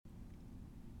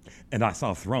And I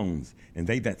saw thrones, and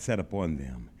they that sat upon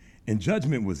them. And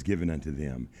judgment was given unto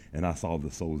them. And I saw the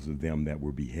souls of them that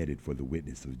were beheaded for the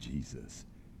witness of Jesus,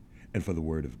 and for the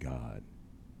word of God,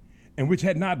 and which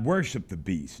had not worshipped the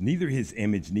beast, neither his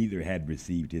image, neither had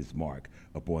received his mark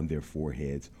upon their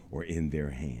foreheads or in their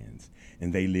hands.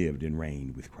 And they lived and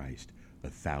reigned with Christ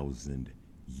 1,000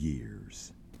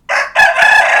 years.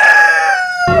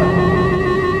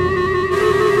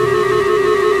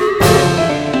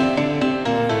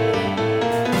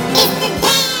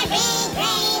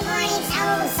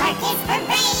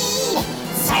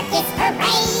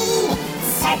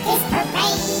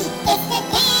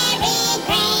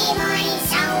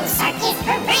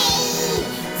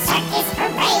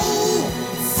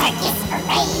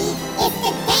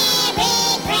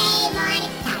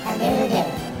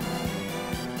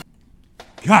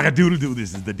 Cock-a-doodle-doo,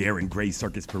 this is the Darren Gray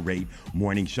Circus Parade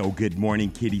morning show. Good morning,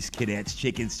 kitties, kittettes,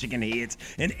 chickens, chicken heads,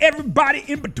 and everybody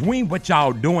in between. What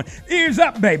y'all doing? Ears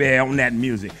up, baby, on that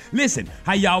music. Listen,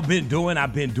 how y'all been doing?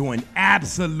 I've been doing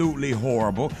absolutely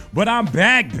horrible, but I'm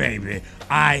back, baby.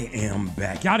 I am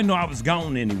back. Y'all didn't know I was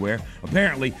gone anywhere.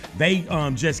 Apparently, they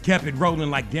just kept it rolling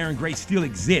like Darren Gray still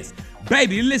exists.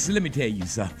 Baby, listen, let me tell you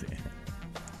something.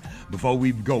 Before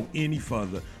we go any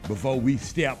further, before we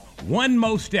step one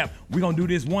more step, we're going to do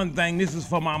this one thing. This is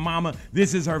for my mama.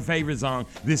 This is her favorite song.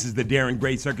 This is the Darren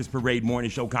Gray Circus Parade morning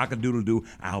show. Cock-a-doodle-doo.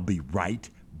 I'll be right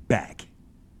back.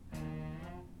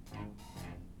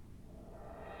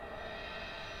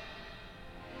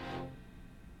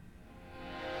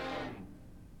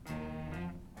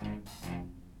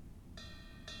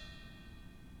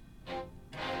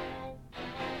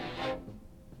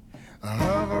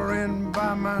 Hovering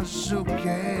by my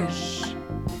suitcase,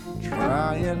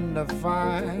 trying to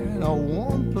find a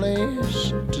warm place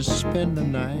to spend the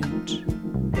night.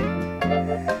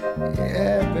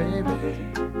 Yeah, baby.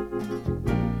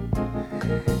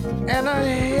 And a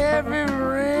heavy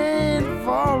rain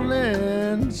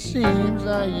falling, seems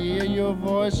I hear your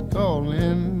voice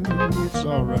calling. It's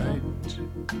all right.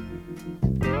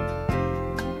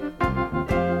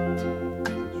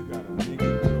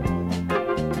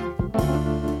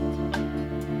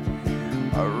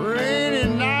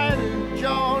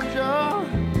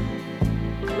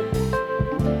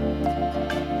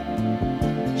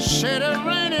 Said a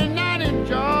rainy night in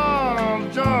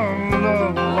Georgia,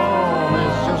 Lord,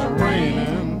 it's just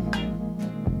raining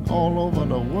all over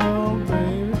the world,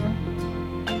 baby.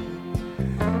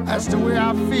 That's the way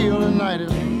I feel tonight.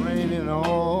 It's raining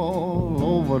all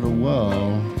over the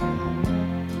world.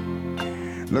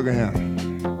 Look at him.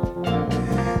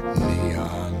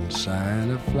 Neon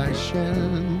sign of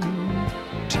flashing,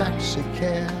 taxi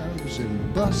cabs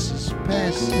and buses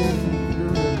passing through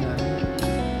the night.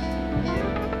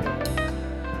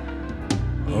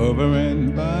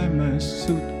 Hovering by my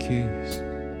suitcase,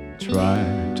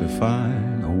 trying to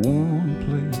find a warm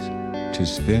place to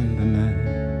spend the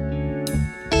night.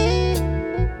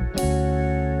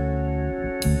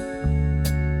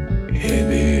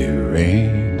 Heavy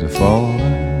rains are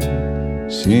falling,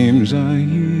 seems I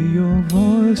hear your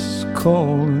voice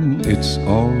calling. It's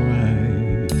alright.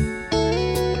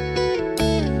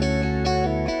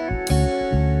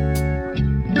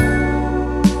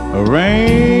 A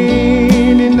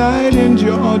rainy night in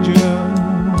Georgia,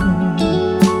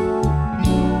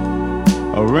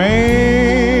 a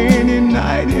rainy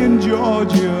night in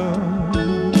Georgia.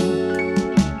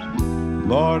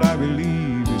 Lord, I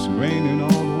believe it's raining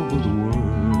all over the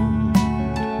world.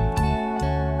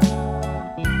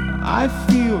 I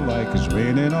feel like it's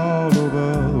raining all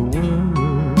over the world.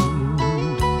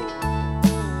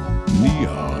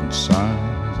 Neon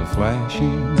signs are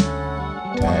flashing,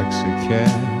 taxi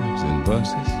cabs and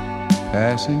buses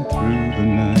passing through the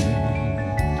night.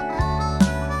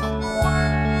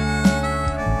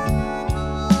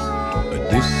 A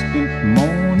distant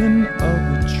moaning of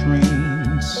a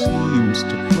train seems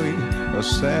to play a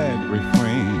sad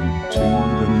refrain to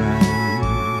the night.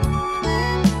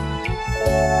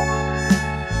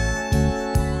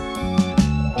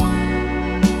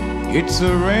 It's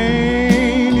a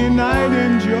rainy night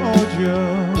in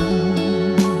Georgia,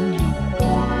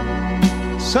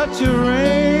 such a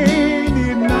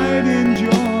rainy night in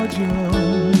Georgia.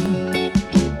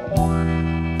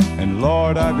 And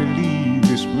Lord, I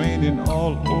believe it's raining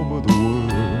all over the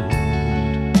world.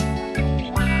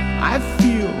 I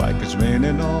feel like it's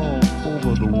raining all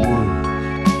over the world.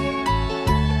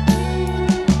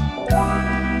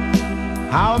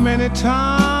 How many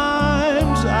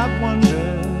times I've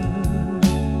wondered,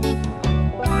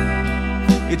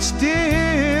 it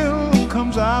still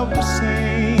comes out the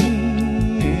same.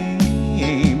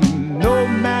 No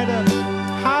matter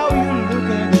how you look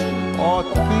at it,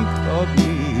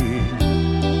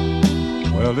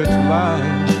 Well, it's life,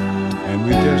 and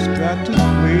we just got to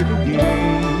play the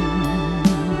game.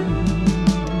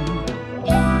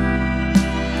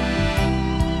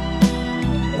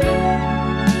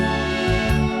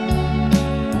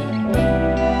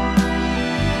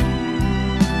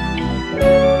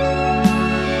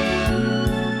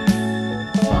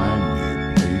 Find me a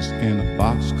place in a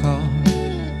boxcar,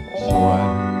 so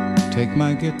I take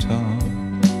my guitar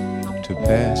to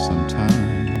pass some time.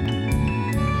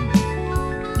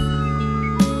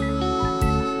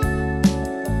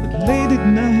 Late at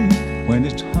night, when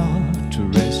it's hard to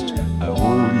rest, I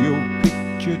hold your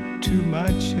picture to my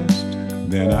chest.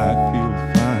 Then I feel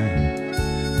fine.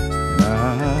 I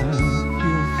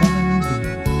feel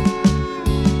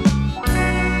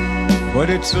fine. But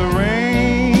it's a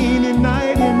rainy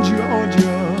night in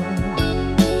Georgia.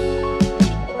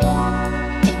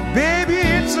 Baby,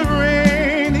 it's a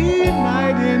rainy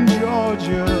night in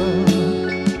Georgia.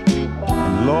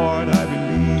 And Lord, I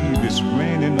believe it's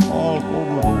raining all over the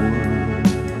world.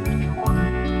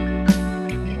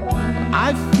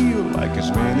 I feel like it's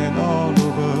raining all over the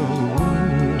world.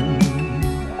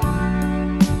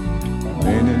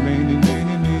 Raining, raining,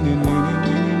 raining, raining, raining,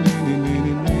 raining,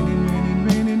 raining, raining, raining,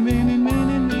 raining, raining,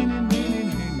 raining,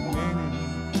 raining,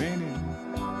 raining,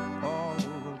 all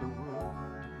over the world.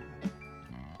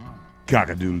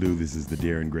 Cock-a-doodle-doo, this is the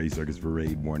Darren Gray Circus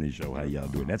Parade morning show. How y'all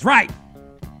doing? That's right.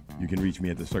 You can reach me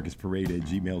at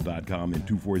thecircusparade@gmail.com and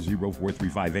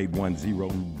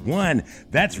 240-435-8101.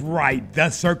 That's right,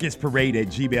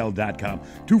 thecircusparade@gmail.com,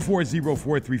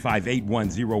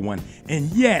 240-435-8101.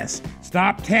 And yes,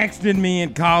 stop texting me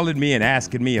and calling me and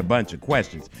asking me a bunch of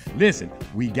questions. Listen,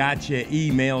 we got your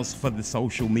emails for the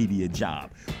social media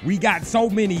job. We got so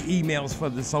many emails for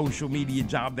the social media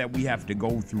job that we have to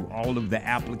go through all of the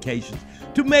applications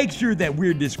to make sure that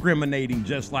we're discriminating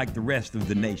just like the rest of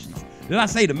the nations. Did I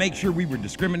say to make sure we were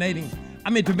discriminating?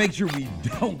 I meant to make sure we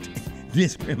don't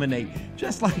discriminate.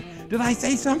 Just like, did I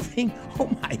say something? Oh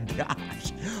my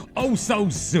gosh. Oh, so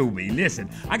sue me. Listen,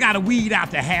 I got to weed out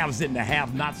the haves and the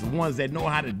have-nots, the ones that know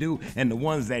how to do and the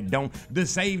ones that don't, the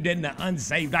saved and the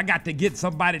unsaved. I got to get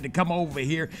somebody to come over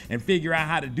here and figure out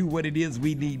how to do what it is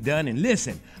we need done. And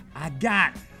listen, I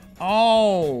got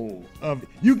all of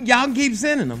you. Y'all can keep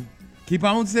sending them. Keep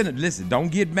on sending. Listen, don't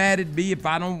get mad at me if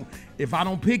I don't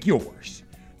pick yours.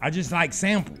 I just like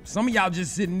samples. Some of y'all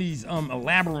just sitting these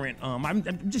elaborate, I'm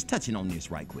just touching on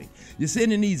this right quick. You're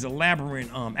sitting in these elaborate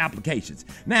applications.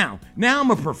 Now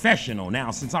I'm a professional now.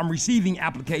 Since I'm receiving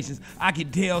applications, I can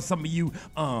tell some of you,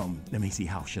 let me see,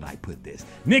 how should I put this?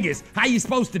 Niggas, how you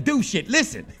supposed to do shit?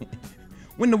 Listen,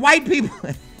 when the white people,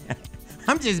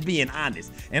 I'm just being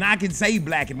honest, and I can say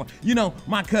black and white. You know,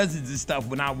 my cousins and stuff,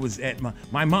 when I was at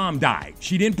my mom died.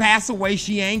 She didn't pass away.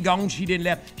 She ain't gone. She didn't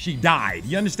left. She died.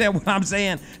 You understand what I'm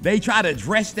saying? They try to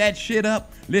dress that shit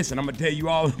up. Listen, I'm going to tell you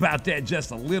all about that just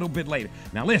a little bit later.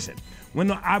 Now, listen,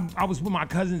 when I was with my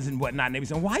cousins and whatnot, and they were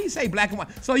saying, why you say black and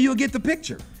white? So you'll get the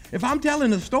picture. If I'm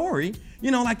telling a story, you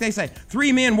know, like they say,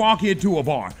 3 men walk into a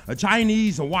bar, a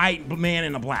Chinese, a white man,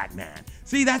 and a black man.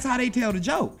 See, that's how they tell the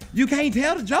joke. You can't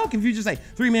tell the joke if you just say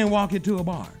 3 men walk into a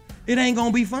bar. It ain't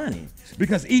gonna be funny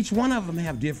because each one of them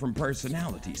have different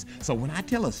personalities. So when I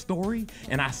tell a story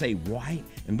and I say white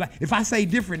and black, if I say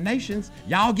different nations,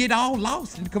 y'all get all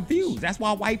lost and confused. That's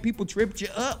why white people tripped you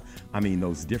up. I mean,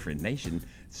 those different nations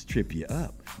trip you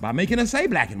up by making us say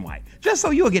black and white, just so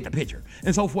you'll get the picture.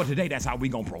 And so for today, that's how we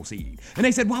gonna proceed. And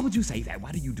they said, why would you say that?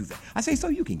 Why do you do that? I say, so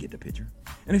you can get the picture.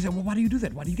 And they said, well, why do you do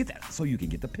that? Why do you get that? So you can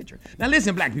get the picture. Now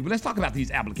listen, black people, let's talk about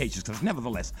these applications, because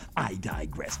nevertheless, I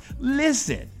digress.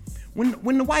 Listen,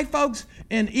 when the white folks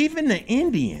and even the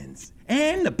Indians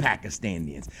and the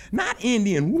Pakistanians, not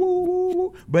Indian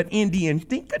woo, but Indian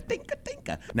tinka.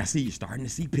 Now see, you're starting to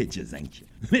see pictures, ain't you?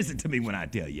 Listen to me when I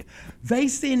tell you. They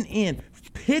send in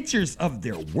pictures of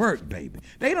their work, baby.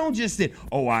 They don't just say,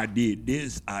 oh, I did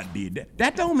this, I did that.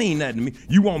 That don't mean nothing to me.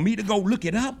 You want me to go look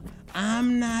it up?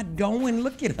 I'm not going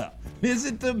look it up.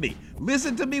 Listen to me.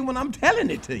 Listen to me when I'm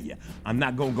telling it to you. I'm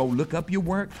not gonna go look up your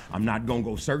work. I'm not gonna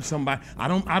go search somebody. I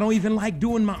don't even like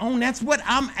doing my own. That's what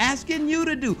I'm asking you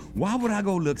to do. Why would I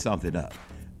go look something up?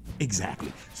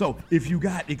 Exactly. So if you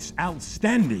got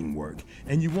outstanding work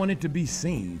and you want it to be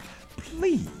seen,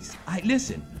 please, I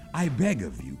beg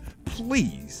of you,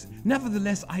 please.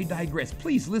 Nevertheless, I digress.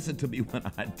 Please listen to me when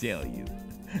I tell you.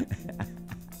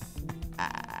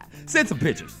 Send some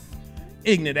pictures.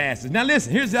 Ignorant asses. Now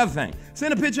listen, here's the other thing.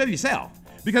 Send a picture of yourself.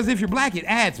 Because if you're black, it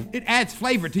adds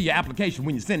flavor to your application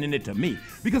when you're sending it to me.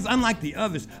 Because unlike the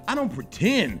others, I don't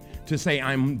pretend to say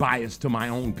I'm biased to my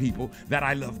own people, that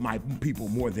I love my people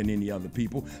more than any other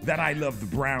people, that I love the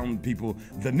brown people,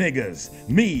 the niggers,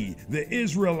 me, the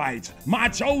Israelites, my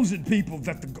chosen people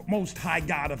that the Most High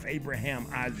God of Abraham,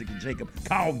 Isaac, and Jacob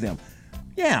called them.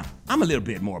 Yeah, I'm a little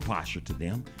bit more partial to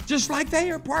them, just like they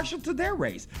are partial to their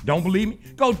race. Don't believe me?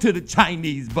 Go to the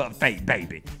Chinese buffet,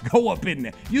 baby. Go up in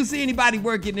there. You see anybody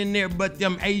working in there but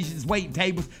them Asians waiting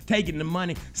tables, taking the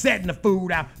money, setting the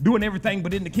food out, doing everything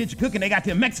but in the kitchen cooking? They got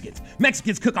them Mexicans.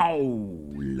 Mexicans cook all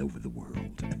over the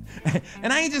world.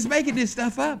 And I ain't just making this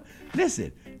stuff up.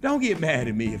 Listen, don't get mad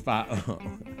at me if I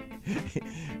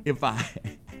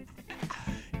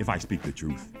speak the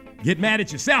truth. Get mad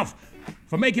at yourself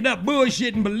for making up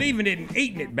bullshit and believing it and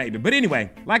eating it, baby. But anyway,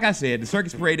 like I said, the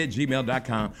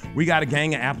circusparade@gmail.com. We got a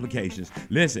gang of applications.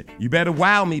 Listen, you better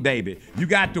wow me, baby. You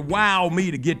got to wow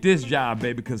me to get this job,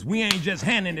 baby, because we ain't just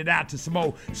handing it out to some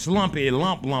old slumpy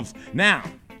lumps. Now,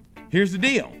 here's the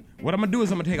deal. What I'm going to do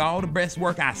is I'm going to take all the best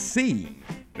work I see.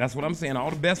 That's what I'm saying,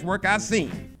 all the best work I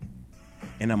seen.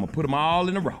 And I'm going to put them all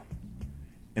in a row.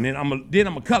 And then I'm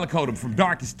gonna color code them from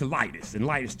darkest to lightest and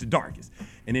lightest to darkest.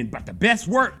 And then, but the best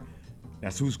work,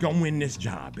 that's who's gonna win this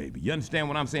job, baby. You understand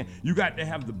what I'm saying? You got to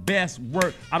have the best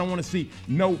work. I don't wanna see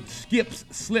no skips,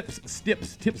 slips,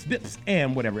 stips, tips, bips,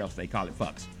 and whatever else they call it,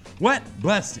 fucks. What?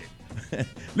 Busted.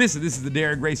 Listen, this is the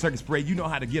Darren Gray Circus Parade. You know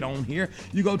how to get on here.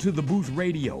 You go to the Booth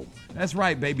Radio. That's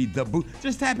right, baby, the Booth.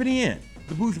 Just tap it in,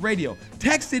 the Booth Radio.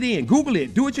 Text it in, Google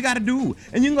it, do what you gotta do.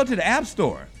 And you can go to the App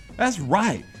Store. That's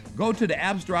right. Go to the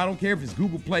App Store. I don't care if it's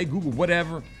Google Play, Google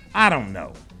whatever. I don't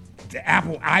know. The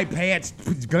Apple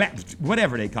iPads,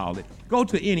 whatever they call it. Go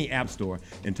to any App Store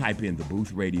and type in the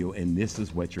Booth Radio, and this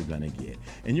is what you're going to get.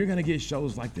 And you're going to get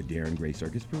shows like the Darren Gray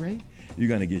Circus Parade. You're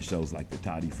going to get shows like the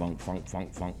Toddy Funk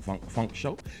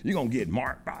Show. You're going to get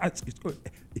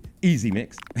Easy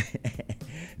Mix.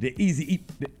 the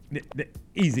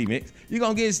Easy Mix. You're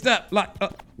going to get stuff like,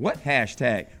 what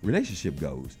hashtag relationship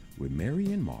goes with Mary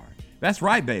and Mark. That's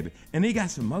right, baby. And they got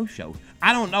some more shows.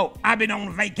 I don't know. I've been on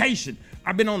a vacation.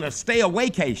 I've been on a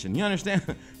stay-awaycation. You understand?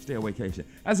 Stay-awaycation.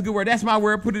 That's a good word. That's my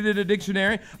word. Put it in the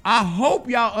dictionary. I hope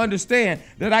y'all understand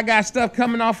that I got stuff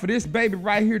coming off of this baby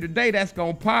right here today that's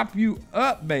going to pop you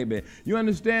up, baby. You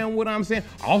understand what I'm saying?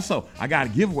 Also, I got a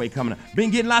giveaway coming up. Been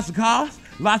getting lots of calls,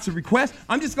 lots of requests.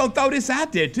 I'm just going to throw this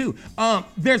out there, too.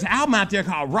 There's an album out there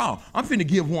called Raw. I'm finna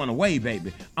give one away,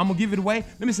 baby. I'm going to give it away.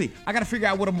 Let me see. I got to figure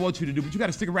out what I want you to do, but you got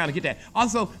to stick around and get that.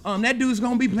 Also, that dude's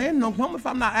going to be playing in Oklahoma if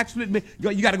I'm not actually.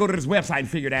 You got to go to this website and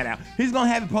figure that out. He's going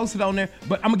to have it posted on there,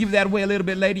 but I'm going to give that away a little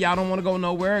bit later. Y'all don't want to go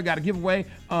nowhere. I got to give away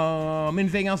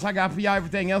anything else I got for y'all.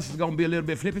 Everything else is going to be a little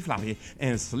bit flippy-floppy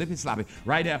and slippy-sloppy.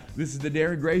 Right now, this is the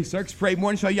Darren Gray Circus Parade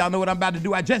Morning Show. Y'all know what I'm about to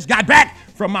do. I just got back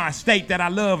from my state that I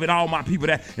love and all my people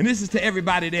there. And this is to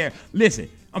everybody there. Listen,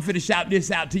 I'm finna shout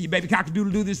this out to you, baby.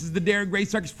 Cock-a-doodle-doo. This is the Darren Gray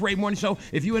Circus Parade Morning Show.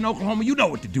 If you in Oklahoma, you know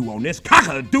what to do on this.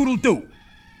 Cock-a-doodle-doo.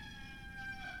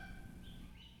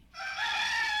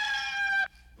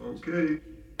 Okay.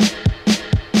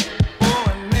 Oh,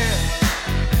 and then,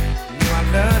 you I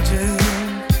loved you,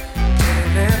 till you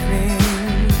left me.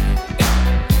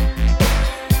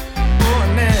 Oh,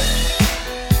 and then,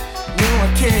 you I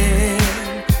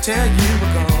cared till you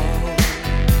were gone.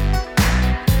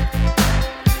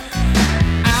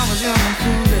 I was young and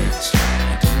foolish, I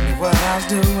didn't know what I was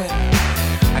doing.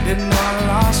 I didn't know I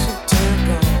lost you till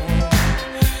gone.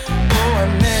 Oh,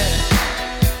 and then,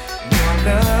 you I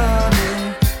loved you.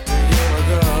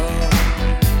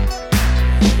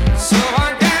 So I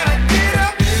gotta get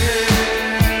up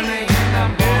early in the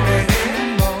morning,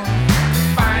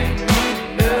 find me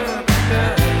love.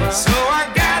 So I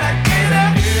gotta get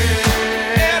up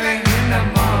early in the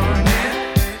morning,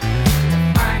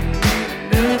 find me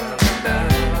love.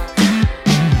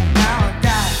 Now I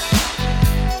gotta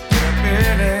get up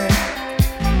early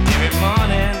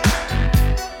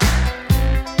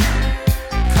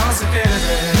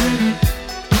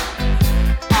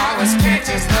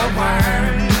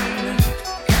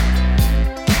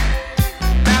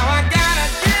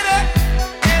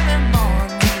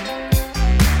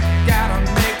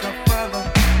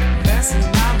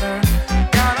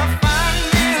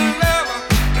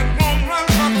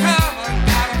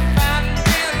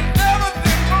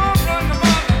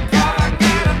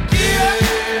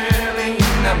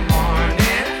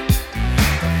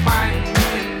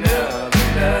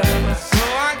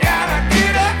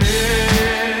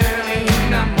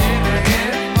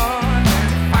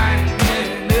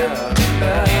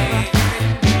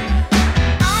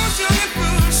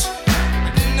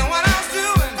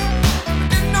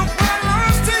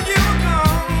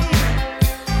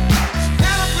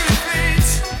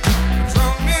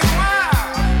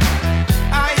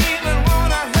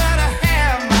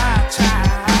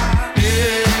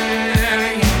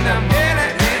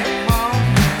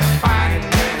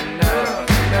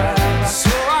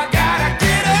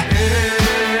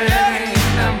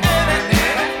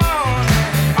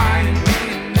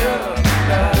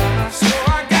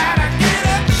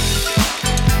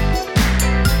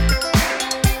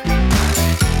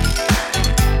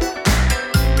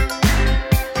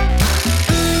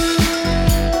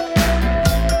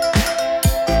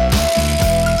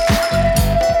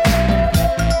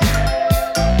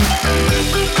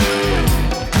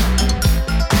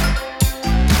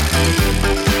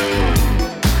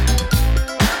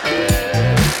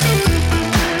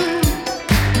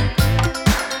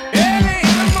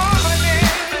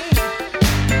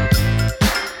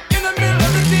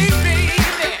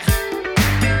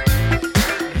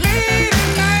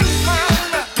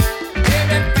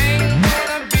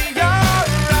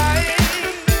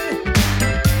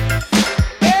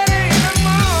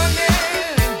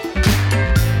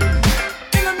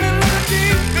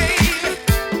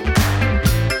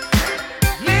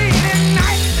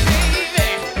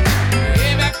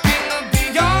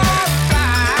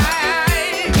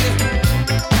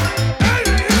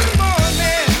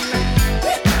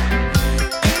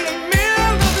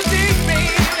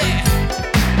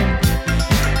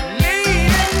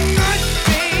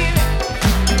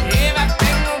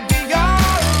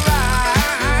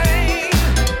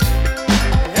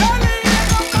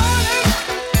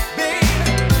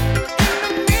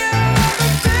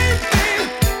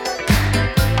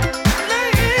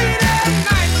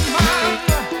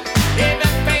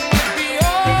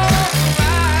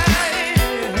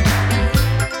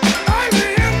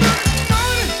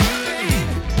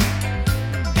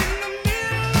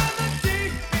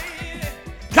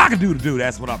Cock-a-doodle-doo,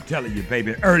 that's what I'm telling you,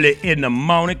 baby. Early in the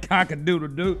morning,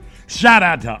 cock-a-doodle-doo. Shout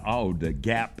out to all the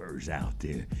gappers out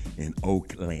there in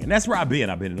Oakland. That's where I've been.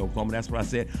 I've been in Oklahoma. That's what I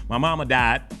said. My mama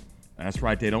died. That's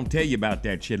right. They don't tell you about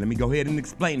that shit. Let me go ahead and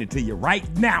explain it to you right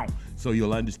now so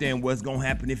you'll understand what's going to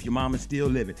happen if your mama's still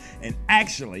living. And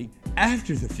actually,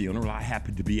 after the funeral, I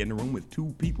happened to be in the room with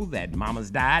two people that mamas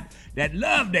died that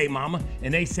loved their mama,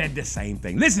 and they said the same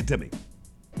thing. Listen to me.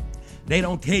 They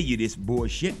don't tell you this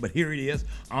bullshit, but here it is.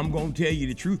 I'm going to tell you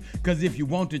the truth, because if you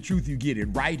want the truth, you get it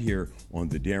right here on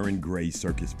the Darren Gray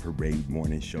Circus Parade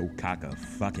Morning Show.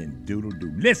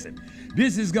 Cock-a-fucking-doodle-doo. Listen,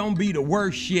 this is going to be the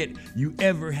worst shit you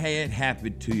ever had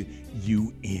happen to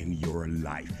you in your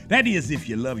life. That is if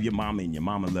you love your mama and your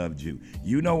mama loved you.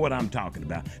 You know what I'm talking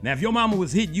about. Now, if your mama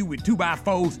was hitting you with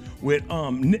 2x4s with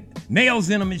nails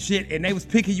in them and shit, and they was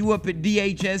picking you up at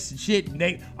DHS and shit,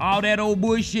 and all that old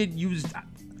bullshit, you was...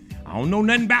 I don't know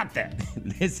nothing about that.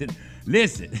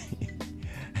 Listen.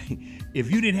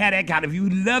 If you didn't have that kind, if you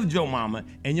loved your mama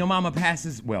and your mama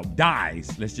passes, well,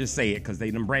 dies, let's just say it, because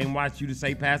they done brainwashed you to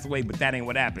say pass away, but that ain't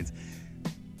what happens.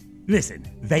 Listen,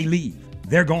 they leave.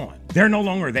 They're gone. They're no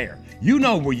longer there. You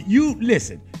know where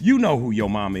you know who your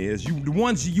mama is. The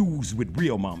ones you use with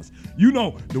real mamas. You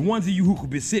know the ones of you who could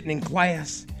be sitting in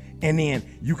class and then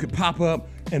you could pop up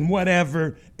and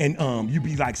whatever, and you'd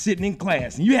be like sitting in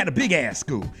class, and you had a big ass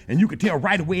school, and you could tell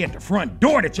right away at the front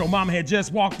door that your mama had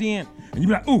just walked in, and you'd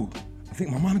be like, ooh, I think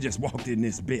my mama just walked in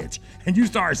this bitch. And you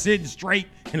start sitting straight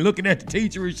and looking at the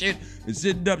teacher and shit, and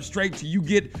sitting up straight till you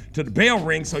get to the bell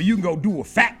ring so you can go do a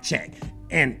fact check.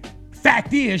 And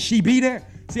fact is, she be there.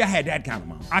 See, I had that kind of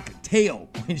mom. I could tell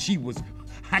when she was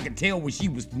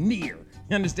near.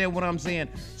 You understand what I'm saying?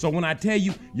 So when I tell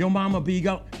you your mama be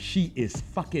gone, she is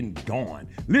fucking gone.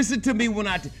 Listen to me when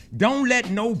don't let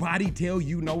nobody tell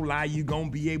you no lie you gonna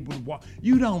be able to walk.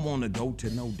 You don't want to go to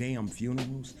no damn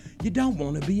funerals. You don't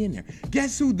want to be in there.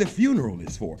 Guess who the funeral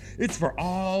is for? It's for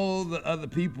all the other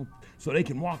people, so they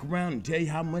can walk around and tell you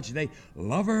how much they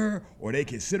love her, or they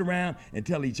can sit around and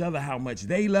tell each other how much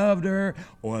they loved her,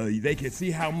 or they can see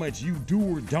how much you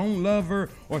do or don't love her,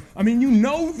 or, I mean, you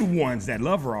know the ones that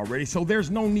love her already, so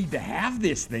there's no need to have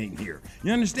this thing here.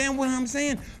 You understand what I'm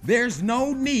saying? There's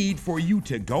no need for you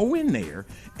to go in there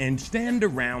and stand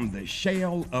around the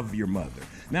shell of your mother.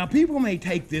 Now, people may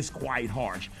take this quite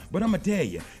harsh, but I'm gonna tell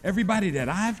you, everybody that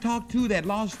I've talked to that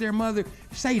lost their mother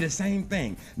say the same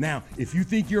thing. Now, if you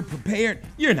think you're prepared,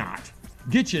 you're not.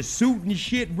 Get your suit and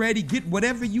shit ready, get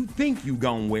whatever you think you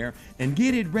gonna wear, and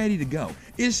get it ready to go.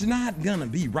 It's not gonna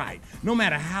be right. No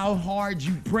matter how hard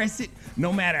you press it,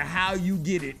 no matter how you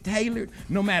get it tailored,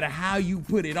 no matter how you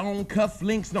put it on,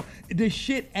 cufflinks, no, the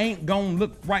shit ain't gonna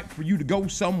look right for you to go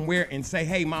somewhere and say,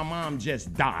 hey, my mom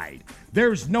just died.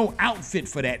 There's no outfit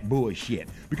for that bullshit,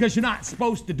 because you're not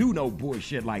supposed to do no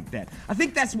bullshit like that. I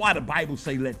think that's why the Bible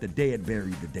say let the dead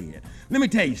bury the dead. Let me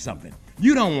tell you something.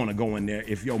 You don't want to go in there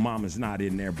if your mama's not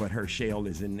in there, but her shell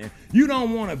is in there. You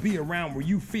don't want to be around where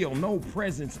you feel no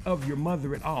presence of your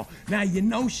mother at all. Now, you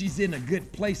know she's in a good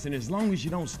place, and as long as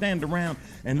you don't stand around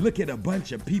and look at a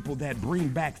bunch of people that bring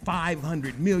back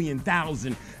 500 million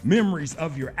thousand memories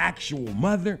of your actual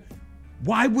mother,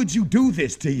 why would you do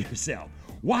this to yourself?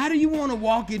 Why do you want to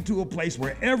walk into a place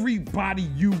where everybody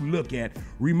you look at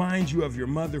reminds you of your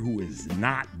mother who is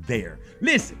not there?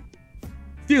 Listen,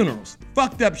 funerals,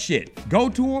 fucked up shit. Go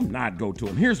to them, not go to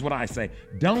them. Here's what I say.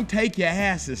 Don't take your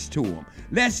asses to them.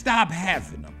 Let's stop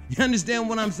having them. You understand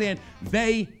what I'm saying?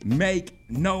 They make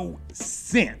no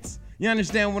sense. You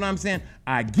understand what I'm saying?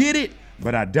 I get it,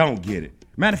 but I don't get it.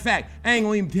 Matter of fact, I ain't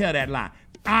gonna even tell that lie.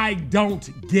 I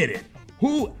don't get it.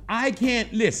 I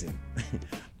can't listen.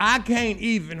 I can't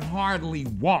even hardly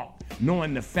walk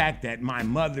knowing the fact that my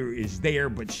mother is there,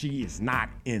 but she is not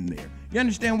in there. You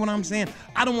understand what I'm saying?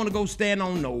 I don't want to go stand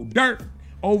on no dirt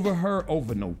over her,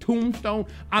 over no tombstone.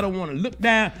 I don't want to look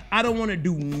down. I don't want to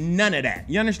do none of that.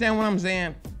 You understand what I'm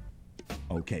saying?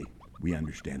 Okay, we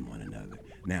understand one another.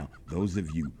 Now, those of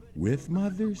you with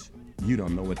mothers, you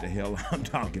don't know what the hell I'm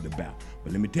talking about.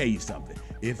 But let me tell you something.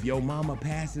 If your mama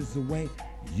passes away,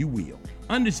 you will.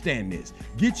 Understand this.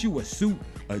 Get you a suit,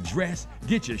 a dress,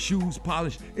 get your shoes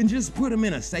polished, and just put them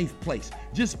in a safe place.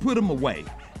 Just put them away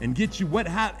and get you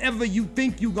however you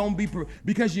think you're gonna be,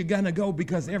 because you're gonna go,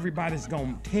 because everybody's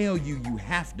gonna tell you you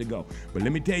have to go. But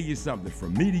let me tell you something,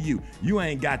 from me to you, you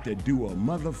ain't got to do a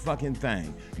motherfucking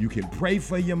thing. You can pray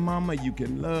for your mama, you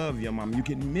can love your mama, you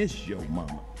can miss your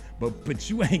mama. But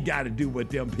you ain't got to do what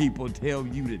them people tell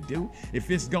you to do. If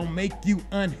it's gonna make you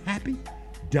unhappy,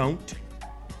 don't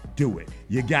do it.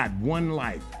 You got one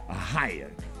life, a higher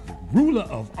ruler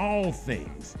of all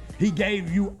things. He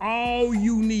gave you all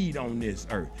you need on this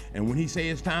earth. And when he say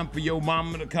it's time for your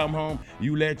mama to come home,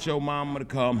 you let your mama to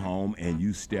come home and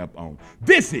you step on.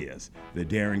 This is the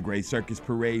Darren Gray Circus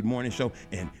Parade Morning Show,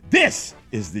 and this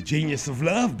is the Genius of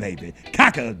Love, baby.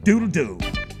 Cock-a-doodle-doo.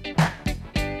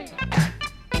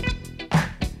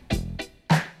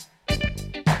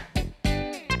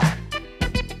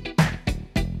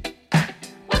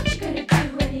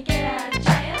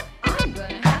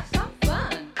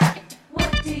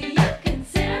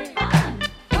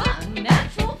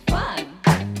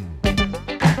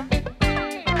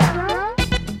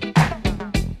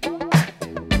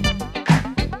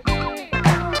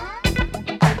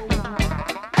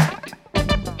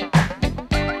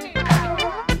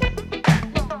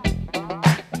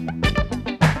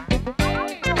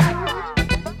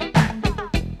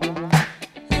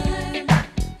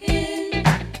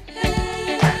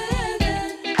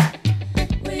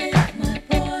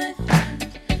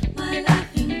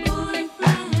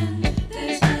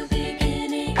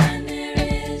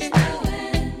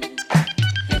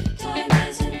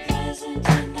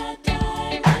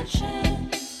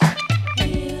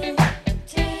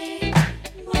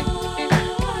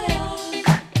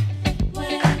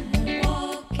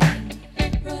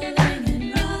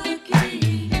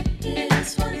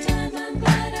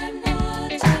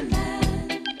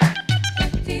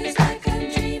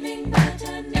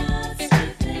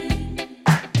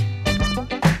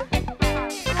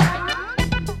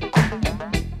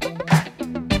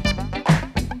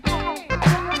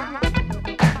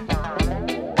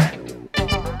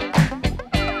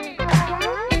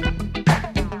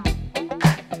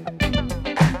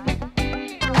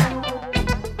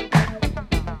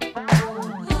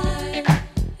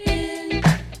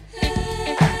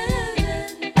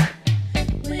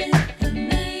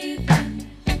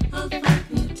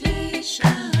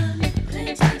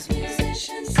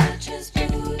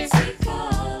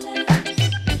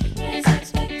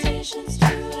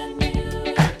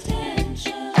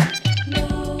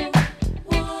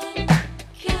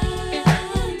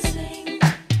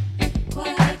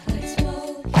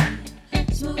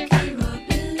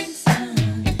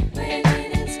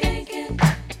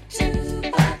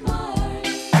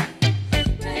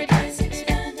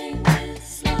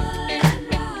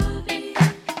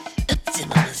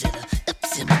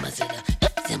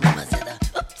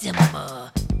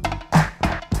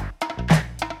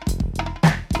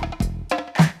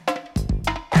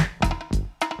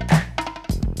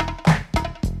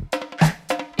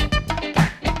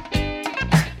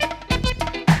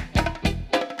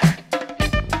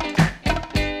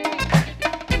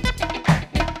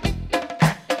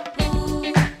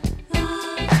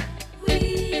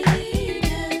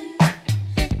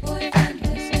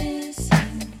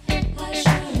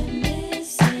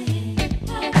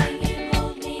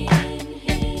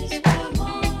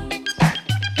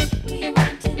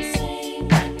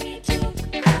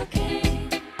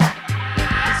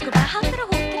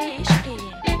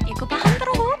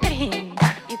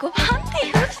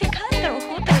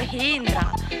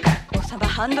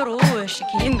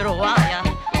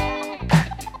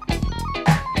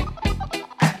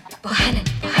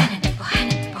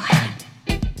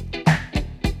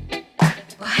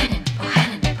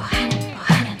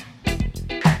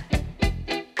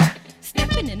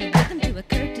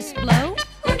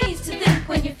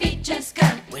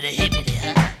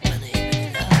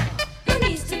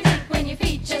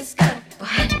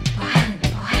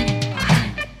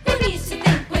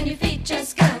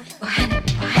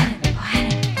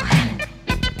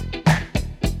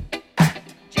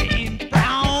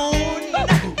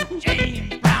 James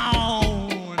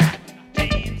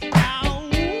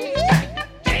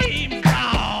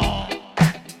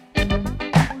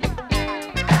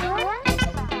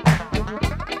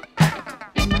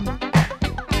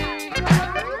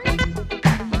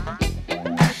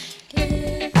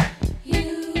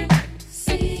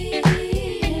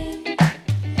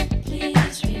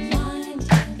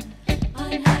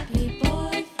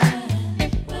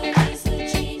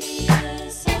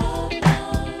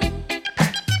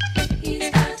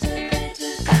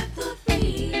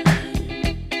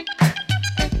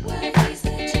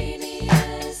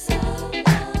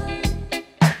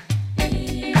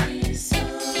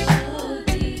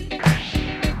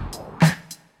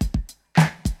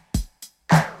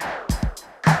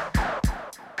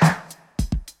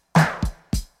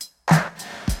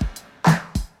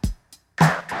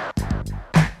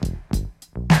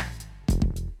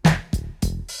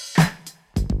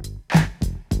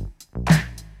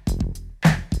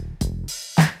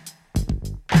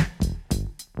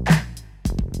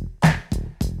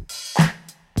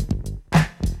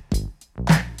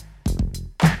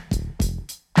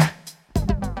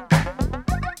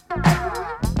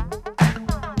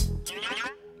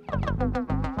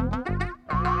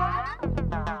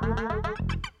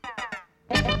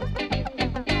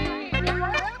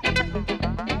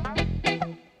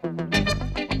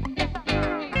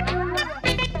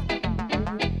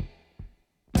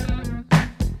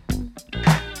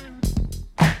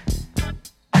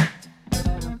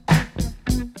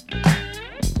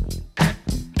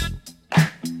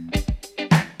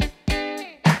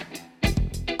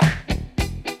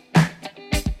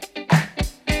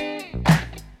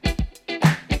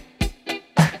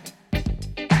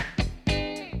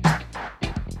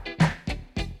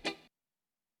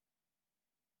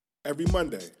Every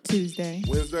Monday, Tuesday,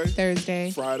 Wednesday, Thursday,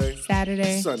 Friday,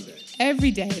 Saturday, Sunday. Every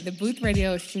day, the Booth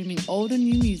Radio is streaming old and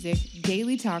new music,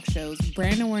 daily talk shows,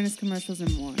 brand awareness commercials,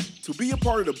 and more. To be a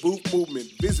part of the Booth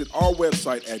movement, visit our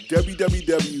website at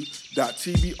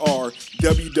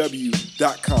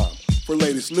www.tbrww.com for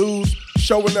latest news,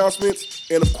 show announcements,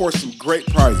 and of course, some great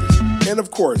prizes. And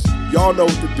of course, y'all know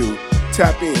what to do.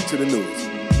 Tap into the news.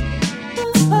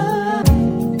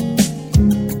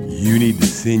 You need to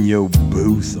send your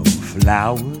boo some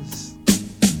flowers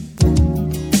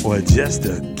or just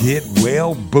a get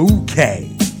well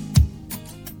bouquet.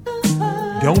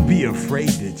 Don't be afraid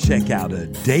to check out A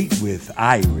Date with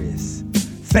Iris.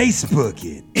 Facebook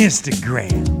it,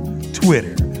 Instagram,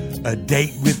 Twitter, A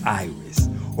Date with Iris.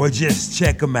 Or just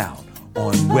check them out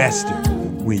on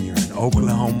Western when you're in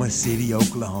Oklahoma City,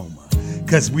 Oklahoma.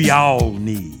 'Cause we all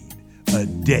need a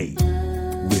date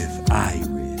with Iris.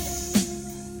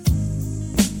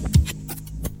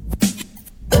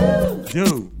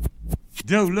 Dude,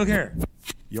 look here.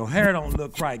 Your hair don't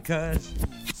look right, cuz.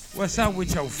 What's up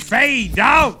with your fade,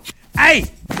 dog?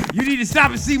 Hey, you need to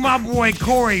stop and see my boy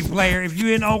Corey Blair if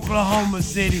you're in Oklahoma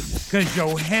City, cause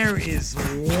your hair is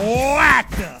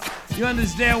whacked up. You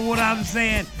understand what I'm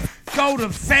saying? Go to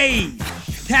Fade,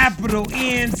 capital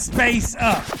N space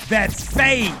up. That's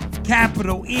Fade,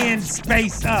 capital N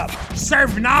space up.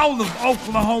 Serving all of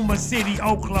Oklahoma City,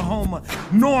 Oklahoma,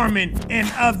 Norman, and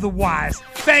otherwise.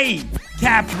 Fade,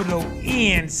 capital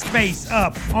N space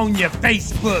up on your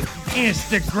Facebook,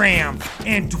 Instagram,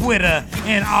 and Twitter,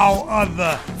 and all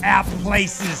other app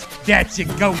places that you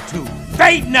go to.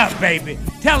 Fading up, baby.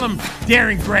 Tell them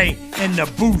Darren Gray and the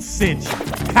Booth sent you.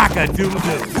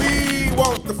 Cock-a-doodle-doo. We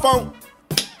want the funk.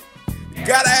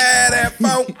 Gotta have that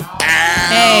funk.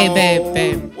 Hey,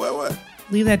 babe. What?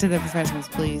 Leave that to the professionals,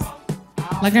 please.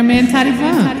 Like our man Toddy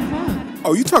Funk.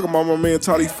 Oh, you talking about my man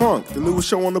Toddy Funk, the newest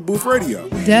show on the Booth Radio.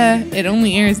 Duh, it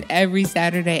only airs every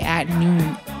Saturday at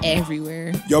noon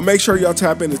everywhere. Yo, make sure y'all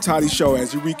tap into Toddy's show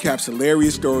as he recaps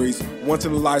hilarious stories,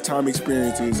 once-in-a-lifetime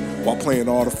experiences while playing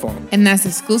all the fun. And that's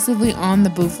exclusively on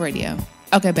the Booth Radio.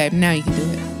 Okay, babe, now you can do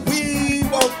it. We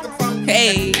want the funk.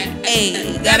 Hey,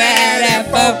 gotta have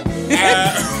that funk.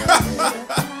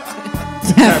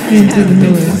 Tap into the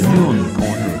news. Are you on the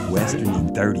corner of Western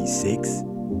and 36?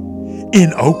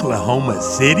 In Oklahoma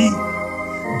City?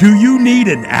 Do you need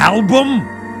an album?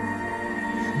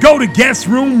 Go to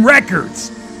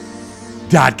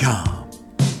guestroomrecords.com.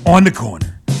 On the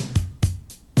corner.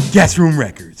 Guest Room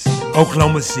Records,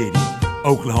 Oklahoma City,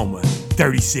 Oklahoma,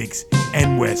 36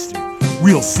 and Western.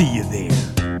 We'll see you there.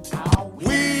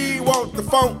 We want the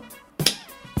funk.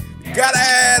 Gotta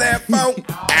have that funk.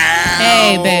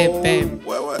 Hey, babe.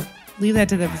 What? Leave that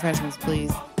to the professionals,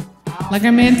 please. Like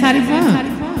our man Toddy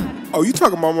Funk. Oh, you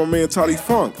talking about my man Toddy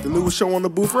Funk, the newest show on the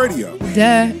Booth Radio.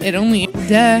 Duh, it only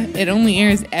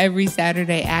airs every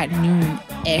Saturday at noon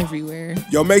everywhere.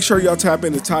 Yo, make sure y'all tap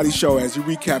into Toddy's show as he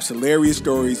recaps hilarious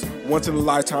stories,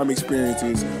 once-in-a-lifetime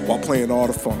experiences while playing all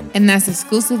the fun. And that's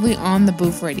exclusively on the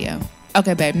Booth Radio.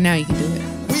 Okay, babe, now you can do it.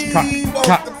 We want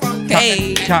the funk.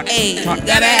 Hey, gotta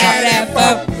have that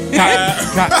funk.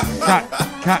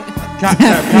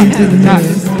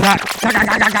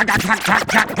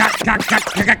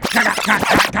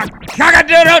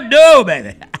 Cock-a-doodle-doo,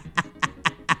 baby.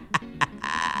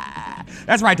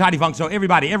 That's right, Toddy Funk Show.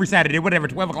 Everybody, every Saturday, whatever,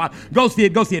 12 o'clock. Go see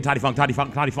it, Toddy Funk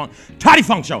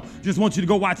Show. Just want you to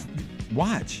go watch.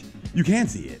 You can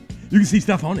see it. You can see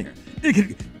stuff on there.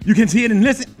 You can see it and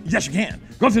listen. Yes, you can.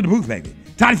 Go to the booth, baby.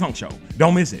 Toddy Funk Show.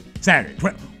 Don't miss it. Saturday.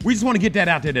 We just want to get that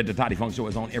out there that the Toddy Funk Show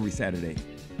is on every Saturday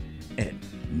at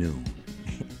noon.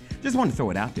 Just wanted to throw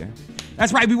it out there.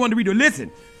 That's right, we wanted to read it.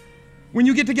 Listen, when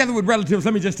you get together with relatives,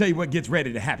 let me just tell you what gets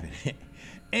ready to happen.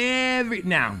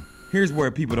 Now, here's where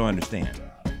people don't understand.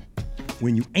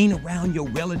 When you ain't around your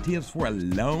relatives for a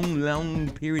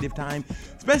long period of time,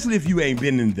 especially if you ain't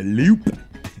been in the loop,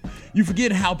 you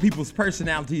forget how people's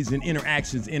personalities and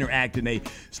interactions interact, and they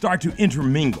start to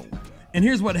intermingle. And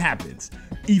here's what happens.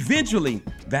 Eventually,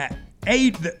 the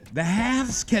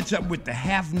haves catch up with the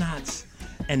have-nots,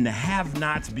 and the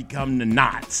have-nots become the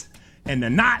nots. And the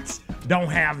nots don't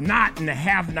have not, and the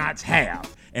have-nots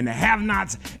have. And the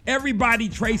have-nots, everybody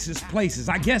traces places.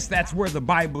 I guess that's where the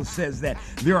Bible says that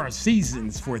there are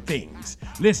seasons for things.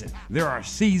 Listen, there are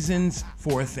seasons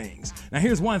for things. Now,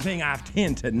 here's one thing I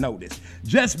tend to notice.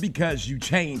 Just because you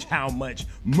change how much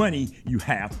money you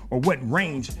have or what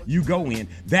range you go in,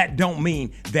 that don't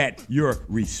mean that you're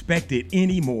respected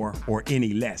any more or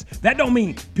any less. That don't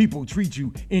mean people treat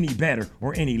you any better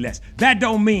or any less. That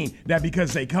don't mean that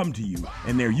because they come to you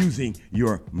and they're using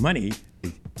your money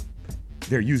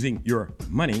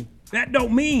That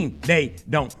don't mean they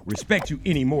don't respect you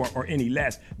any more or any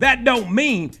less. That don't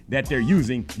mean that they're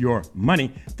using your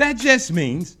money. That just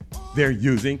means they're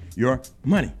using your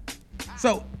money.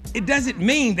 So it doesn't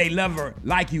mean they love or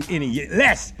like you any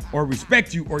less or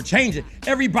respect you or change it.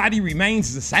 Everybody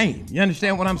remains the same. You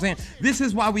understand what I'm saying? This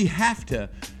is why you have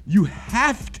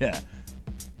to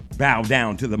bow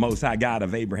down to the Most High God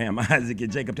of Abraham, Isaac,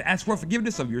 and Jacob to ask for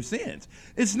forgiveness of your sins.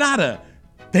 It's not a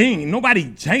thing.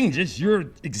 Nobody changes.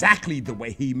 You're exactly the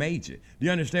way he made you. Do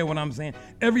you understand what I'm saying?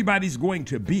 Everybody's going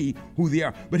to be who they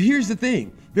are. But here's the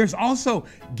thing. There's also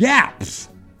gaps.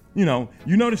 You know,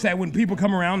 you notice that when people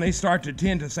come around, they start to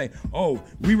tend to say, oh,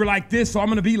 we were like this, so I'm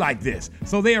going to be like this.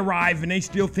 So they arrive and they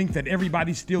still think that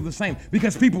everybody's still the same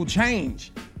because people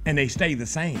change and they stay the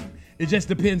same. It just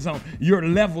depends on your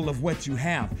level of what you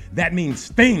have. That means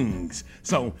things.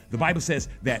 So the Bible says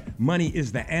that money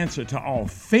is the answer to all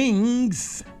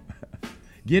things.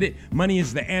 Get it? Money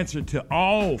is the answer to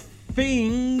all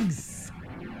things.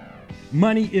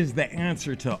 Money is the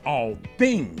answer to all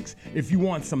things. If you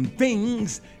want some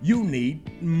things, you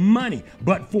need money.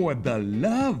 But for the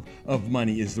love of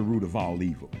money is the root of all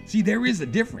evil. See, there is a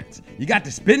difference. You got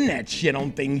to spend that shit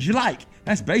on things you like.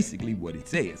 That's basically what it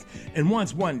says. And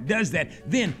once one does that,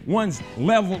 then one's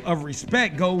level of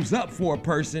respect goes up for a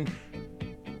person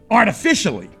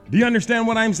artificially. Do you understand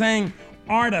what I'm saying?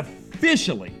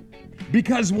 Artificially.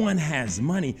 Because one has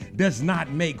money does not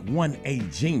make one a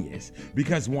genius.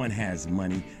 Because one has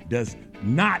money does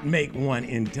not make one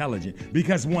intelligent.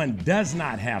 Because one does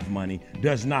not have money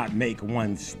does not make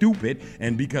one stupid.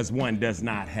 And because one does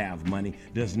not have money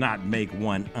does not make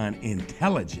one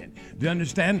unintelligent. Do you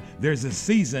understand? There's a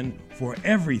season for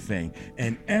everything,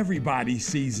 and everybody's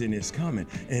season is coming.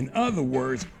 In other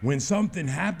words, when something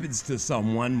happens to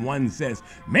someone, one says,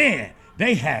 man,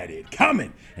 they had it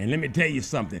coming. And let me tell you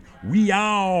something. We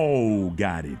all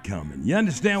got it coming. You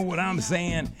understand what I'm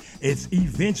saying? It's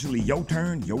eventually your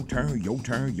turn, your turn, your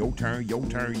turn, your turn, your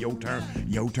turn, your turn,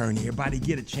 your turn. Everybody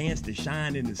get a chance to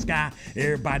shine in the sky.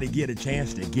 Everybody get a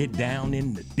chance to get down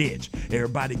in the ditch.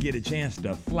 Everybody get a chance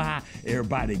to fly.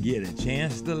 Everybody get a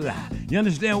chance to lie. You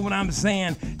understand what I'm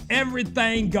saying?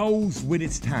 Everything goes with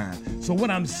its time. So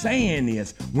what I'm saying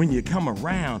is, when you come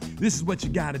around, this is what you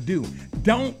got to do.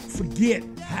 Don't forget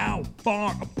how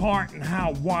far apart and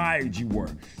how wired you were.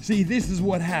 See, this is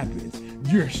what happens.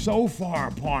 You're so far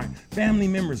apart. Family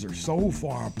members are so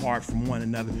far apart from one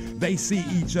another. They see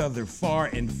each other far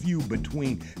and few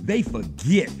between. They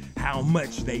forget how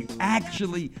much they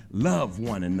actually love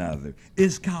one another.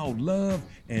 It's called love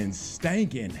and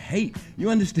stinking hate. You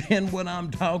understand what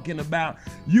I'm talking about?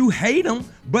 You hate them,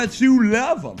 but you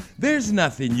love them. There's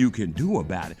nothing you can do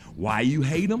about it. Why you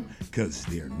hate them? Because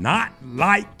they're not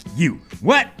like you.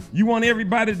 What? You want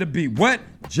everybody to be what?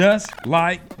 Just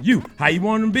like you. How you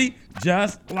want them to be?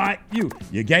 Just like you.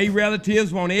 Your gay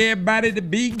relatives want everybody to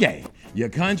be gay. Your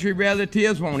country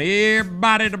relatives want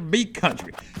everybody to be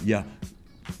country. Your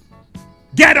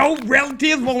ghetto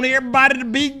relatives want everybody to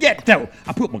be ghetto.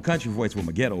 I put my country voice where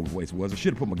my ghetto voice was. I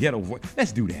should have put my ghetto voice.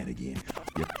 Let's do that again.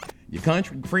 Your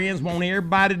country friends want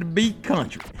everybody to be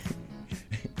country.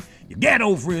 Your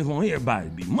ghetto friends want everybody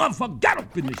to be motherfucker ghetto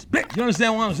in this bitch. You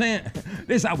understand what I'm saying?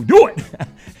 This is how we do it.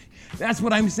 That's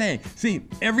what I'm saying. See,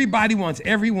 everybody wants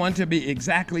everyone to be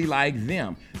exactly like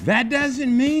them. That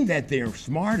doesn't mean that they're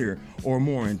smarter or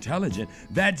more intelligent.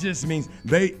 That just means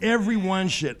everyone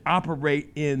should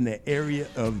operate in the area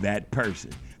of that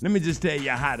person. Let me just tell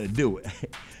you how to do it.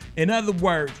 In other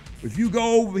words, if you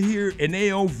go over here and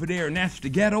they over there and that's the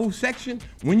ghetto section,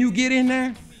 when you get in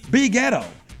there, be ghetto.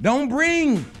 Don't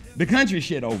bring the country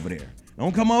shit over there.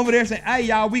 Don't come over there and say, hey,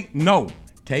 y'all, no.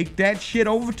 Take that shit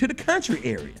over to the country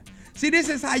area. See, this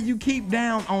is how you keep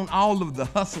down on all of the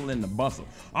hustle and the bustle.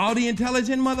 All the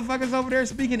intelligent motherfuckers over there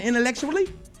speaking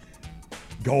intellectually,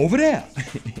 go over there.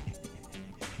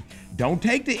 Don't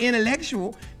take the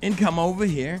intellectual and come over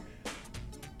here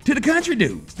to the country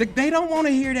dudes. They don't want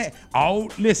to hear that.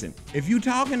 Oh, listen, if you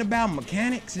talking about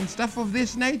mechanics and stuff of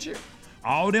this nature,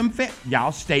 all them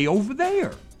y'all stay over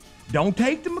there. Don't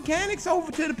take the mechanics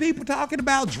over to the people talking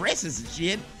about dresses and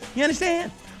shit. You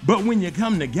understand? But when you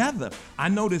come together, I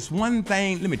noticed one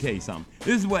thing. Let me tell you something.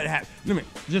 This is what happened.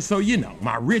 Just so you know,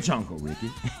 my rich Uncle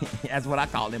Ricky, that's what I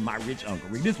call him, my rich Uncle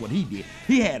Ricky. This is what he did.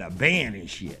 He had a band and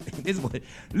shit.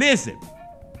 Listen,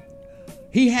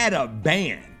 he had a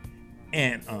band.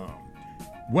 And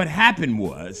what happened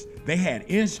was they had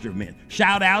instruments.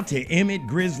 Shout out to Emmett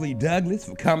Grizzly Douglas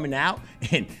for coming out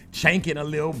and shanking a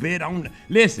little bit on.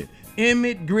 Listen,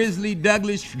 Emmett Grizzly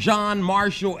Douglas, John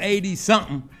Marshall,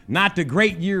 80-something, not the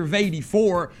great year of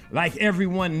 84, like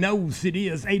everyone knows it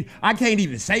is. I can't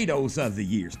even say those other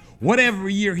years. Whatever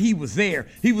year he was there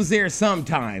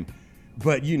sometime.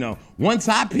 But, you know, once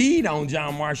I peed on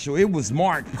John Marshall, it was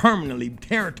marked permanently,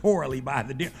 territorially by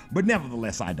the deer. But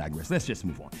nevertheless, I digress. Let's just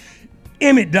move on.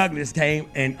 Emmett Douglas came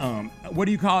and, what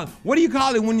do you call it? What do you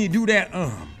call it when you do that?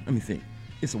 Let me think.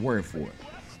 It's a word for it.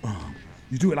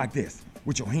 You do it like this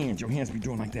with your hands. Your hands be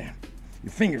doing like that.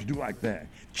 Your fingers do like that.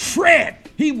 Shred.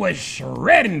 He was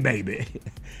shredding, baby.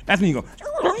 That's when you go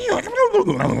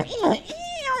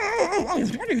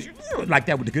like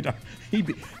that with the guitar.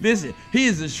 Listen, he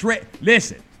is a shred.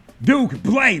 Listen, dude could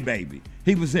play, baby.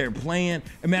 He was there playing. As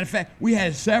a matter of fact, we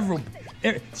had several.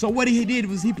 So what he did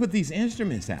was he put these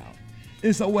instruments out.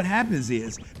 And so what happens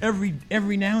is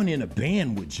every now and then a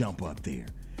band would jump up there.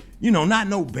 You know, not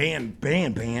no band.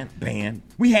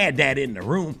 We had that in the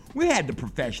room. We had the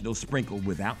professionals sprinkled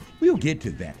without. We'll get to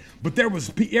that. But there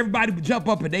was, everybody would jump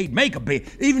up and they'd make a band.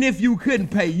 Even if you couldn't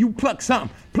pay, you pluck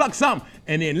something.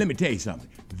 And then let me tell you something.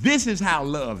 This is how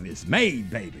love is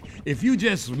made, baby. If you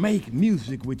just make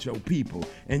music with your people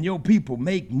and your people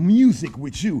make music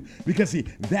with you, because see,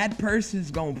 that person's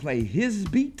gonna play his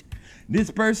beat.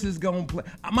 This person's gonna play.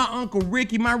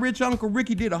 My rich Uncle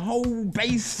Ricky did a whole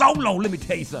bass solo. Let me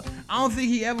tell you something. I don't think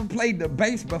he ever played the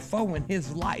bass before in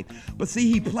his life. But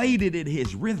see, he played it in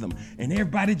his rhythm, and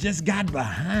everybody just got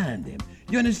behind him.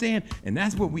 You understand? And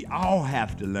that's what we all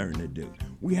have to learn to do.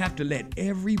 We have to let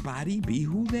everybody be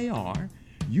who they are.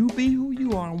 You be who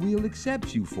you are, and we'll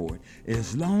accept you for it.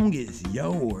 As long as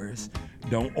yours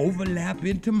don't overlap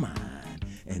into mine.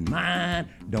 And mine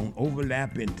don't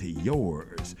overlap into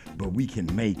yours, but we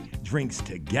can make drinks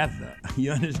together.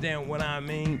 You understand what I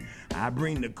mean? I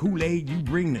bring the Kool-Aid, you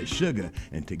bring the sugar,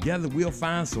 and together we'll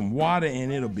find some water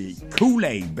and it'll be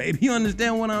Kool-Aid, baby. You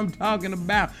understand what I'm talking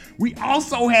about? We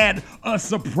also had a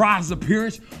surprise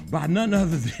appearance by none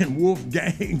other than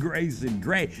Wolfgang Grayson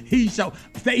Gray. He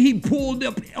pulled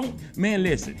up, man,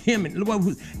 listen, him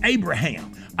and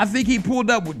Abraham. I think he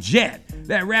pulled up with Jet.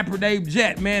 That rapper named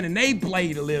Jet, man, and they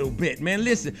played a little bit, man.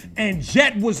 Listen, and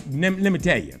Jet was, let me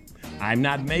tell you, I'm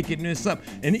not making this up.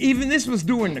 And even this was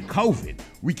during the COVID.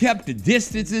 We kept the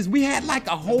distances. We had like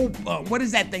a whole, what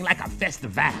is that thing, like a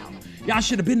festival. Y'all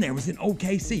should have been there. It was in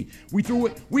OKC. We threw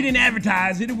it. We didn't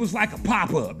advertise it. It was like a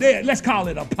pop-up. There, let's call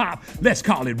it a pop. Let's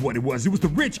call it what it was. It was the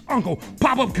Rich Uncle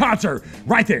pop-up concert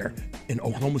right there in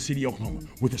Oklahoma City, Oklahoma,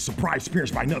 with a surprise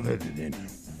appearance by none other than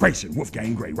Grayson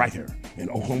Wolfgang Gray right there in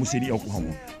Oklahoma City,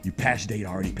 Oklahoma. Your pass date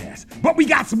already passed. But we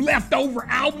got some leftover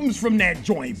albums from that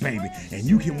joint, baby. And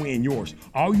you can win yours.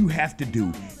 All you have to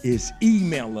do is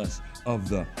email us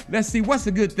let's see, what's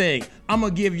a good thing? I'm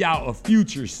going to give y'all a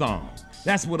future song.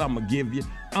 That's what I'm going to give you.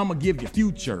 I'm going to give you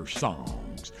future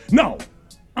songs. No,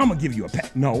 I'm going to give you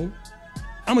no.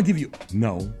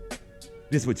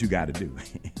 This is what you got to do.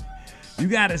 You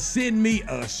got to send me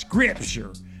a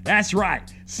scripture. That's right.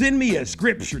 Send me a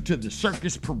scripture to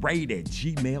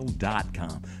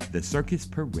thecircusparade@gmail.com.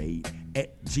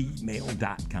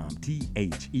 Thecircusparade@gmail.com.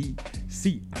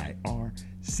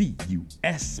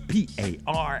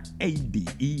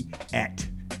 THECircusparade@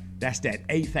 that's that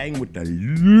A thing with the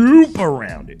loop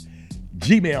around it.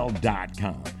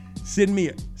 gmail.com. Send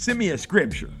me a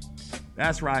scripture.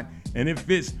 That's right. And if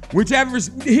it's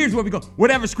here's what we go.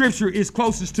 Whatever scripture is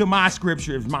closest to my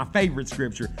scripture, is my favorite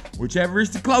scripture, whichever is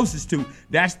the closest to,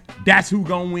 that's who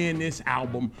gonna win this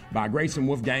album by Grayson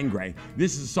Wolfgang Gray.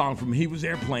 This is a song from He Was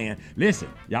There Playing. Listen,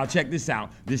 y'all check this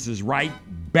out. This is right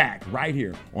back, right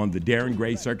here on the Darren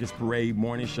Gray Circus Parade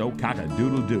Morning Show.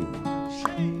 Cock-a-doodle-doo.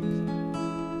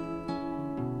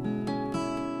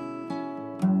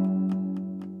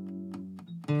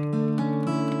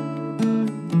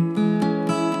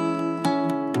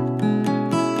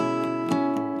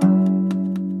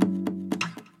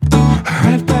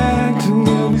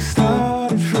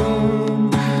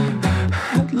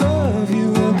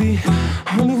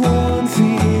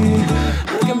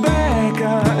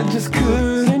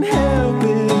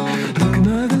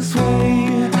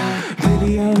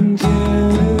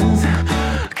 Jealous.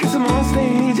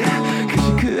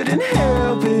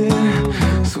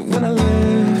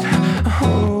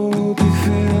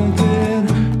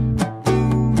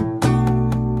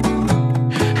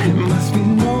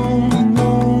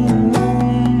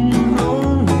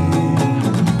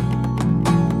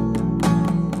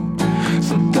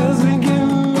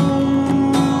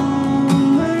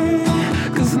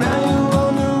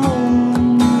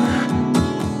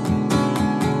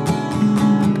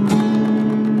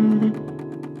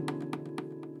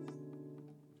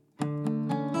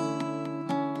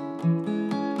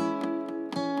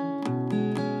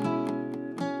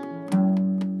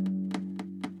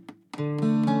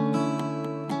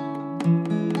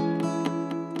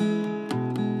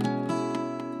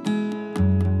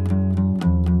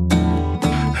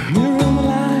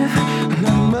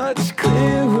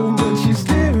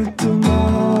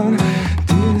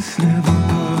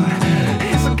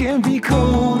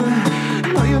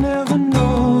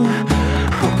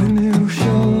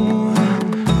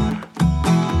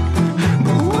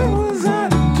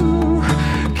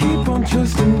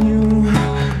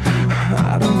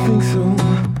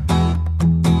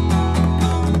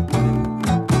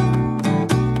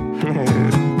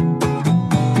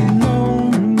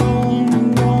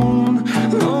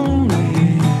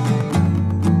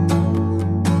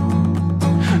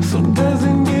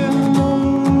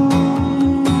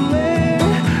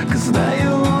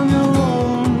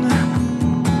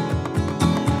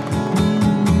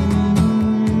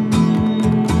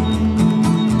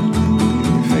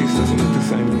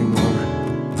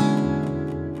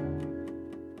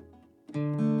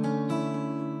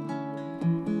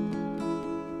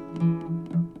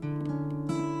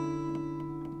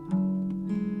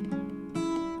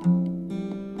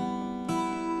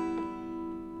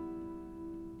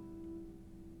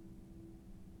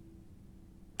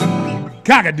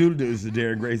 Cock-a-doodle-doo is the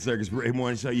Darren Gray Circus Parade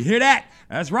Morning Show. You hear that?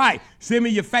 That's right. Send me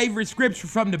your favorite scripture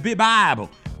from the Bible.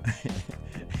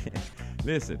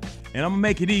 Listen, and I'm going to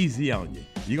make it easy on you.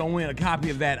 You're going to win a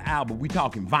copy of that album. We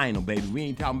talking vinyl, baby. We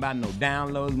ain't talking about no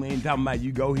downloads. We ain't talking about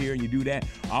you go here and you do that.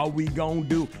 All we going to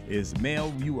do is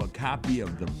mail you a copy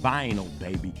of the vinyl,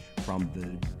 baby, from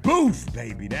the booth,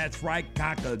 baby. That's right,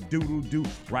 cock-a-doodle-doo,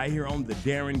 right here on the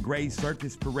Darren Gray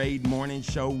Circus Parade Morning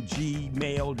Show,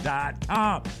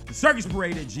 gmail.com. The Circus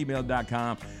Parade at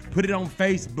gmail.com. Put it on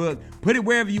Facebook. Put it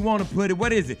wherever you want to put it.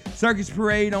 What is it? Circus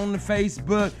Parade on the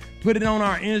Facebook. Put it on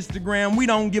our Instagram. We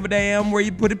don't give a damn where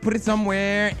you put it. Put it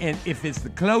somewhere. And if it's the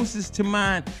closest to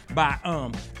mine by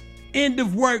end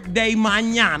of work day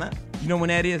mañana, you know when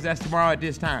that is? That's tomorrow at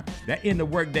this time. That end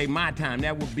of work day my time.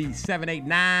 That would be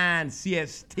 789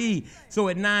 CST. So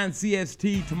at 9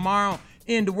 CST tomorrow,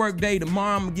 end of work day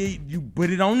tomorrow, I'm going to get you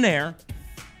put it on there.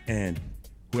 And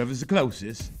whoever's the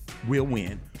closest will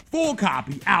win. Full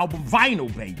copy album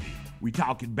vinyl, baby. We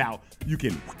talking about you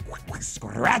can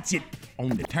scratch it on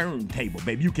the turntable,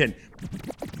 baby. You can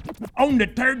on the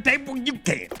turntable. You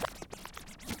can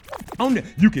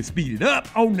you can speed it up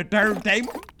on the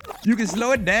turntable. You can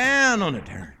slow it down on the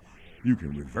turn. You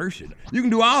can reverse it. You can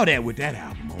do all that with that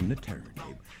album on the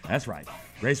turntable. That's right.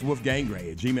 Grace Wolfgang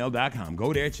Gray at gmail.com.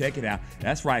 Go there, check it out.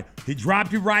 That's right. He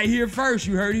dropped it right here first.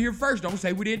 You heard it here first. Don't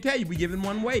say we didn't tell you. We giving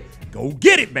one away. Go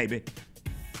get it, baby.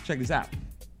 Check this out.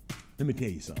 Let me tell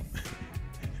you something.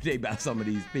 Tell you about some of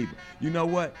these people. You know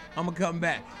what? I'm going to come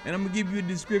back and I'm going to give you a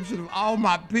description of all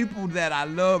my people that I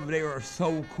love. They are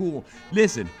so cool.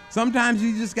 Listen, sometimes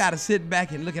you just got to sit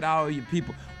back and look at all your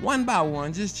people one by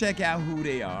one. Just check out who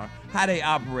they are, how they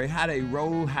operate, how they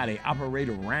roll, how they operate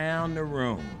around the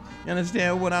room. You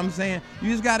understand what I'm saying?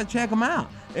 You just got to check them out.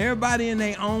 Everybody in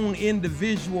their own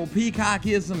individual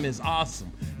peacockism is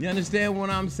awesome. You understand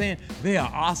what I'm saying? They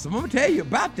are awesome. I'm going to tell you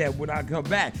about that when I come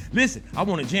back. Listen, I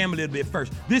want to jam a little bit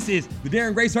first. This is the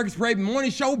Darren Gray Circus Parade Morning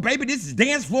Show, baby. This is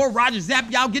Dance Floor Roger Zapp.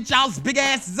 Y'all get y'all's big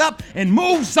asses up and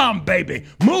move some, baby.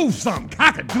 Move some.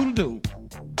 Cock-a-doodle-doo.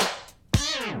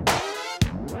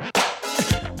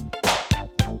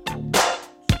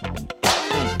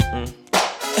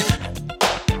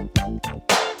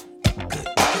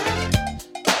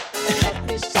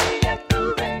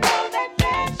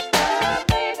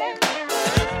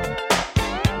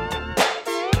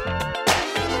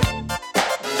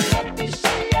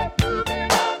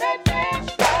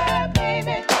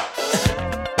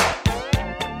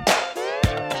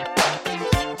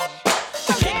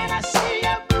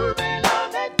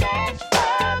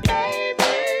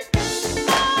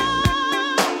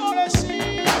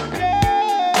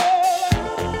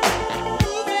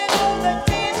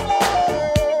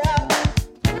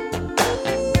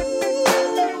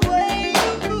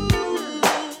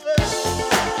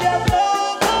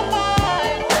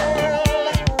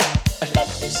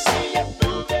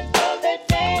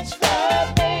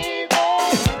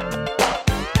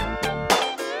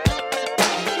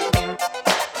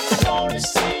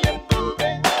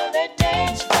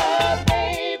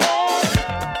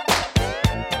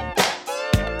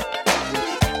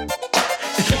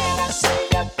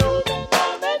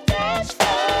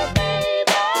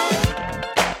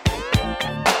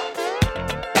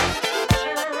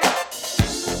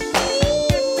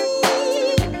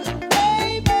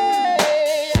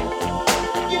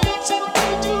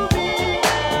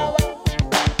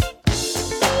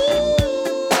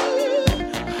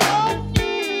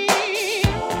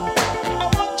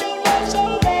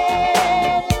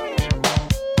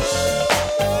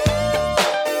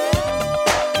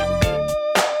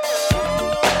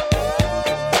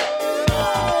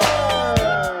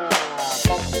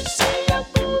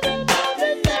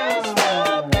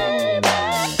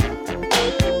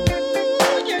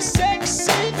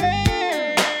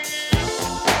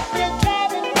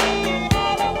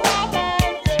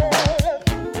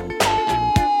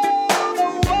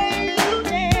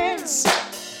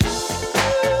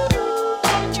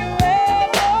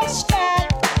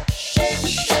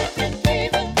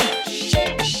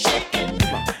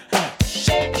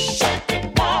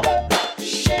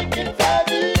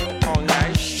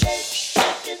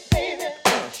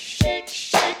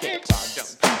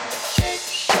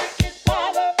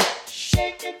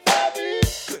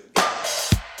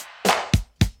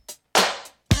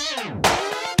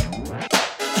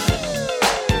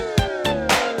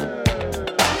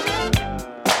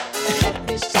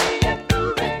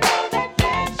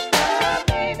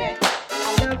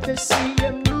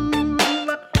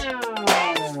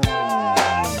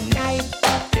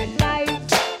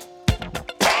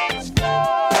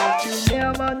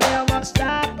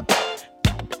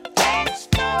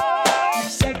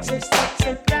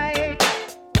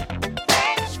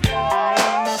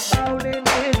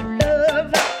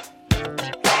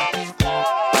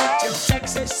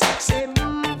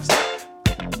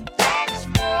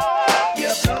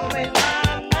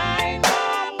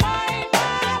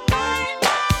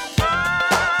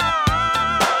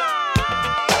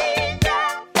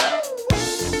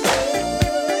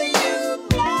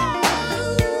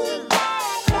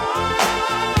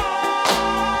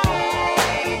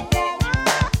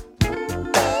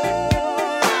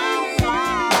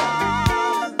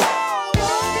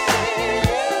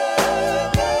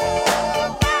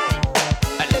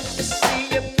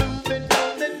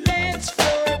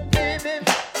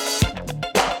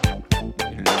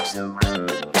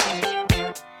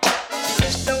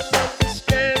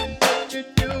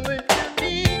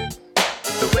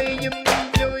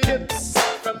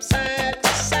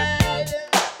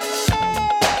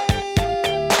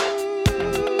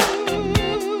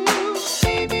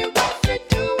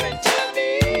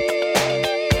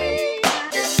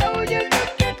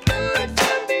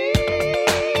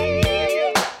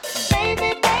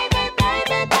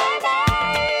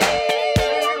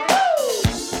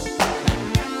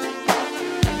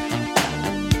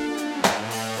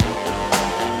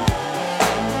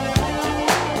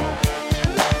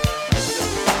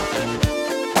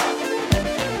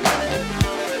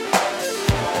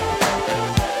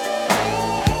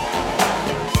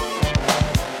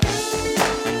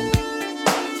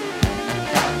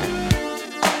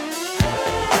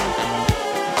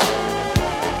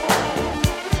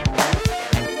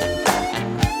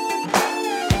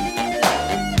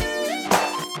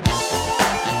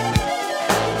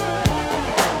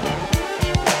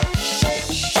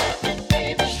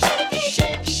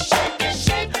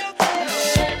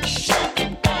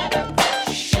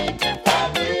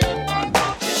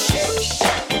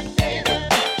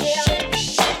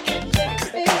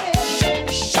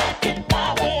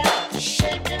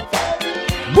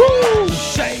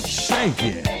 shake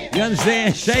it. You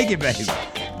understand? Shake it, baby.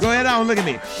 Go ahead on, look at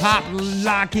me. Pop,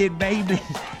 lock it, baby.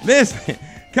 Listen,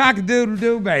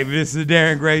 cock-a-doodle-doo, baby. This is the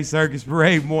Darren Gray Circus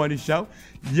Parade Morning Show.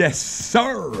 Yes,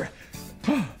 sir.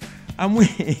 I'm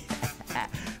with.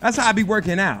 That's how I be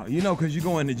working out, you know, because you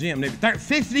go in the gym. They be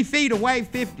 50 feet away,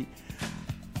 50.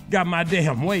 Got my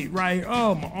damn weight right.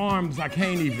 Oh, my arms, I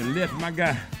can't even lift. My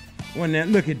God.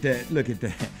 Look at that. Look at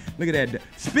that. Look at that.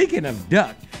 Speaking of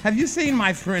duck, have you seen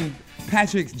my friend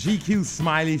Patrick GQ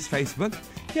Smiley's Facebook?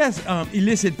 Yes,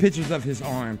 illicit pictures of his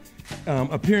arm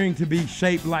appearing to be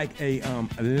shaped like a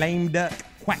lame duck.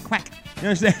 Quack, quack. You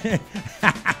understand?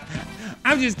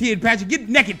 I'm just kidding, Patrick. Get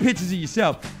naked pictures of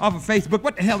yourself off of Facebook.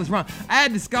 What the hell is wrong? I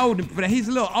had to scold him for that. He's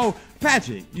a little old.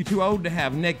 Patrick, you too old to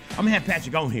have neck. I'm going to have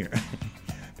Patrick on here.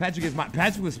 Patrick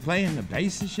was playing the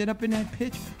bass and shit up in that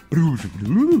pitch.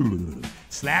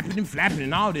 Slapping and flapping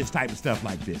and all this type of stuff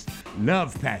like this.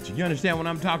 Love Patrick. You understand what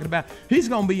I'm talking about? He's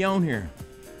going to be on here.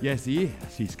 Yes, he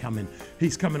is. He's coming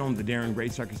on the Darren Gray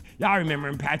Circus. Y'all remember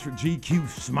him, Patrick GQ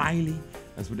Smiley?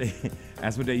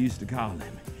 That's what they used to call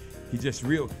him.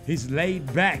 He's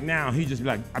laid back now. He just be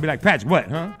like, I'll be like, Patrick, what,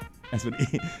 huh?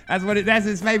 That's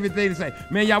his favorite thing to say.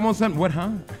 Man, y'all want something? What,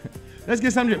 huh? Let's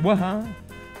get something. What, huh?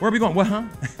 Where are we going? What, huh?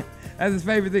 That's his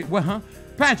favorite thing. What, huh?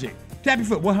 Patrick, tap your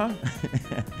foot. What, huh?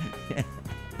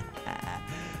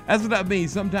 That's what I mean.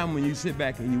 Sometimes when you sit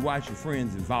back and you watch your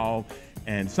friends evolve,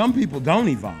 and some people don't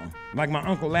evolve, like my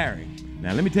Uncle Larry.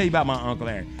 Now, let me tell you about my Uncle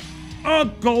Larry.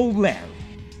 Uncle Larry.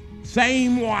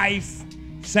 Same wife,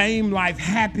 same life,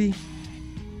 happy,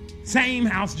 same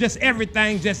house, just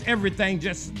everything,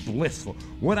 just blissful.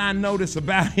 What I notice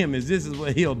about him is this is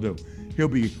what he'll do. He'll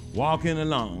be walking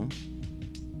along.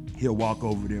 He'll walk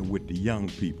over there with the young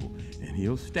people, and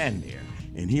he'll stand there,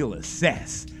 and he'll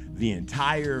assess the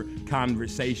entire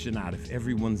conversation out of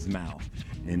everyone's mouth,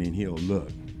 and then he'll look,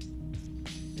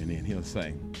 and then he'll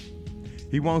say,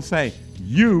 he won't say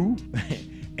you,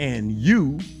 and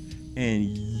you, and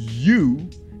you,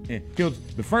 and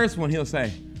the first one he'll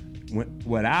say,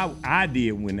 what I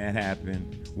did when that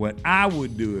happened, what I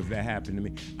would do if that happened to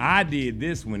me. I did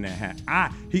this when that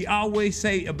happened. He always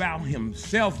say about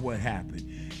himself what happened.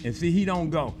 And see, he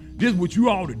don't go, this is what you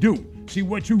ought to do. See,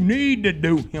 what you need to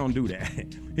do. He don't do that.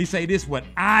 He say, this is what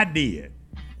I did.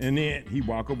 And then he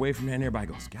walk away from that and everybody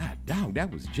goes, God, dog,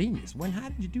 that was genius. How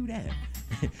did you do that?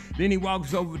 Then he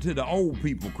walks over to the old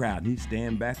people crowd and he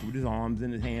stand back with his arms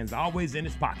in his hands, always in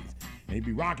his pockets. And he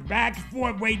be rocking back and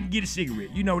forth waiting to get a cigarette.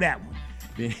 You know that one.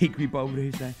 Then he creep over there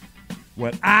and say,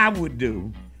 what I would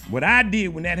do, what I did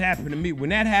when that happened to me. When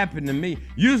that happened to me,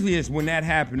 usually it's when that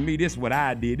happened to me, this is what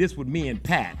I did. This was me and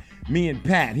Pat. Me and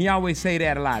Pat. He always say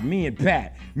that a lot. Me and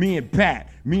Pat. Me and Pat.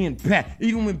 Me and Pat.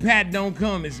 Even when Pat don't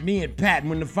come, it's me and Pat.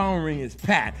 When the phone ring, it's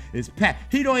Pat. It's Pat.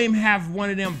 He don't even have one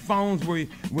of them phones where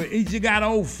he just got an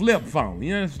old flip phone.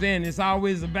 You understand? It's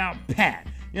always about Pat.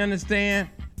 You understand?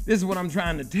 This is what I'm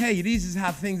trying to tell you. This is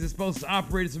how things are supposed to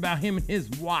operate. It's about him and his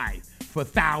wife for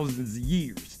thousands of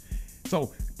years.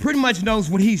 So pretty much knows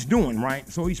what he's doing, right?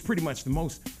 So he's pretty much the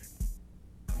most,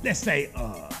 let's say,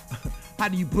 how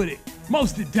do you put it?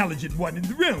 Most intelligent one in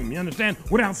the room, you understand?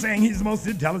 Without saying he's the most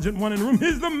intelligent one in the room,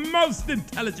 he's the most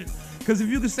intelligent. Because if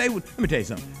you can stay with, let me tell you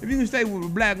something. If you can stay with a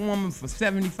black woman for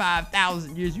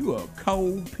 75,000 years, you a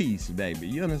cold piece, baby.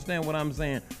 You understand what I'm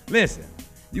saying? Listen,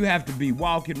 you have to be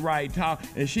walking right, talk,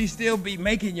 and she still be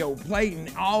making your plate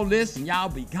and all this, and y'all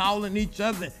be calling each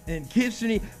other and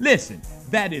kissing each. Listen,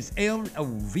 that is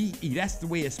L-O-V-E. That's the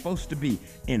way it's supposed to be,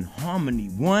 in harmony,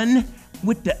 one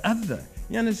with the other.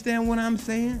 You understand what I'm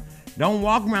saying? Don't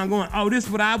walk around going, oh, this is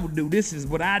what I would do. This is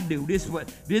what I do. This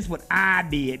is what I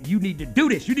did. You need to do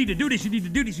this. You need to do this. You need to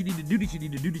do this. You need to do this. You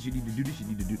need to do this. You need to do this. You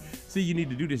need to do. See, you need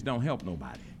to do this. Don't help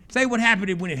nobody. Say what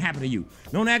happened when it happened to you.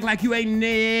 Don't act like you ain't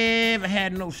never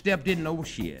had stepped in no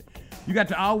shit. You got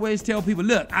to always tell people,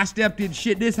 look, I stepped in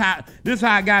shit. This how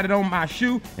I got it on my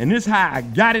shoe, and this how I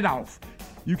got it off.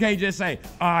 You can't just say,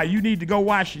 you need to go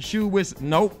wash your shoe with.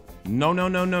 Nope. No.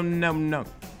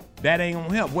 That ain't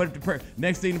gonna help. What if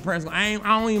next thing the person,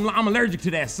 I'm allergic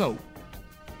to that soap.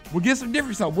 Well, get some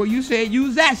different soap. Well, you said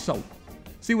use that soap.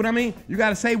 See what I mean? You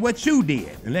gotta say what you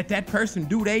did and let that person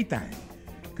do their thing.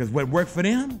 Because what worked for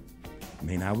them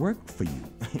may not work for you.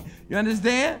 You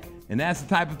understand? And that's the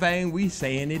type of thing we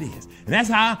saying it is. And that's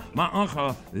how my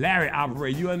Uncle Larry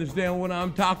operates. You understand what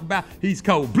I'm talking about? He's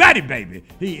cold-blooded, baby.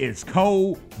 He is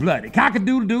cold-blooded.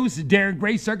 Cock-a-doodle-doo, this is Darren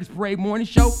Gray Circus Parade Morning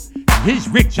Show. Here's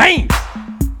Rick James.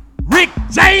 Rick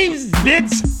James,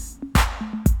 bitch!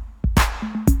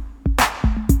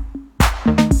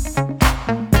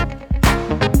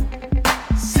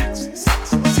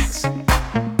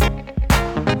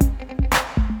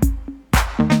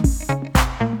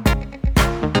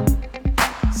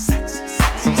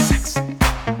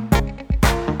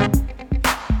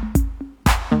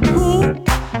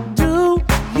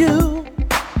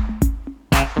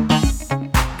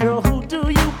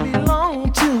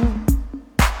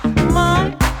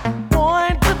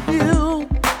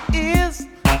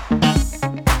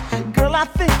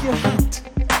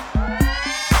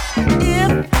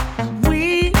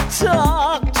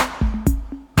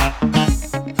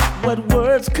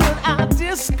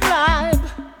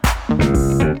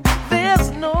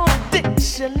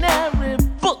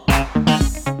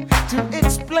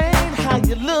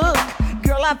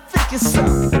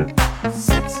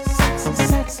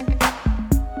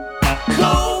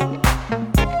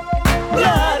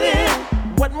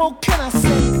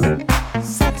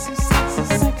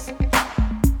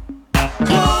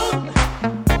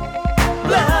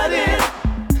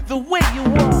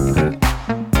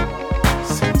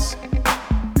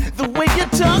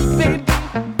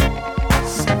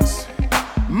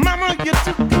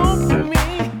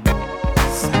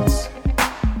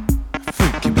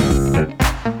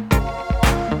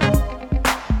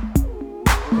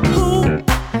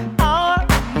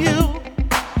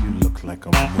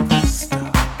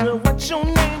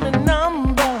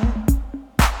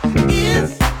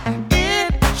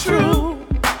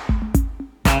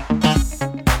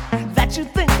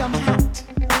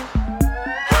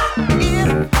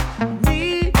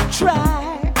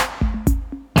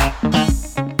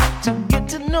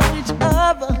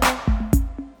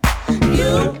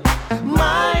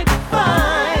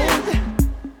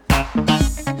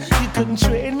 couldn't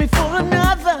trade me for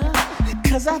another,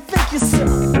 'cause I think you're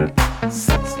so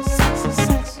sexy, sexy,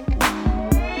 sexy.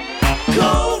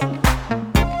 Cold-blooded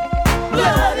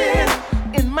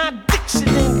in my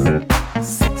dictionary.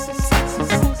 Sexy, sexy,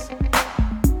 sexy.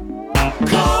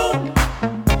 Cold-blooded.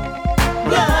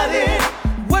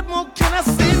 What more can I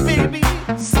say, baby?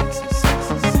 Sexy,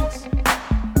 sexy, sexy.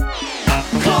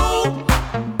 Cold-blooded.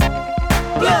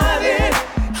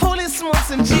 Holy smokes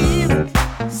and Jesus.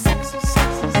 Sexy,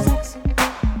 sexy, sexy.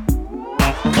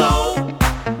 Cold-blooded.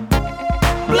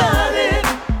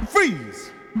 Freeze.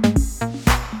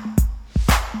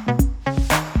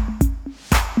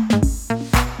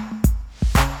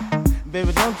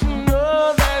 Baby, don't you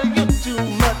know that you're too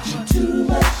much? You're too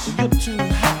much. You're too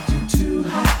hot. You're too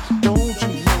hot. Don't you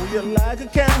know you're like a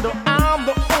candle? I'm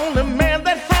the only man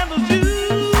that handles you.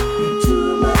 You're too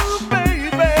much, baby.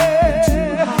 You're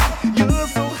too hot. You're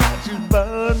so hot, you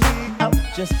burn me up.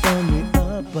 Just burn me up.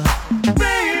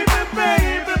 Baby,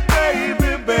 baby,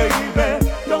 baby, baby.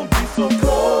 Don't be so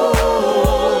cold-blooded.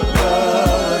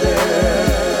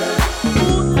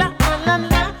 Ooh, la, la, la,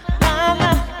 la, la,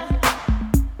 la.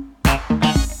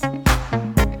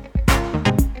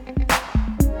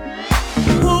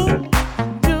 Who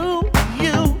do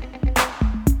you,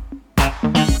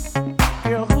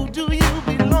 girl, who do you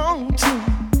belong to?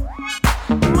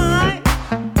 My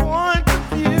point of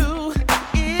view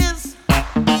is,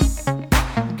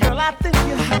 girl, I think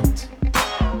you're hot.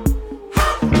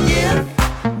 If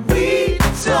we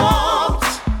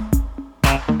talked,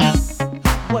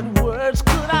 what words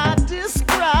could I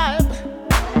describe?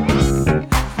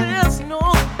 There's no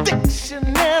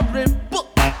dictionary book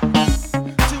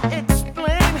to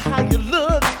explain how you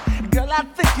look. Girl, I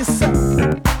think you're so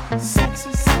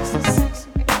sexy, sexy, sexy.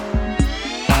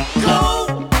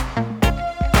 Cold-blooded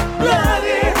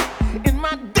in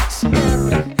my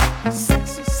dictionary.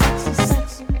 Sexy, sexy,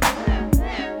 sexy.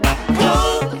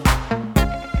 Cold-blooded.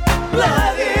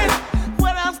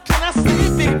 What else can I say,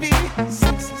 baby?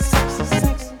 Sexy, sexy,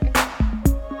 sexy.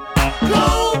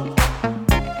 Cold-blooded.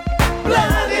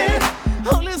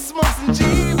 Holy smokes and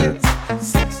Jesus.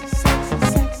 Sexy, sexy,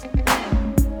 sexy.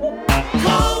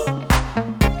 Cold-blooded.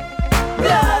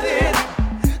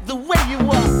 The way you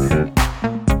walk.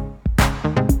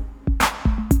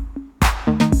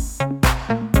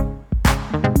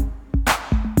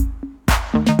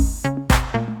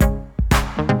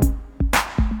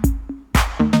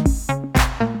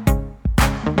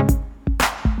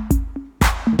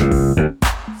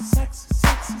 Sexy,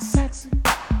 sexy, sexy.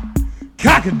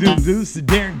 Cock-a-doodle-doo, the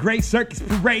Darren Gray Circus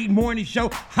Parade Morning Show.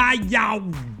 How y'all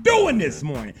doing this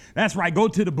morning? That's right. Go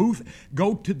to the booth.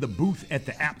 Go to the booth at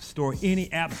the App Store.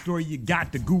 Any App Store you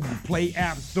got, the Google Play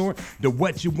App Store, the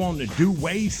What You Want to Do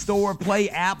Wave Store, Play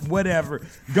App, whatever.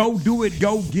 Go do it.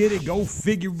 Go get it. Go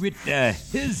figure it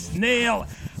his nail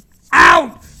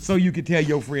out so you can tell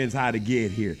your friends how to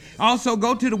get here. Also,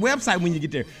 go to the website when you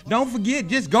get there. Don't forget,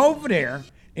 just go over there.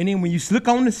 And then when you look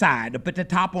on the side, up at the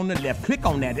top on the left, click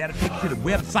on that. That'll take you to the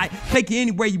website. Take you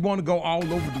anywhere you want to go all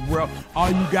over the world.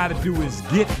 All you got to do is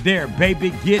get there,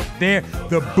 baby. Get there.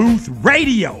 The Booth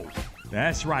Radio.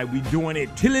 That's right. We doing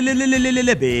it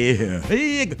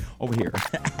big over here.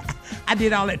 I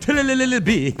did all that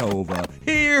big over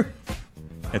here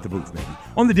at the booth, baby.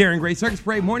 On the Darren Gray Circus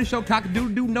Parade Morning Show,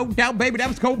 cock-a-doodle-doo, no doubt, baby. That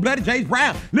was cold-blooded James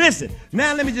Brown. Listen,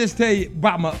 now let me just tell you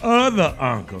about my other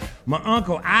uncle, my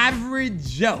Uncle Ivory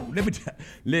Joe.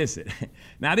 Listen,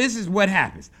 now this is what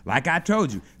happens. Like I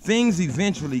told you, things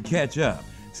eventually catch up.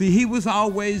 See, he was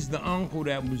always the uncle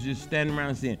that was just standing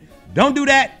around saying, don't do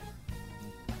that.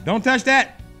 Don't touch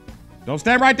that. Don't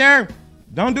stand right there.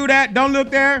 Don't do that. Don't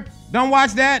look there. Don't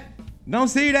watch that. Don't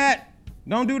see that.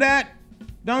 Don't do that.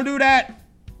 Don't do that.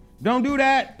 Don't do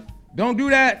that. Don't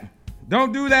do that.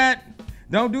 Don't do that.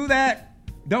 Don't do that.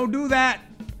 Don't do that.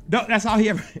 That's all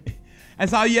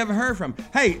you ever heard from.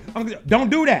 Hey, Uncle,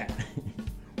 don't do that.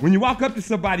 When you walk up to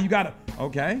somebody, you gotta,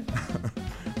 okay.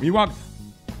 When you walk,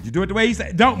 you do it the way he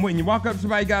said. Don't, when you walk up to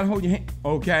somebody, you gotta hold your hand.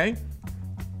 Okay.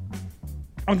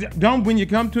 Don't, when you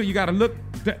come to it, you gotta look.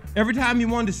 Every time you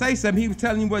wanted to say something, he was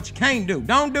telling you what you can't do.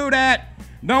 Don't do that.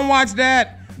 Don't watch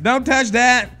that. Don't touch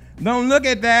that. Don't look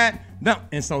at that. No,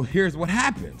 and so here's what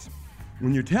happens.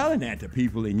 When you're telling that to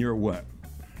people and you're what?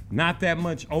 Not that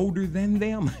much older than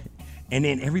them, and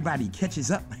then everybody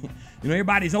catches up. You know,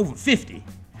 everybody's over 50.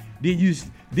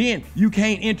 Then you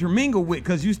can't intermingle with,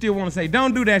 because you still want to say,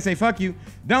 don't do that, say fuck you.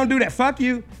 Don't do that, fuck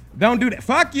you. Don't do that,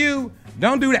 fuck you.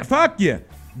 Don't do that, fuck you.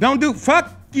 Don't do,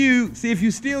 fuck you. See, if you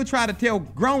still try to tell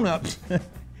grown-ups,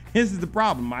 this is the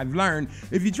problem I've learned.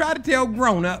 If you try to tell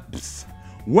grown-ups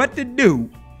what to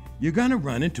do, you're gonna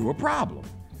run into a problem.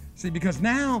 See, because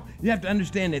now you have to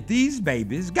understand that these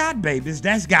babies got babies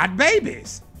that's got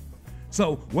babies.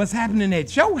 So what's happening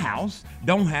at your house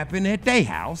don't happen at their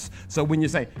house. So when you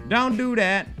say, don't do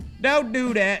that, don't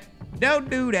do that, don't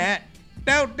do that,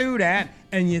 don't do that,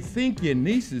 and you think your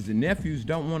nieces and nephews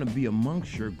don't want to be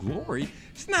amongst your glory,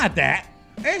 it's not that.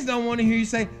 They just don't want to hear you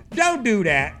say, don't do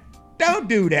that, don't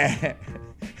do that,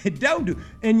 don't do,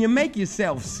 and you make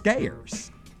yourself scarce.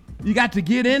 You got to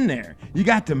get in there. You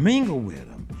got to mingle with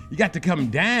them. You got to come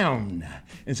down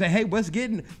and say, hey, what's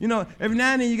getting, every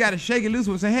now and then you got to shake it loose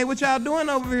and say, hey, what y'all doing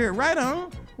over here? Right on,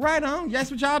 right on.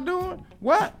 That's what y'all doing?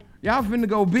 What? Y'all finna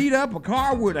go beat up a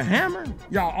car with a hammer?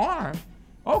 Y'all are?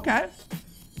 Okay,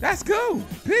 that's cool.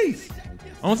 Peace.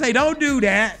 I don't say don't do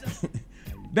that.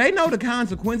 They know the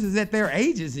consequences at their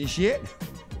ages and shit.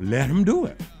 Let them do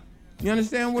it. You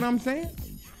understand what I'm saying?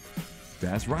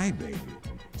 That's right, baby.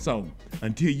 So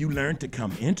until you learn to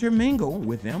come intermingle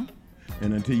with them,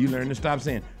 and until you learn to stop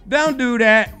saying, don't do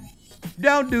that,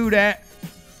 don't do that,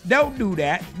 don't do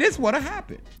that, this what'll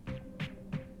happen.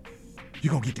 You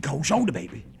gonna get the cold shoulder,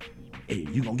 baby. Hey,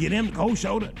 you gonna get them the cold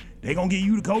shoulder. They gonna give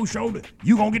you the cold shoulder.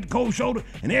 You gonna get the cold shoulder,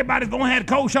 and everybody's gonna have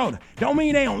the cold shoulder. Don't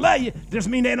mean they don't love you, just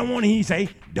mean they don't want to hear you say,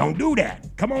 don't do that.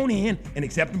 Come on in and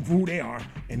accept them for who they are,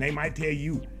 and they might tell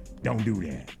you, don't do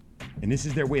that. And this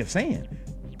is their way of saying,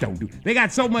 don't do. They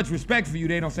got so much respect for you,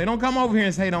 they don't say, don't come over here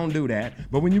and say don't do that.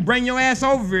 But when you bring your ass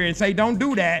over here and say don't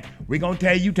do that, we're going to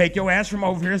tell you, take your ass from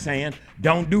over here saying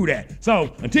don't do that.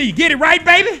 So until you get it right,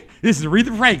 baby, this is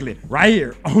Aretha Franklin right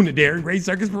here on the Darren Gray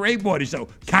Circus Parade Morning Show.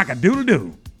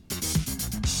 Cock-a-doodle-doo.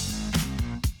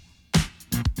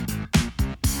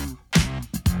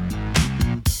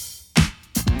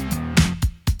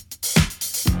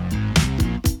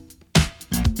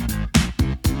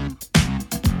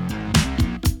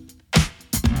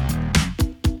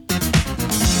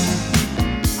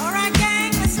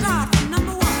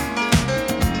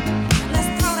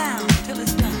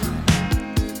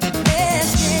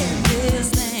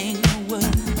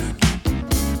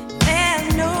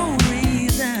 There's no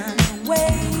reason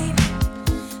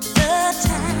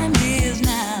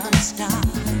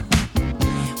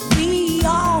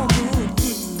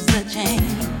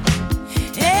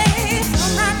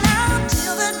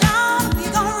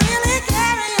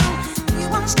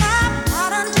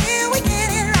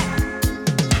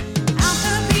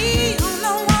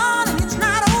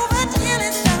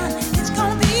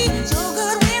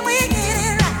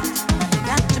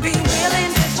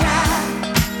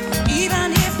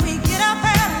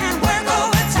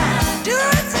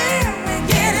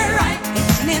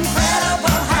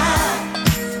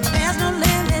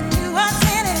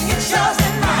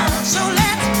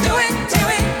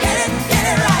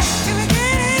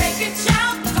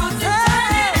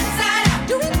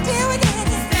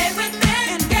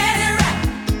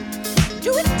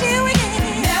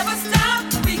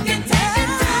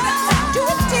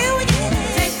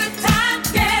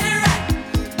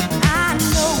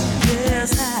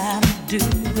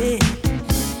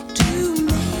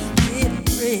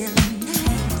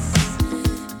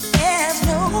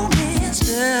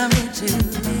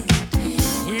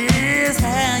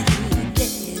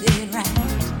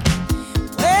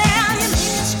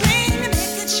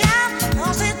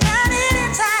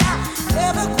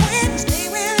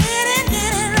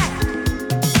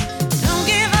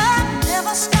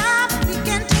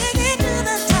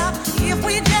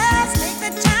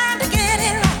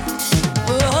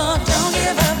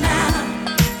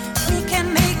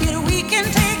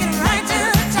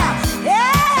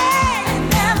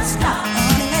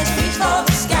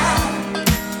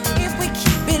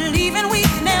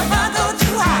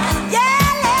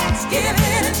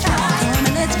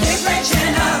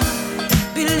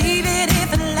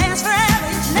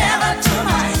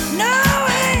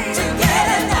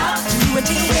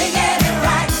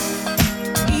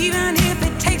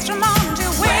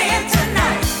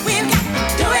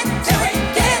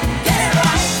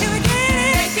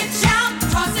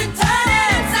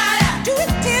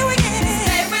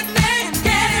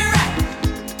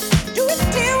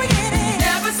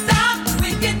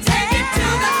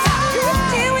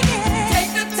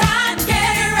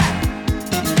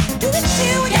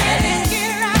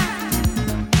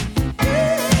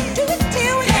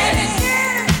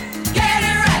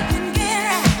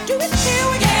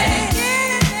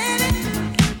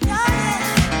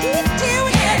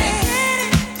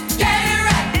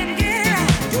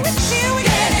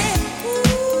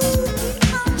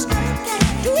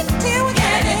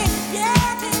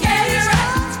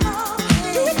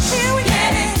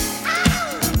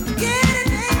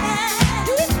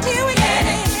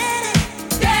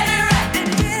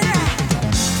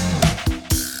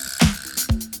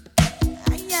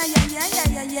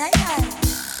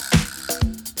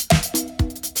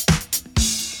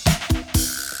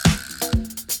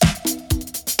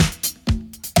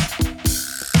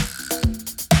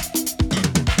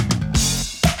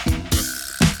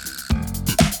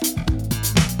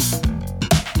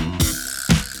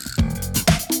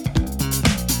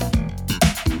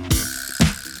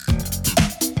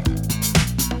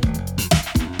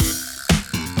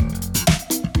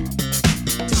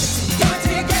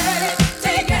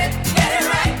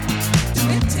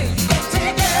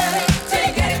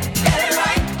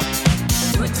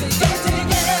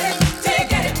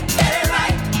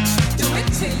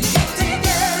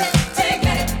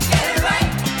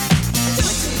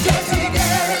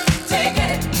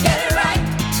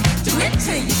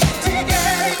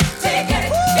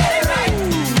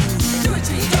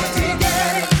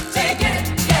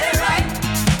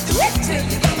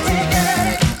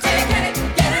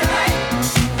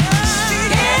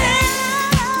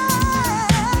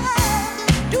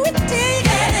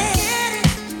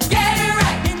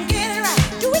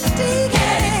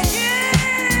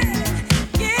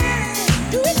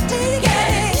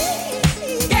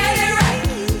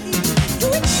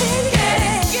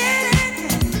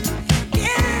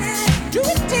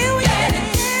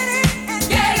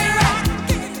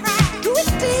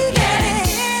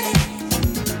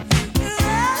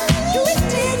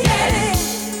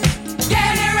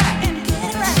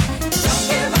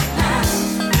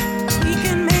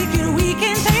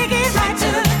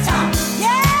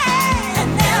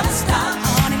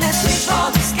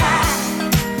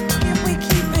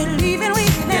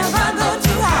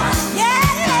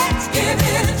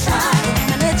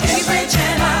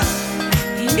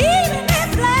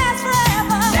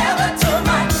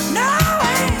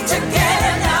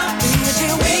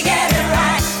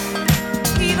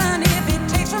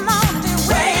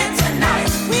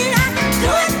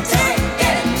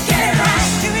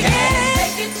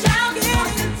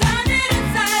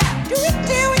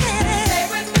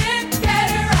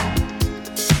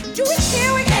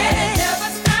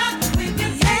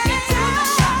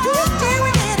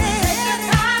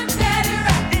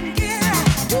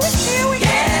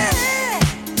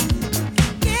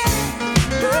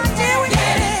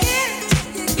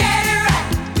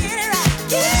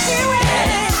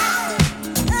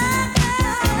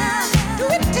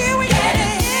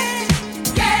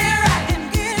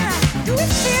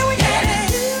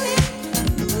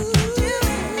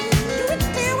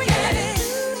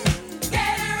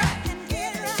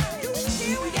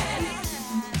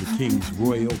King's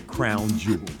Royal Crown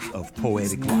Jewels of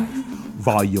Poetic Life,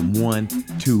 Volume 1,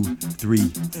 2, 3,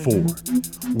 4.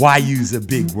 Why use a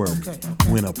big word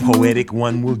when a poetic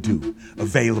one will do?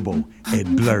 Available at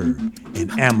Blurb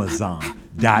and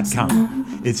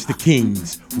Amazon.com. It's the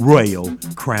King's Royal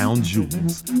Crown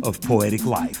Jewels of Poetic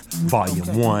Life,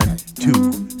 Volume 1,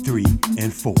 2, 3,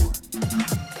 and 4.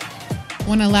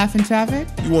 Want to laugh in traffic?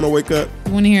 You want to wake up?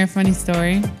 You want to hear a funny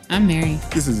story? I'm Mary.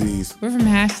 This is Ease. We're from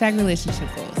Hashtag Relationship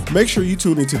Goals. Make sure you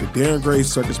tune into the Darren Gray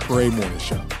Circus Parade Morning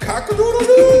Show.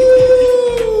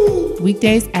 Cock-a-doodle-doo!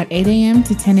 Weekdays at 8 a.m.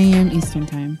 to 10 a.m. Eastern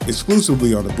Time.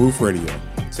 Exclusively on the Booth Radio.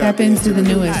 Tap into the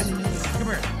newest. Come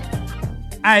here.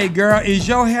 Hey, girl, is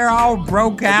your hair all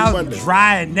broke out, Monday.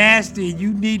 dry and nasty, and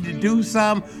you need to do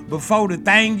something before the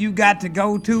thing you got to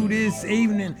go to this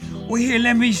evening? Well, here,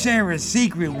 let me share a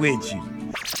secret with you.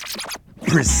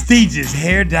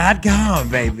 Prestigious.hair.com,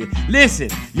 baby. Listen,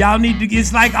 y'all need to,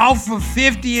 it's like off of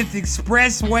 50th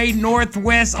Expressway,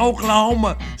 Northwest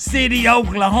Oklahoma City,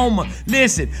 Oklahoma.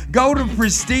 Listen, go to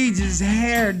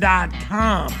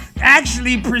Prestigious.hair.com.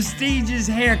 Actually, Prestigious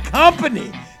Hair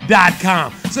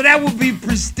Company.com. So that would be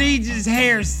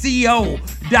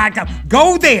PrestigiouSHairCO.com.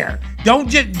 Go there.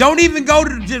 Don't even go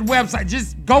to the website.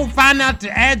 Just go find out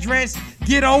the address,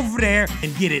 get over there,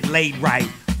 and get it laid right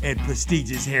at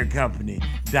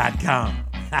PrestigiouSHairCompany.com.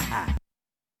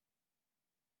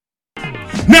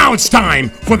 Now it's time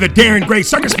for the Darren Gray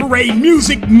Circus Parade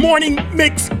Music Morning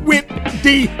Mix with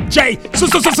DJ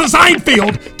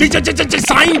Seinfeld. DJ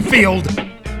Seinfeld.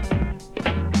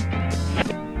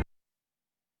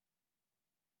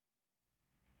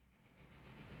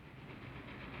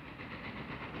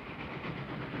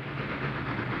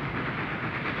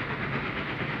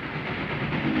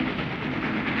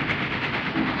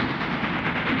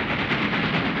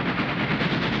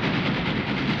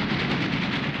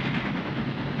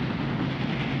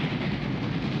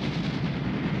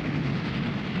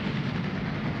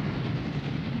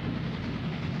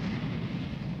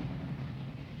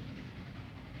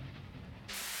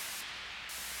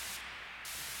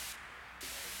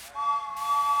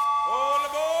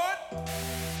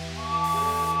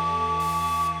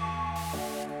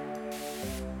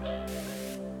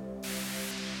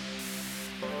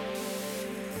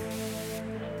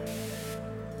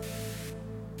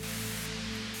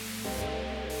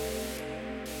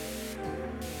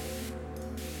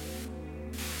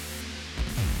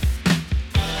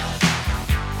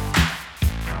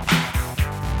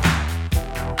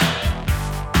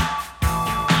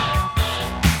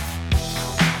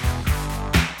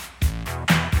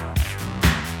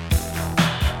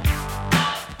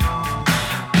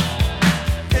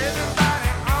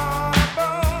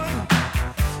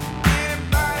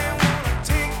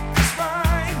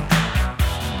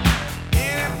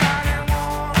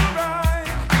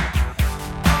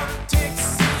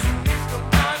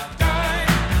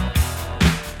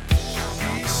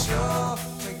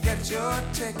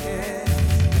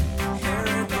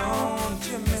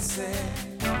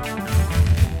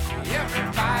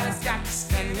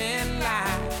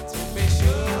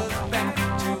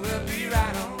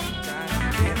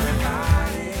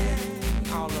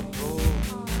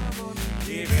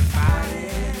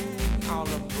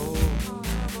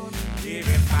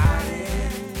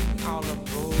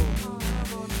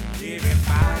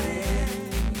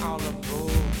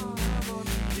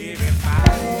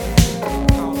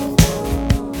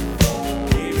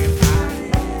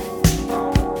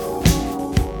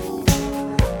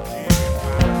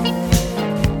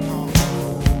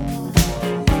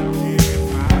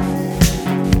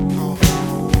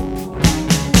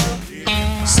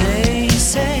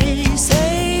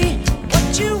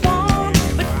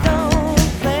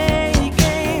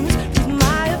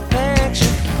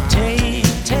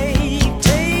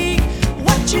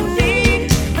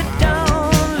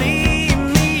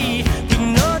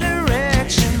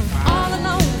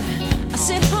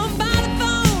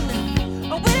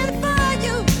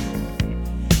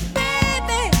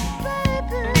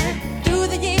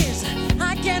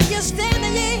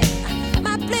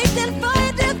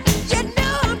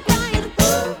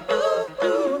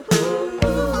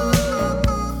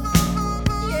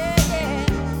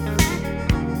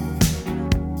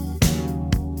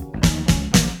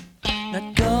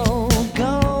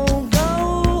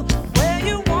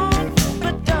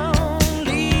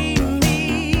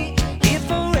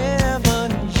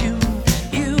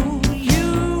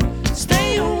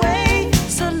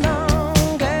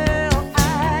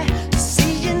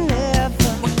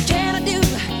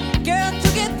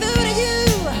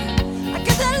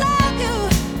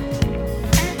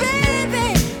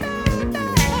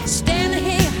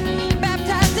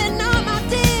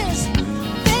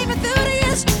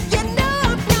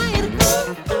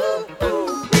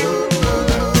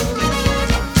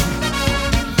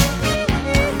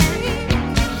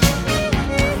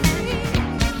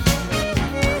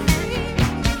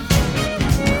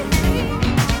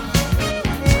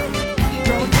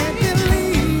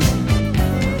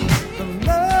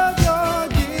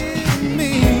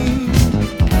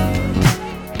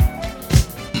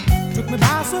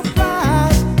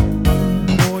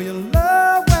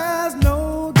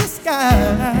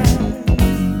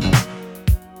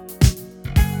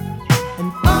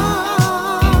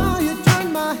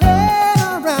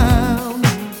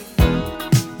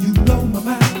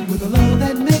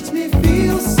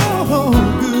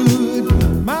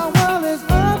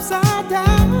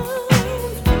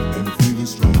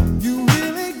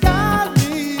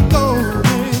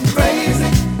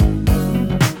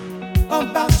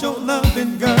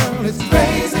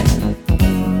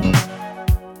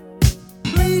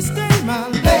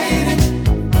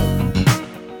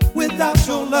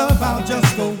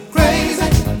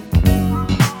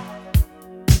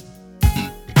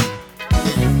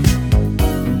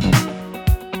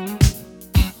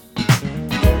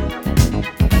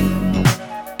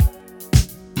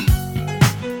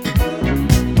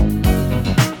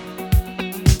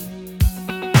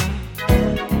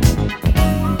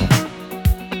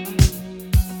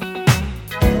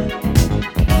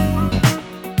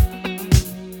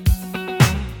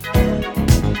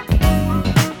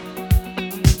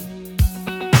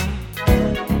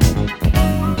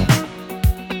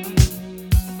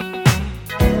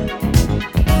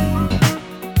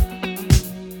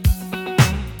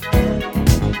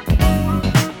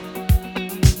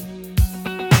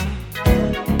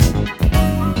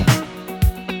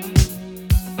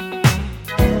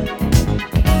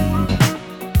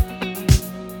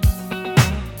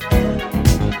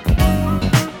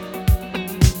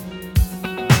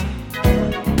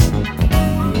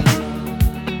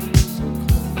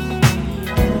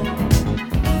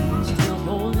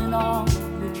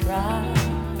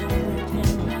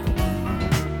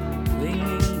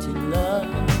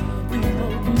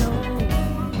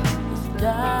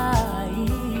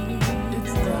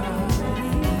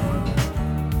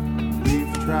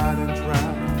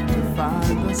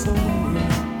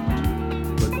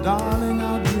 Darling,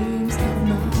 our dreams have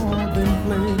now been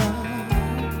played out.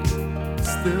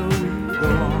 Still we go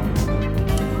on,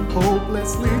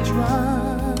 hopelessly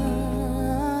trying.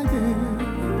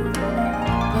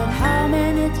 But how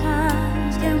many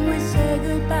times can we say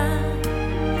goodbye?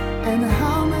 And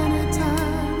how many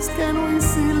times can we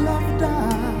see love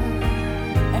die?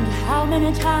 And how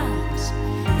many times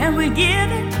can we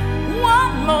give it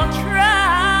one more try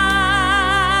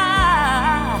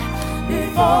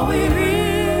before we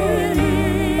really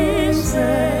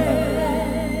say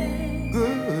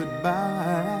goodbye?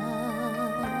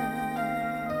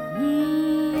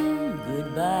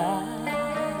 Goodbye.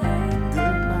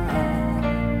 Goodbye.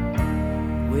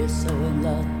 We're so in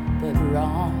love but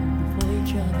wrong for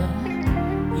each other.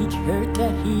 Each hurt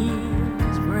that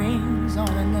heals brings on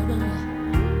another.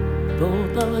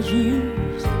 Both of us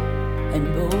use and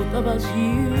both of us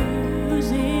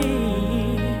using.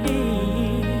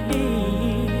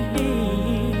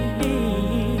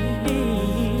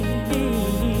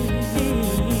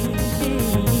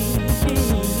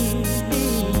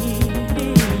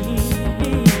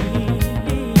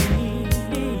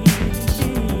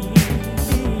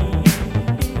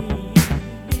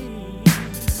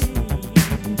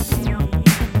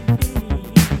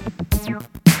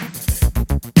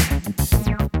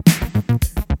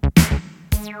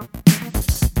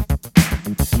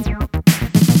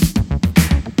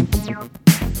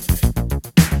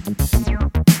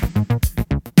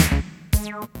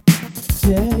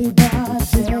 Day by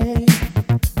day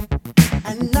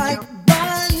and night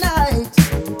by night,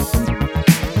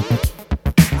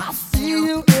 I see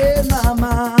you in my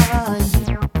mind.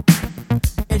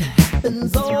 It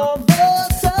happens all the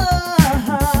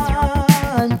time.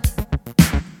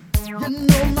 You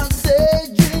know my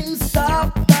daydreams stop,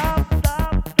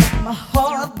 my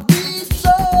heart beats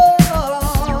on.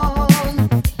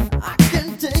 I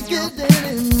can't take it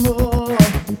anymore.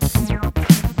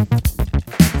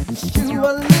 You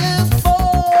I live for,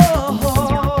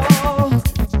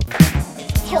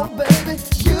 oh baby,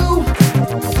 you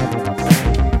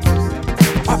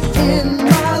are in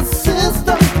my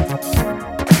system.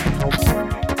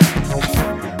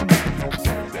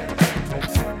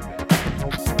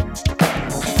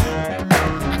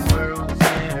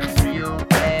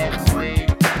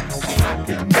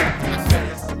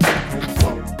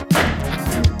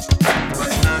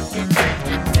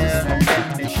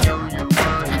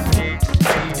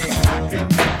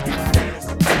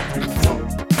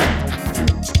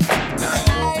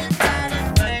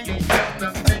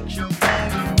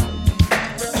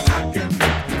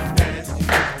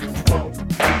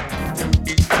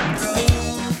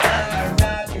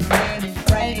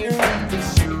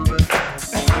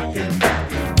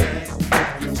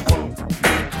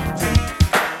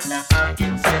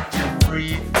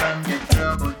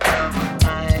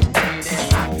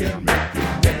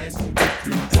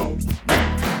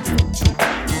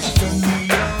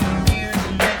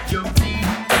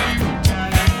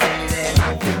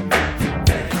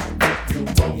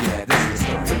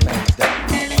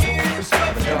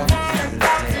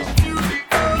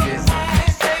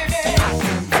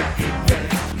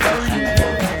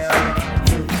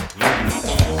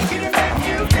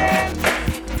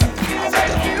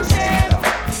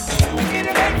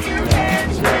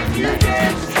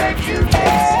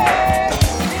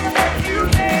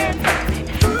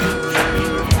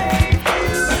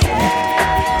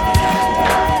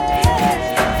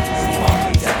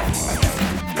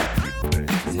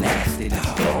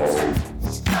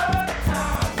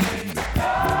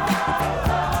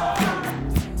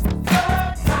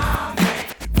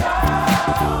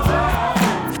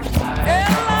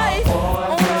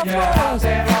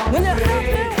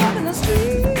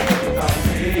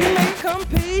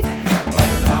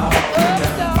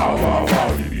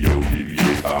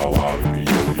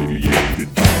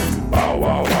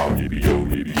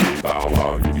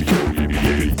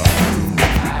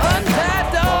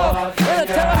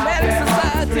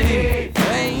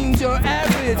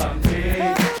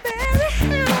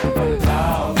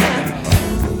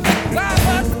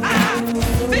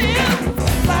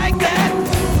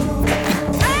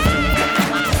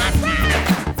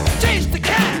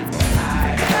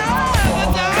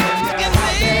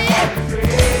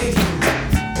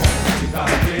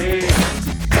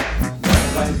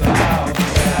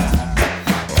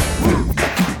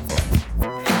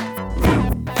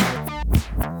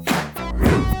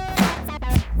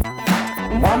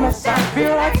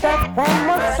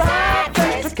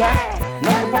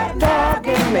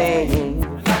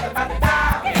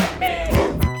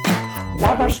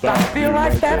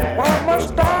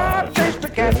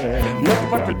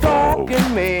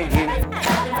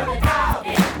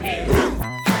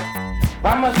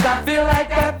 must I feel like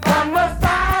that? Why must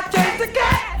I chase the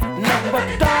cat? Nothing but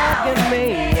the dog in me.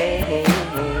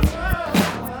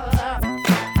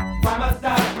 Why must I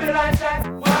feel like that?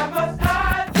 Why must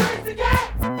I chase the cat?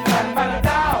 Nothing but the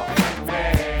dog in me.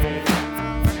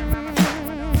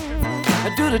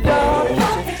 Do the dog,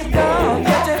 dog,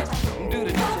 get it. Do the dog, get it. Do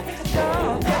the dog, get it.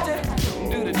 Dog, get it.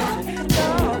 Do the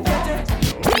dog, get it.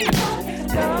 Do the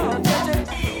dog, get it.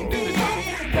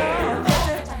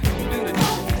 Do the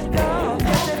dog,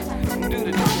 get it. Do the dog, get it. Do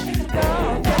the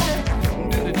dog,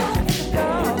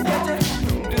 get it. Do the dog, get it.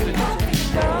 Do the dog, get it. Do the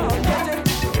dog, get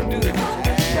it.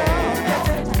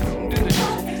 Do the dog, get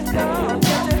it.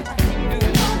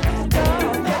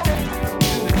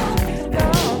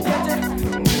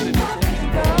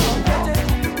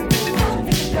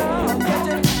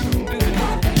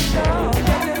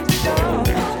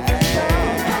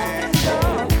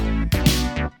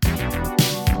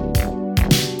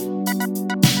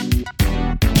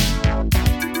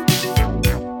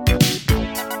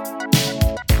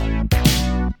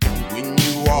 When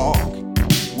you walk,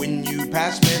 when you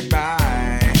pass me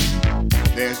by,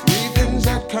 there's three things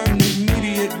that come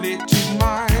immediately to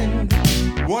mind.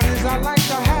 One is I like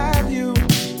to have you.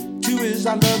 Two is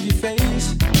I love your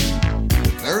face.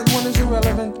 The third one is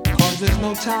irrelevant, cause there's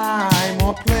no time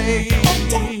or place.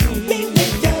 Attack me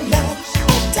with your love.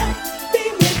 Attack me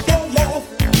with your love,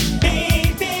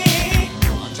 baby.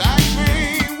 Attack me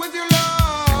with your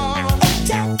love.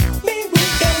 Attack me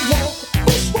with your love.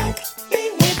 Bushwhack me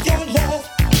with your love,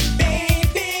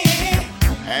 baby.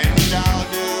 And I'll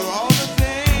do all the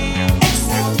things.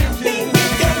 Excite me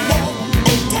with your love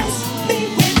and test me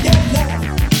with your love,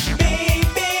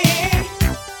 baby.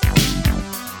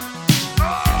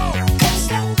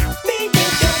 Consult me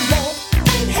with your love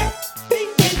and help me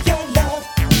with your love,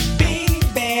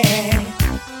 baby.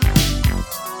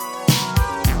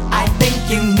 I think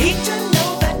you need to know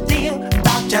the deal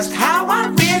about just how I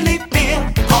really feel.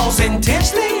 Cause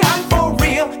intensely I'm for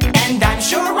real, and I'm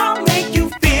sure I'll make you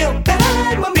feel that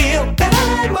I'm a meal, that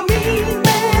I'm a mean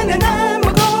man, and I'm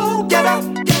a go-getter.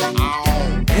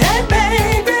 Hey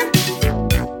baby,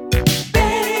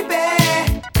 baby,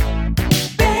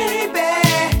 baby.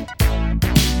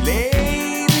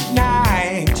 Late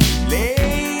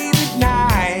at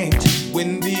night,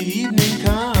 when the evening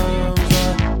comes,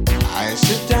 I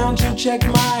sit down to check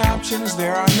my options,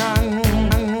 there are none.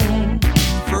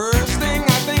 First thing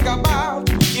I think about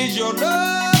is your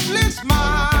lovely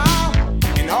smile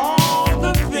and all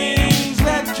the things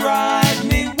that drive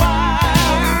me wild.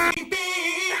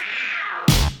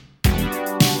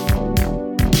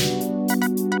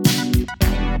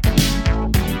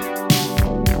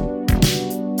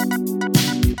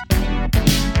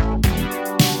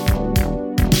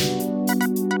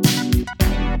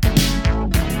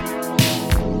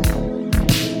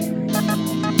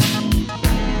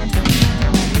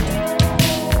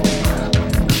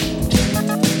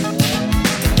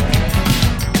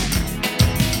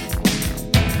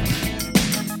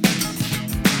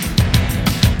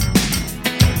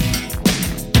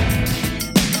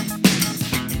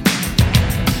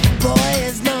 Boy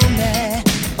is lonely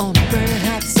on a burning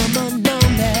hot summer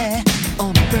lonely on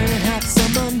a burning hot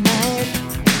summer night.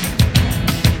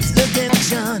 He's looking for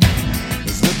action,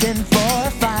 he's looking for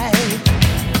a fight.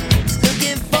 He's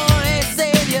looking for a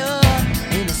savior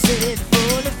in a city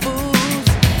full of fools.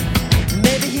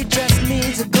 Maybe he just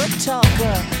needs a good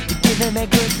talker to give him a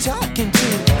good talking to.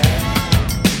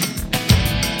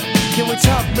 Can we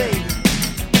talk, baby?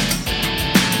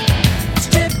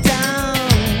 Strip down.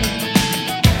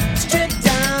 Strip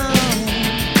down.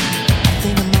 I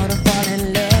think I'm gonna fall in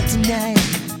love tonight.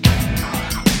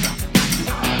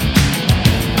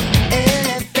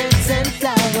 Elephants and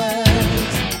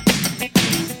flowers.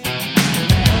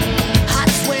 Hot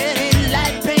sweaty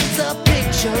light paints a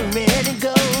picture red and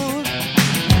gold.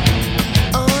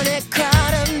 On a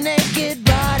crowd of naked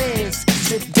bodies,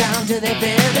 stripped down to their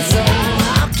very soul.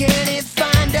 How can it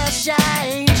find us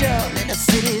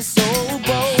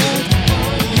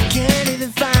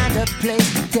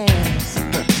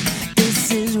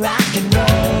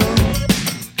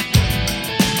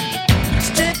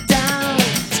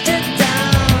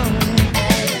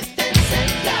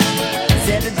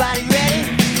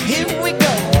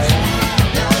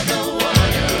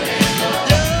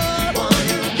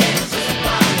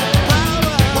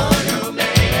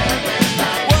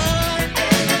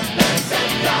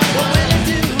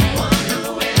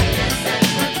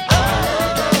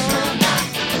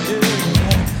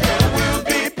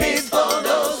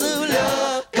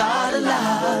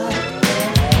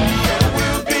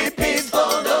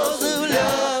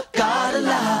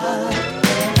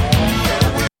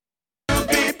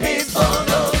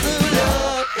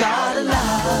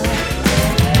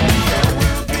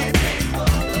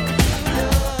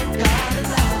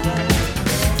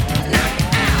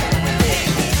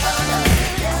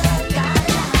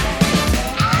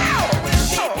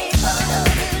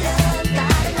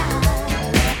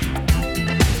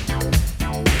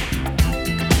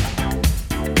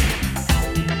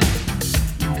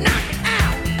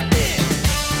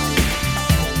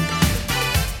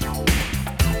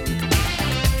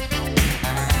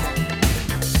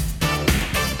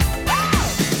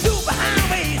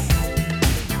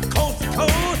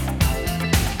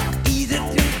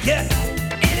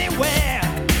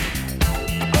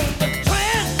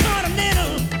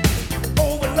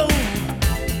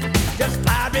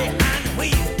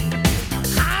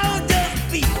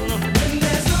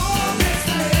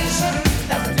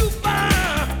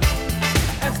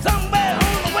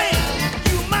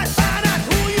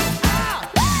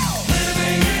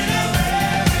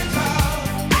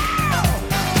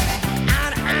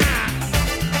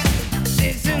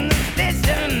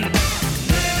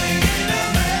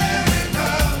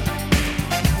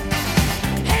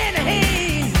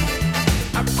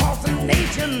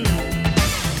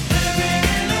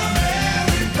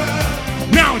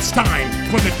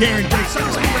Darren Gray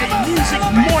Circus Parade Music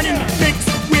Morning Mix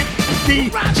with DJ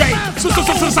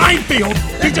Seinfeld.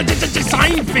 DJ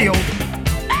Seinfeld.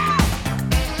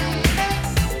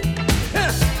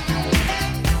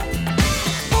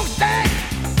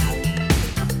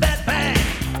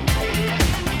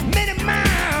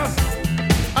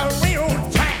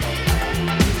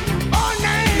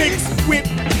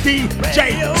 DJ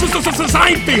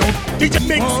Seinfeld. DJ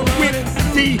mix with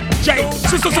DJ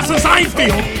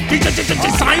Seinfeld. DJ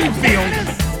Seinfeld.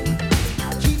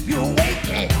 Keep you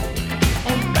awake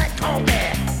on back on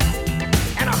there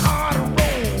and a hard roll.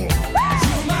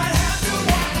 You might have to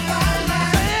walk all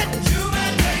night. You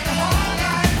might take a whole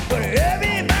night. But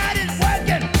everybody's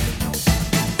working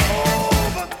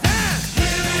overtime.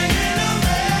 Living in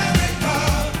America.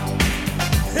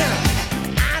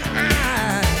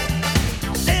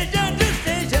 Station to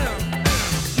station.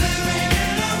 Living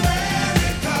in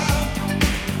America.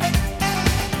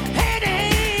 Hand in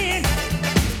hand,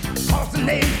 across the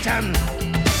nation.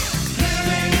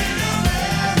 Living in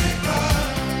America.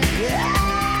 Yeah,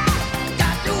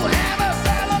 got to have a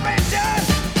celebration.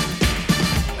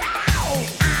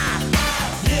 I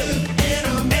live in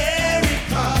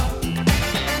America.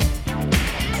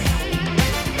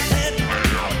 And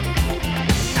now,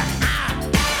 I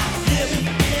live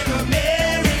in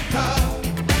America.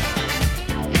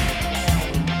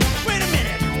 Wait a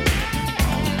minute.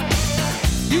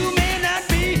 You may not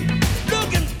be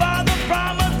looking for the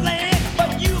promised land, but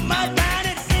you might find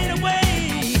it anyway.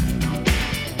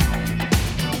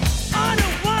 Under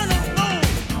one of those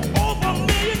over a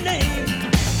million names,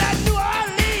 like New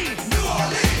Orleans,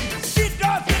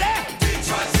 Detroit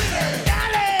City,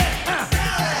 Dallas,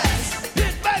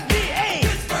 Pittsburgh, PA,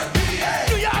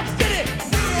 New York City,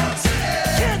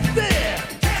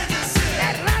 Kansas City,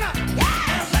 Atlanta,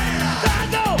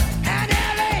 Chicago, and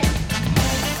LA.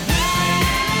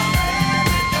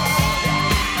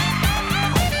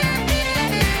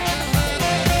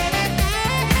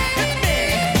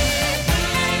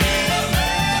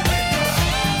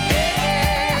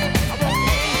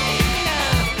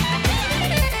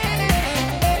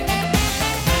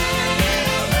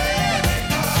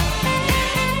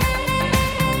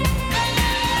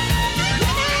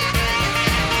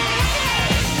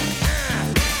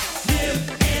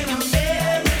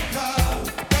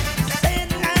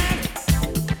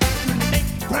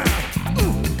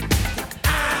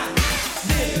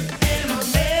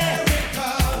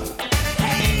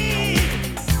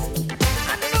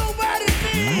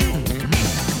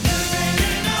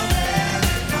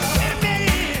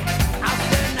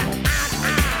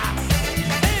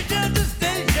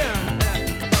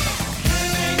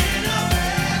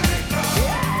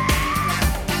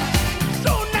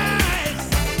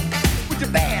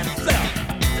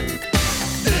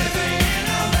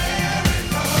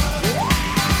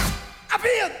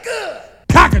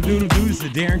 Cock-a-doodle-doo, this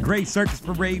is the Darren Gray Circus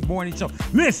Parade Morning Show.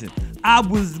 Listen, I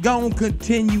was going to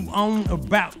continue on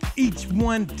about each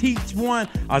one, teach one.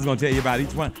 I was going to tell you about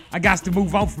each one. I got to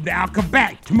move on from there. I'll come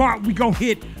back. Tomorrow we going to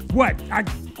hit what?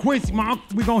 Quincy, my uncle,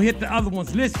 we going to hit the other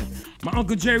ones. Listen, my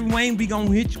Uncle Jerry Wayne, we going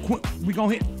to hit you. We going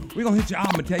to hit you. I'm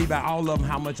going to tell you about all of them,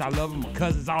 how much I love them, my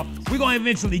cousins, all. We're going to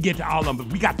eventually get to all of them, but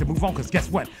we got to move on because guess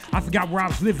what? I forgot where I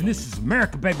was living. This is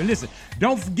America, baby. Listen,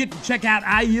 don't forget to check out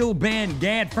Aiel Band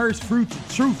Gad First Fruits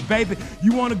of Truth, baby.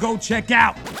 You want to go check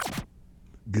out.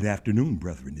 Good afternoon,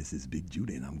 brethren. This is Big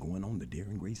Judah, and I'm going on the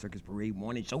Darren Gray Circus Parade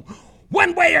Morning Show.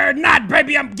 One way or not,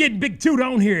 baby, I'm getting Big Judah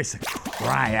on here. It's a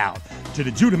cry out to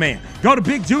the Judah man. Go to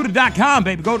BigJudah.com,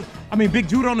 baby. Big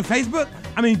Judah on the Facebook.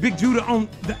 Big Judah on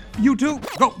the YouTube.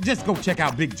 Just go check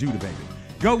out Big Judah, baby.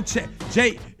 Go check.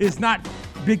 Jay is not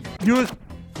Big Judah.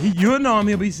 You'll know him.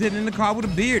 He'll be sitting in the car with a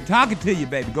beard talking to you,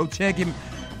 baby. Go check him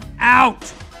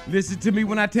out. Listen to me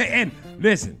when I tell you. And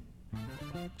listen,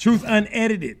 Truth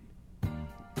Unedited.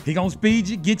 He gonna speed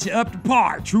you, get you up to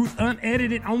par. Truth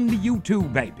Unedited on the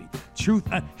YouTube, baby.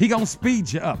 He gonna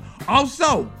speed you up.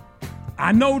 Also,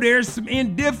 I know there's some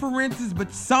indifferences, but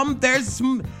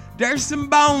there's some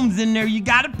bones in there. You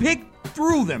gotta pick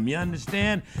through them. You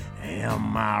understand?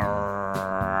 Am I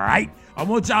right? I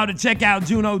want y'all to check out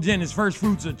Juno Jennings' First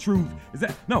Fruits of Truth.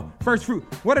 First Fruit.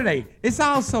 What are they? It's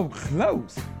all so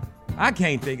close. I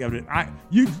can't think of it.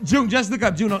 June, just look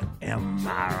up Juno. Am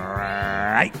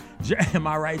I right? Am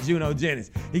I right, Juno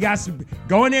Jennings? He got some.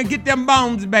 Go in there and get them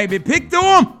bones, baby. Pick through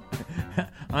them.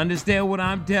 Understand what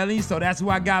I'm telling you? So that's who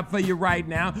I got for you right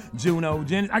now, Juno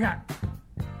Jennings. I got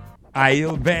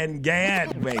Aiel Band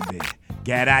Gad, baby.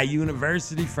 Gad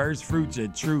University, First Fruits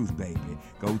of Truth, baby.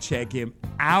 Go check him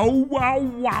out. Wow,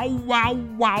 wow, wow,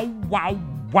 wow, wow.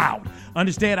 wow.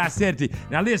 Understand I said it to you.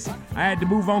 Now listen, I had to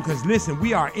move on because listen,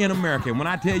 we are in America. And when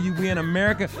I tell you we in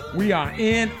America, we are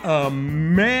in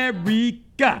America.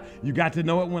 You got to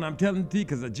know it when I'm telling it to you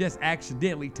because I just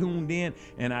accidentally tuned in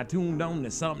and I tuned on to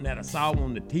something that I saw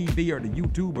on the TV or the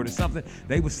YouTube or something.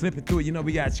 They was slipping through it. You know,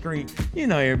 we got screens. You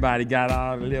know, everybody got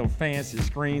all the little fancy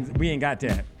screens. We ain't got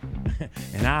that.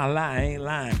 And I'll lie, I ain't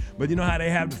lying. But you know how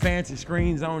they have the fancy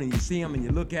screens on and you see them and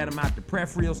you look at them out the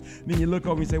peripherals. Then you look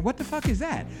over and say, what the fuck is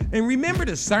that? And remember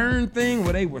the CERN thing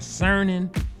where they were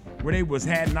CERNing? Where they was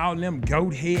having all them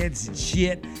goat heads and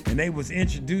shit, and they was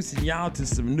introducing y'all to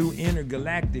some new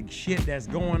intergalactic shit that's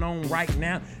going on right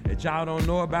now that y'all don't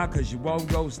know about because you won't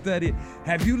go study it.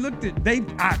 Have you looked at,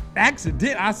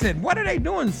 I said, what are they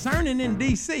doing CERNing in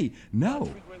DC?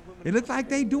 No. It looks like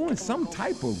they doing some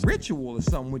type of ritual or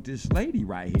something with this lady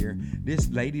right here. This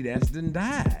lady that's done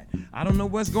died. I don't know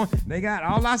what's going. They got,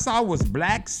 all I saw was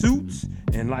black suits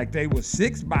and like they was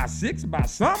 6 by 6 by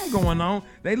something going on.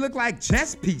 They look like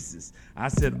chess pieces. I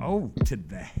said, oh, to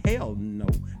the hell no.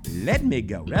 Let me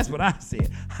go. That's what I said.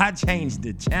 I changed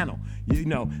the channel. You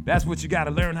know, that's what you got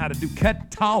to learn how to do.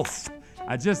 Cut off.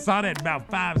 I just saw that about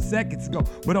 5 seconds ago.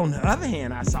 But on the other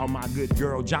hand, I saw my good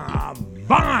girl,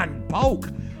 Von Polk.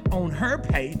 On her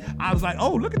page, I was like,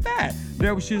 oh, look at that.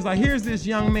 She was like, here's this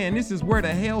young man. This is where the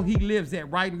hell he lives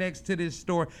at, right next to this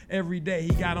store every day. He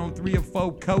got on 3 or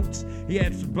 4 coats. He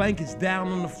had blankets down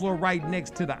on the floor right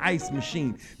next to the ice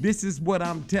machine. This is what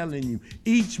I'm telling you.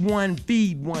 Each one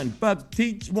feed one. Fuck,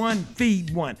 teach one,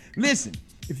 feed one. Listen,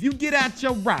 if you get out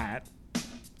your ride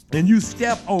and you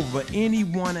step over any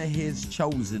one of his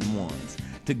chosen ones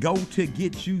to go to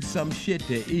get you some shit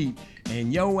to eat,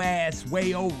 and your ass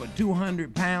weigh over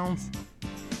 200 pounds,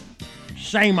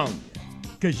 shame on you.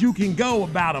 Because you can go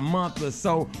about a month or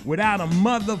so without a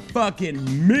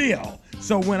motherfucking meal.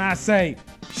 So when I say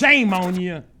shame on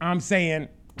you, I'm saying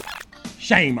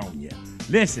shame on you.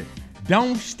 Listen,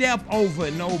 don't step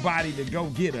over nobody to go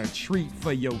get a treat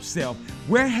for yourself.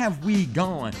 Where have we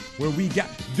gone?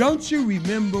 Don't you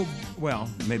remember, well,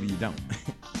 maybe you don't.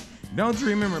 Don't you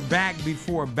remember back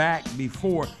before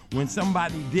when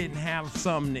somebody didn't have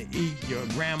something to eat, your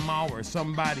grandma or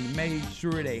somebody made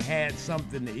sure they had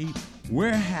something to eat?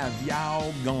 Where have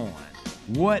y'all gone?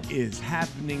 What is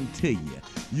happening to you?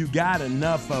 You got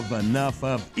enough of enough.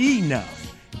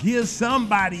 Give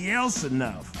somebody else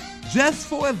enough just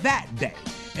for that day.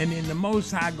 And then the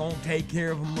Most High gonna take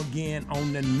care of them again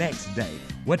on the next day.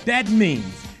 What that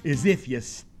means is if you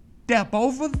step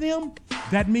over them,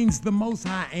 that means the Most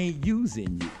High ain't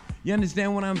using you. You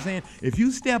understand what I'm saying? If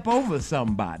you step over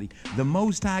somebody, the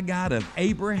Most High God of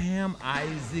Abraham,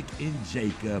 Isaac, and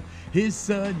Jacob, his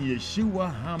son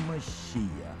Yeshua HaMashiach,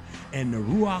 and the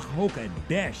Ruach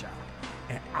HaKodesh,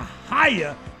 and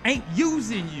Ahia ain't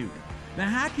using you. Now,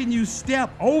 how can you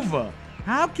step over?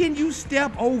 How can you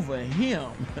step over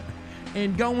him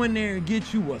and go in there and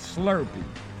get you a Slurpee?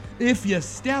 If you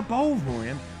step over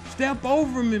him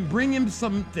and bring him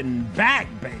something back,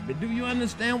 baby. Do you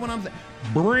understand what I'm saying?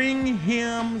 Bring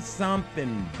him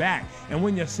something back. And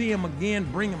when you see him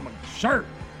again, bring him a shirt,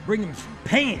 bring him some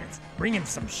pants, bring him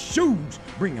some shoes,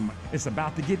 it's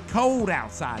about to get cold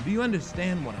outside. Do you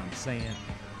understand what I'm saying?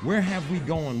 Where have we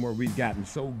gone where we've gotten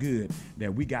so good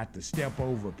that we got to step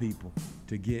over people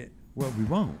to get what we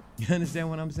want? You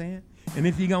understand what I'm saying? And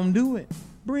if you're gonna do it,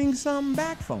 bring something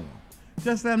back for them.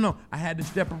 Just let them know, I had to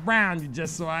step around you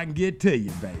just so I can get to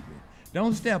you, baby.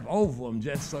 Don't step over them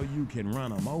just so you can run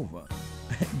them over.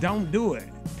 Don't do it.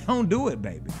 Don't do it,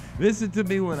 baby. Listen to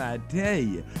me when I tell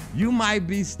you. You might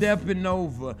be stepping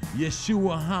over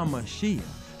Yeshua HaMashiach.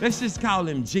 Let's just call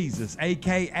him Jesus,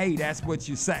 AKA, that's what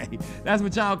you say. That's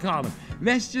what y'all call him.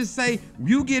 Let's just say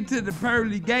you get to the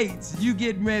pearly gates, you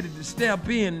getting ready to step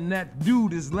in, and that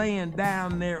dude is laying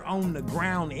down there on the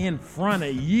ground in front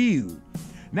of you.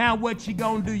 Now what you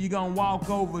gonna do? You gonna walk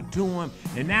over to him,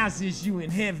 and now since you in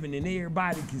heaven and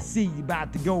everybody can see you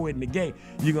about to go in the gate,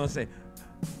 you gonna say,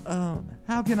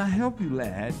 how can I help you,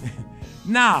 lad?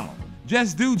 No,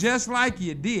 just do just like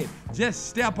you did. Just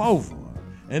step over.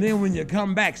 And then when you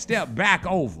come back, step back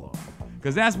over.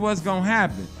 Because that's what's going to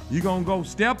happen. You're going to go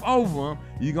step over them.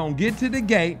 You're going to get to the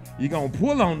gate. You're going to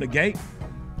pull on the gate.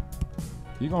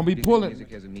 You're going to be pulling.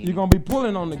 You're going to be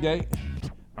pulling on the gate.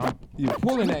 You're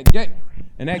pulling that gate.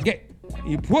 And that gate,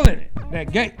 you're pulling it.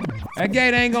 That gate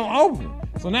ain't going to open.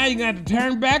 So now you're going to have to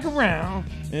turn back around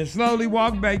and slowly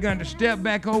walk back. You're gonna step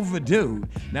back over, dude.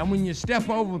 Now, when you step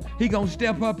over, he gonna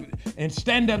step up and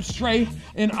stand up straight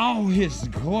in all his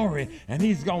glory, and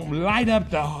he's gonna light up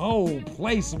the whole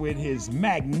place with his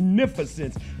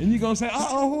magnificence. And you're gonna say,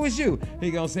 who is you?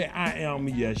 He gonna say, I am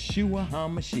Yeshua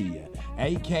HaMashiach,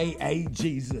 aka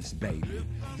Jesus, baby.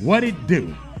 What it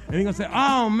do? And he gonna say,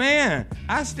 oh man,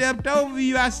 I stepped over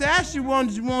you. I said, I should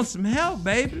want some help,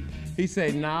 baby. He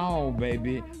said, no,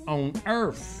 baby, on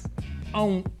earth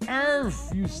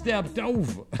you stepped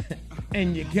over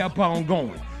and you kept on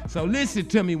going. So listen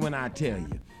to me when I tell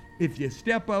you, if you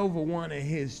step over one of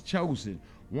his chosen,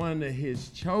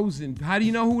 how do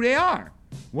you know who they are?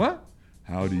 What?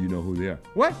 How do you know who they are?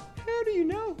 What? How do you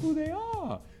know who they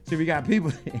are? See, we got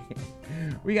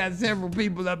several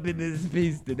people up in this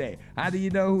piece today. How do you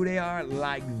know who they are?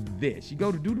 Like this. You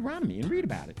go to Deuteronomy and read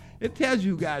about it. It tells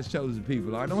you who God's chosen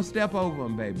people are. Don't step over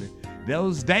them, baby.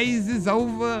 Those days is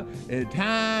over and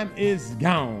time is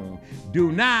gone.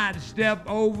 Do not step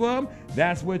over them.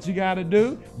 That's what you got to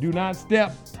do. Do not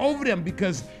step over them,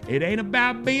 because it ain't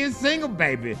about being single,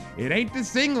 baby. It ain't the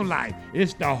single life.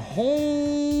 It's the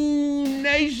whole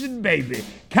nation, baby.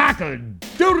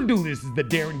 Cock-a-doodle-doo. This is the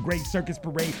Darren Gray Circus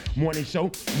Parade Morning Show.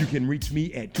 You can reach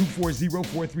me at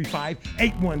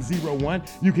 240-435-8101.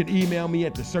 You can email me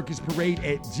at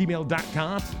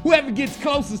thecircusparade@gmail.com. Whoever gets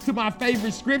closest to my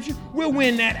favorite scripture will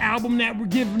win that album that we're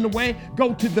giving away.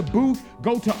 Go to the booth.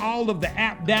 Go to all of the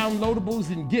app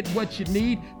downloadables and get what you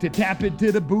need to tap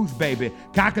into the booth, baby.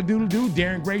 Cock-a-doodle-doo.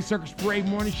 Darren Gray Circus Parade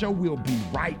Morning Show. We'll be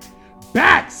right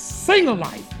back. Single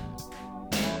life.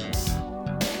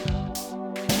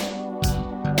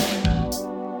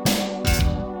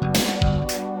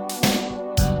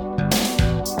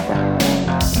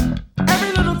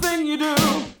 Every little thing you do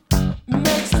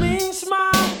makes me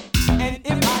smile. And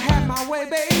if I had my way,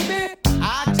 baby,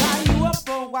 I'd tie you up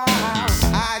for a while.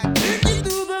 I'd take you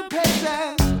through the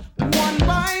paces one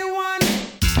by one.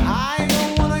 I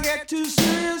don't wanna get too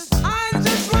serious. I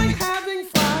just like having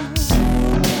fun.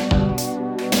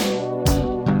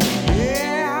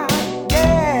 Yeah,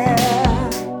 yeah.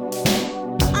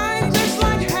 I just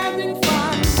like having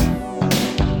fun.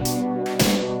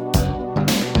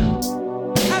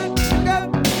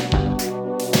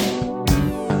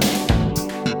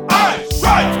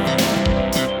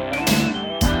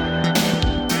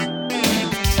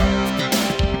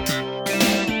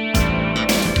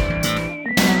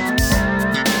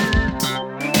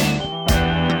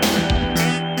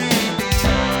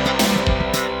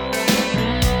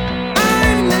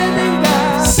 I'm living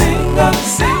the single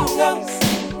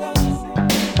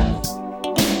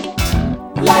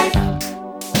life.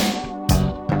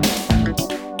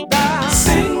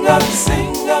 The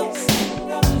single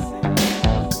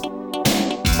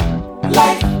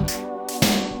life.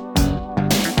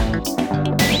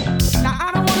 Now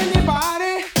I don't want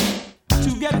anybody to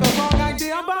get the wrong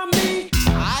idea about me.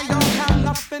 I don't have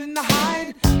nothing to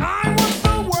hide. I want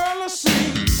the world to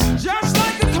see. Just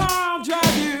like a car will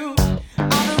drive you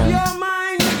out of your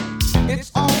mind.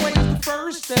 It's always the first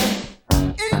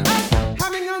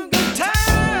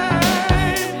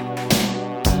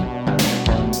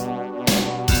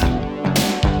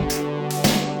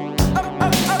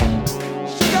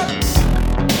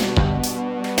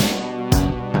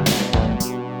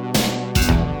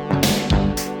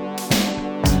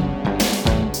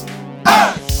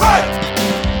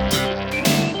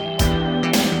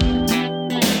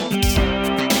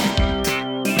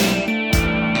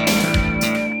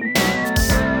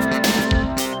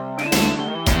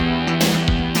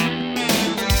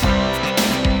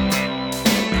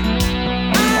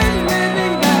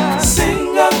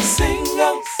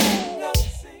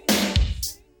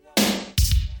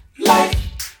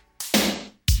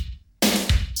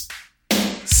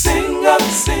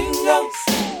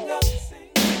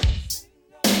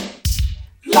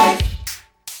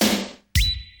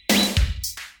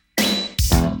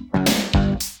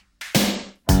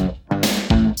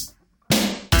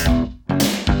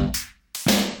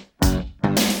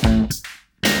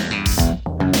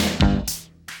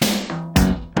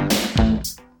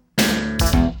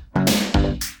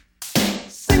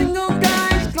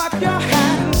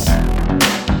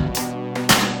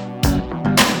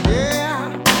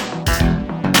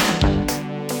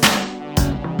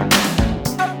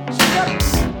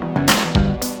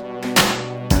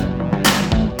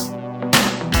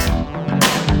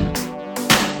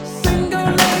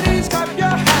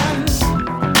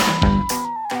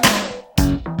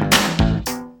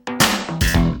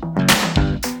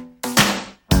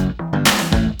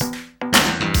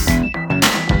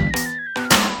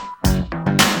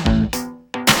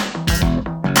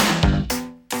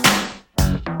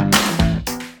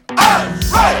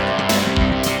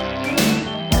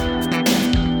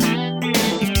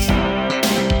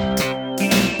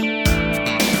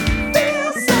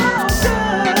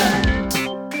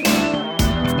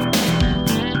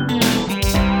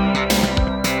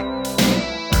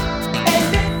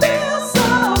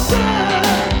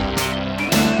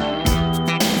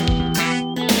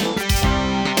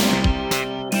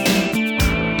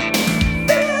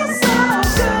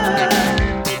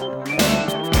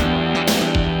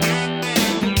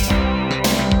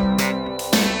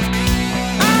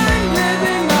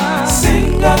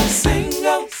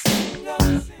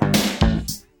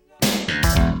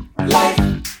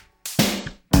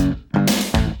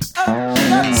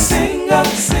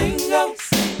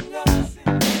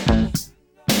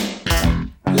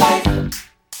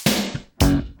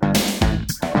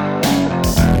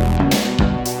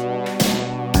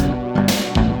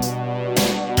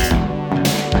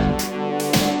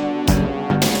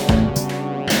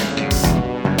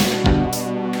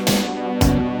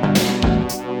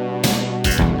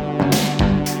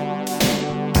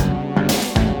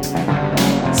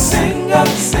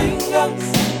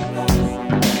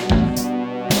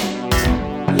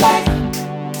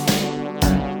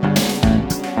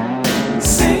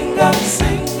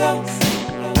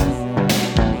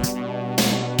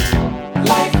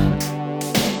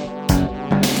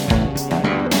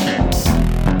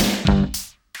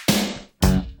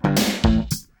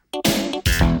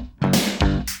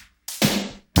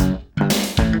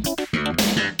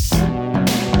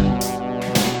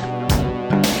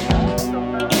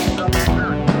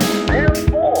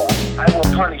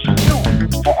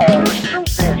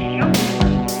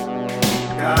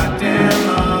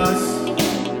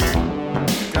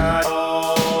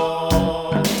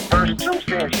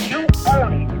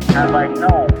have I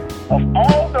known of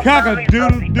all the families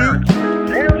of the earth.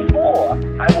 Therefore,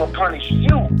 I will punish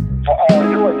you for all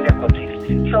your iniquities.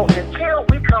 So until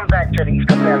we come back to these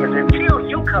commandments, until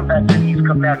you come back to these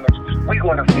commandments, we're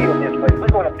going to feel this way. We're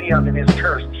going to be under this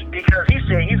curse because he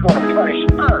said he's going to punish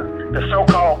us, the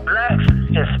so-called blacks,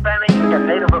 Hispanics, and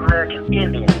Native American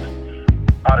Indians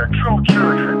are the true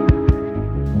children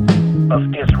of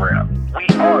Israel. We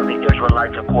are the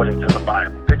Israelites according to the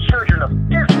Bible. The children of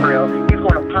Israel, he's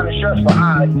going to punish us for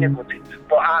our iniquity,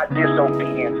 for our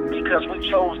disobedience, because we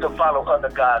chose to follow other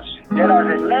gods. That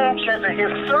as a lamb chasing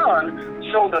his son,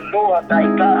 so the Lord thy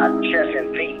God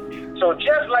chasing thee. So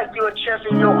just like you're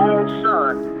chasing your own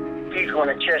son, he's going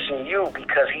to chasten you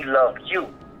because he loved you.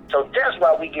 So that's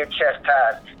why we get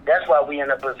chastised. That's why we're in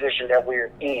the position that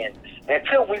we're in.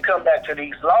 Until we come back to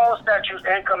these laws, statutes,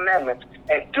 and commandments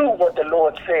and do what the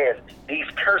Lord says, these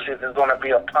curses is going to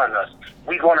be upon us.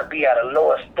 We're going to be at a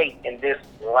lower state in this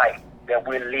life that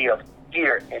we live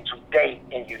here and today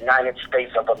in United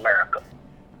States of America.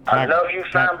 I love you,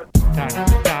 family.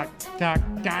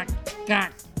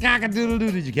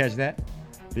 Cock-a-doodle-doo. Did you catch that?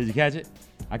 Did you catch it?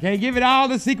 I can't give it all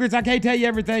the secrets. I can't tell you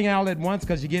everything all at once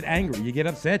because you get angry, you get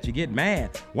upset, you get mad.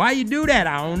 Why you do that?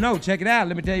 I don't know. Check it out.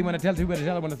 Let me tell you when I tell you what I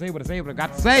tell you, when I say what I say, what I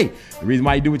got to say. The reason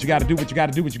why you do what you got to do, what you got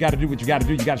to do, what you got to do, what you got to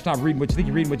do. You got to stop reading what you think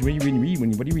you're reading, what you read, what do you read,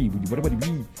 what do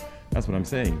you read. That's what I'm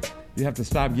saying. You have to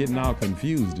stop getting all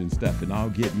confused and stuff and all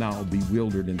getting all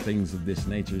bewildered and things of this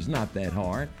nature. It's not that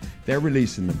hard. They're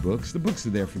releasing the books. The books are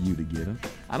there for you to get them.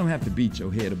 I don't have to beat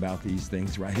your head about these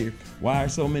things right here. Why are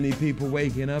so many people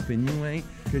waking up and you ain't?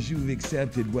 Because you've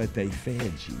accepted what they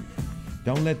fed you.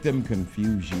 Don't let them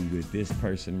confuse you with this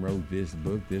person wrote this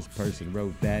book, this person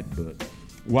wrote that book.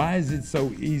 Why is it so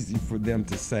easy for them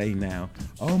to say now,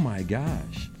 oh my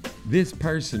gosh, this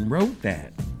person wrote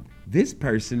that. This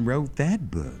person wrote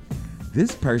that book.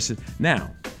 This person.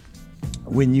 Now,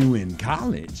 when you in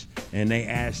college and they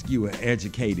ask you an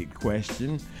educated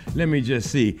question, let me just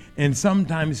see. And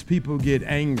sometimes people get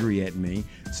angry at me,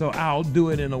 so I'll do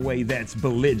it in a way that's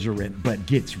belligerent but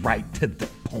gets right to the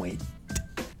point.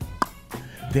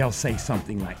 They'll say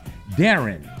something like,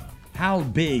 Darren, how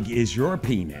big is your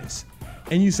penis?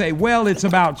 And you say, well, it's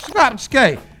about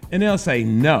skate. And they'll say,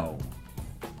 no,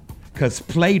 because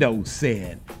Plato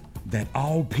said that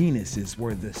all penises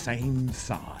were the same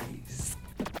size.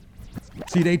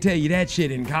 See, they tell you that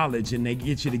shit in college and they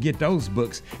get you to get those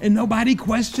books and nobody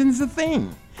questions a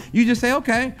thing. You just say,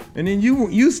 okay. And then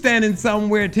you standing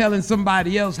somewhere telling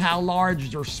somebody else how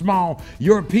large or small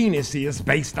your penis is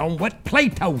based on what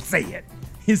Plato said.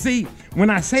 You see, when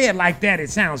I say it like that, it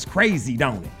sounds crazy,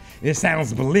 don't it? It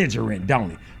sounds belligerent,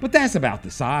 don't it? But that's about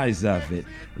the size of it.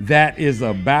 That is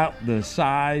about the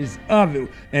size of it.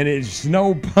 And it's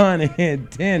no pun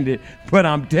intended, but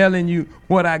I'm telling you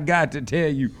what I got to tell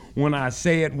you when I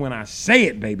say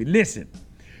it, baby. Listen,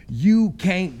 you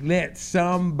can't let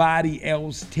somebody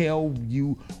else tell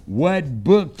you what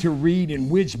book to read and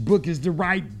which book is the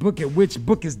right book and which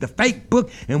book is the fake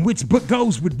book and which book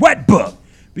goes with what book.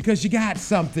 Because you got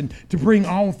something to bring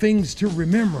all things to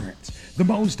remembrance. The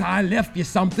Most High left you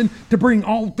something to bring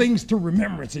all things to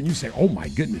remembrance. And you say, oh my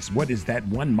goodness, what is that?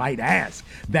 One might ask.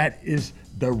 That is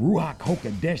the Ruach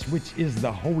HaKodesh, which is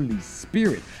the Holy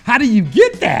Spirit. How do you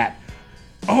get that?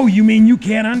 Oh, you mean you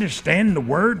can't understand the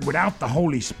word without the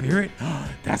Holy Spirit?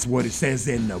 That's what it says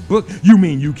in the book. You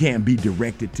mean you can't be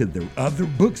directed to the other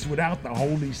books without the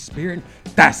Holy Spirit?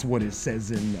 That's what it says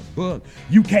in the book.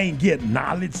 You can't get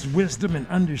knowledge, wisdom, and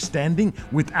understanding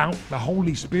without the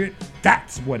Holy Spirit?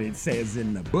 That's what it says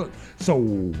in the book. So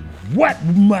what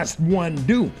must one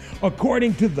do?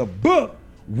 According to the book,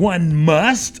 one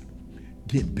must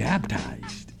get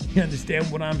baptized. You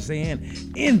understand what I'm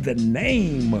saying? In the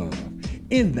name of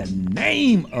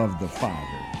the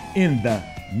Father, in the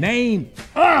name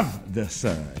of the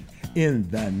Son, in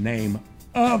the name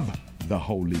of the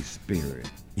Holy Spirit.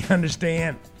 You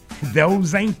understand?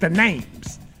 Those ain't the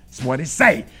names. That's what it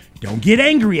say. Don't get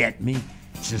angry at me.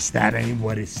 Just that ain't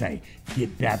what it say.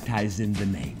 Get baptized in the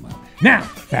name of. Now,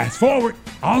 fast forward.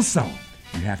 Also,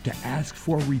 you have to ask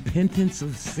for repentance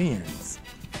of sins.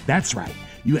 That's right.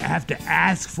 You have to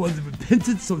ask for the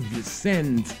repentance of the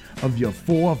sins of your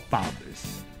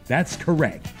forefathers. That's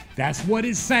correct. That's what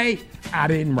it say. I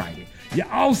didn't write it. You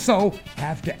also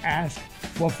have to ask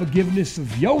for forgiveness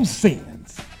of your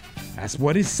sins. That's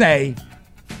what it say.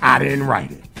 I didn't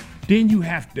write it. Then you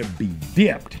have to be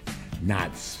dipped,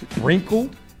 not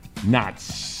sprinkled, not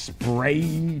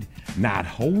sprayed, not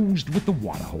hosed with the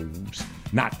water hose,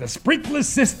 not the sprinkler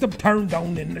system turned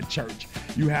on in the church.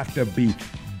 You have to be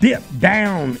dipped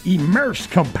down, immersed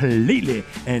completely,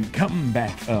 and come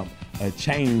back up a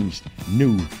changed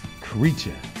new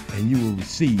creature, and you will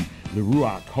receive the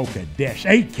Ruach HaKodesh,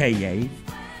 aka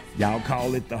y'all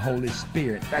call it the Holy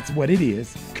Spirit. That's what it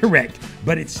is, correct.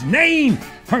 But its name,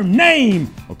 her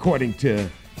name, according to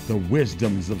the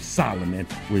wisdoms of Solomon,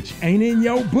 which ain't in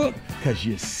your book, because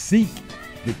you seek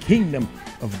the kingdom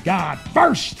of God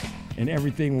first, and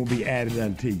everything will be added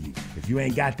unto you. If you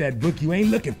ain't got that book, you ain't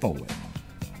looking for it.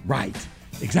 Right,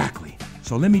 exactly.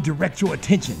 So let me direct your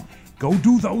attention. Go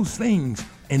do those things,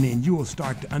 and then you'll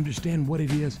start to understand what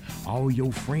it is all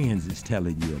your friends is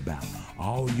telling you about,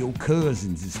 all your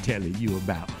cousins is telling you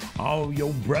about, all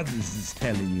your brothers is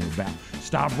telling you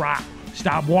about.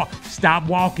 Stop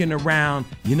walking around.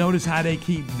 You notice how they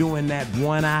keep doing that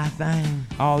one eye thing?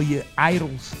 All your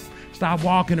idols. Stop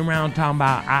walking around talking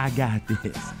about, I got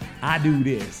this, I do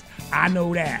this, I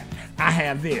know that, I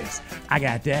have this, I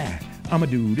got that, I'ma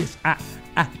do this, and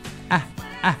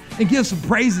give some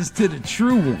praises to the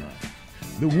true one,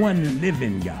 the one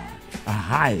living God,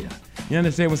 Ahia. You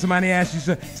understand? When somebody asks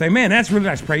you, say, man, that's really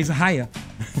nice, praise Ahia.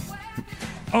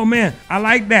 Oh man, I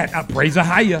like that, praise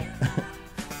Ahia.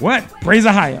 What? Praise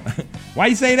Ahia. Why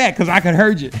you say that? Because I could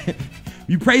heard you.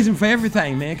 You praise him for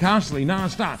everything, man, constantly,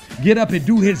 nonstop. Get up and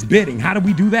do his bidding. How do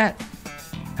we do that?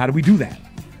 How do we do that?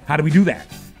 How do we do that?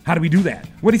 How do we do that?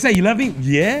 What did he say? You love me?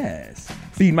 Yes.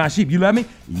 Feed my sheep. You love me?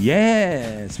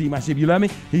 Yes. Feed my sheep. You love me?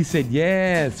 He said,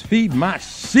 yes, feed my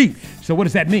sheep. So what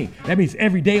does that mean? That means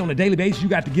every day on a daily basis, you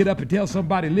got to get up and tell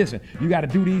somebody, listen, you got to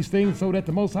do these things so that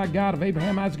the Most High God of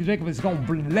Abraham, Isaac, and Jacob is going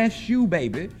to bless you,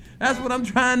 baby. That's what I'm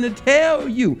trying to tell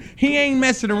you. He ain't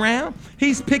messing around.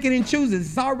 He's picking and choosing.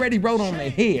 It's already wrote on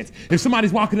their heads. If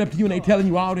somebody's walking up to you and they telling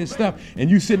you all this stuff and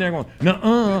you sitting there going,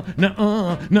 nuh-uh,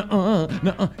 nuh-uh, nuh-uh,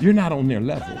 nuh-uh, you're not on their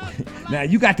level. Now,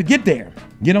 you got to get there.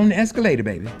 Get on the escalator,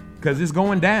 baby, because it's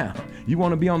going down. You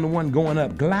want to be on the one going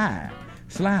up. Glide.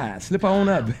 Slide, slip on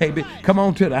up, baby. Come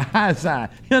on to the high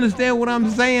side. You understand what I'm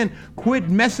saying? Quit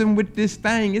messing with this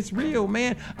thing. It's real,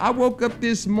 man. I woke up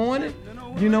this morning.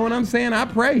 You know what I'm saying? I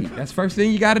pray. That's the first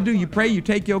thing you got to do. You pray, you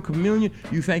take your communion,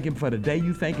 you thank him for the day,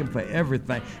 you thank him for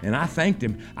everything. And I thanked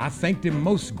him. I thanked him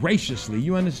most graciously.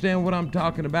 You understand what I'm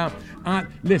talking about?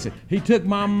 Listen, he took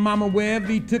my mama wherever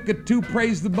he took her to.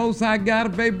 Praise the Most High God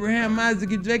of Abraham,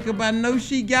 Isaac, and Jacob. I know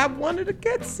she got one of the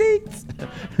good seats.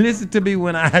 Listen to me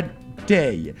when I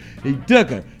tell you. He took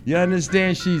her. You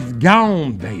understand? She's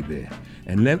gone, baby.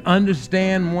 And let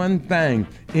understand one thing.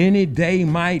 Any day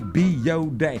might be your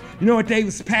day. You know what they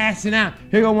was passing out?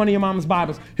 Here go one of your mama's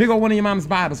Bibles. Here go one of your mama's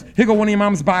Bibles. Here go one of your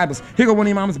mama's Bibles. Here go one of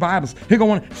your mama's Bibles. Here go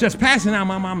one. Just passing out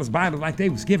my mama's Bible like they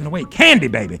was giving away candy,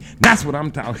 baby. That's what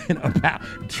I'm talking about.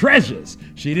 Treasures.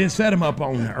 She didn't set them up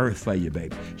on the earth for you,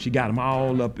 baby. She got them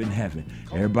all up in heaven.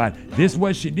 Everybody, this is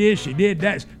what she did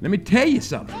that. Let me tell you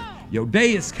something. Your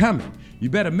day is coming. You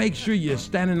better make sure you're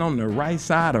standing on the right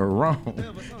side or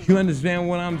wrong. You understand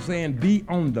what I'm saying? Be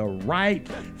on the right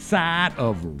side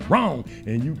of wrong.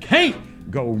 And you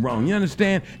can't go wrong. You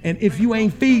understand? And if you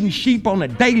ain't feeding sheep on a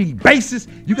daily basis,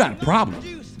 you got a problem.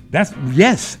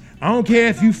 Yes. I don't care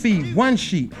if you feed one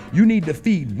sheep. You need to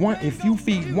feed one. If you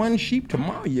feed one sheep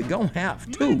tomorrow, you're going to have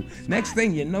two. Next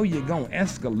thing you know, you're going to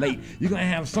escalate. You're going to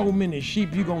have so many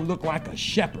sheep, you're going to look like a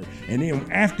shepherd. And then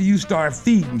after you start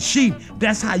feeding sheep,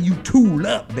 that's how you tool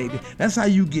up, baby. That's how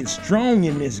you get strong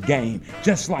in this game,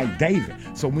 just like David.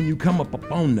 So when you come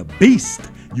up on the beast,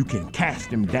 you can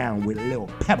cast him down with a little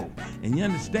pebble. And you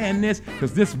understand this?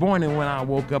 Because this morning when I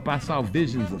woke up, I saw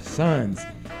visions of sons.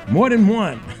 More than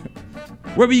one.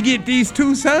 Where we get these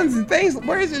two sons and things,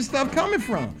 where is this stuff coming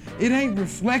from? It ain't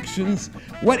reflections.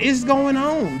 What is going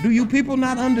on? Do you people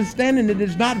not understanding that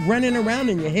it's not running around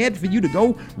in your head for you to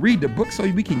go read the book so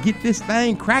we can get this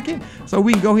thing cracking? So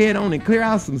we can go ahead on and clear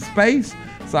out some space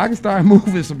so I can start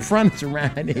moving some furniture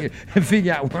around here and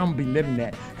figure out where I'm gonna be living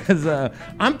at. Because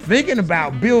I'm thinking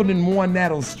about building one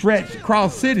that'll stretch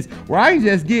across cities where I can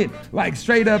just get like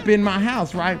straight up in my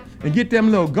house, right? And get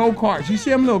them little go-karts. You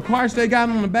see them little carts they got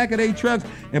on the back of their trucks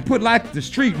and put like the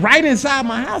street right inside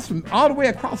my house from all the way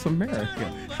across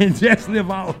America and just live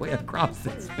all the way across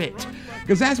this bitch.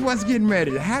 Because that's what's getting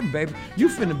ready to happen, baby. You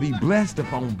finna be blessed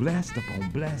upon blessed upon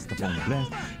blessed upon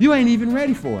blessed. You ain't even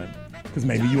ready for it. Because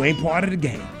maybe you ain't part of the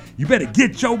game. You better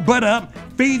get your butt up,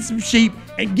 feed some sheep,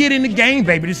 and get in the game,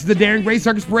 baby. This is the Darren Gray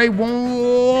Circus Parade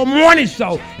morning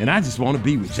show. And I just want to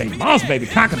be with Jay Moss, baby.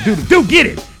 Cock-a-doodle-doo, get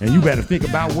it. And you better think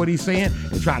about what he's saying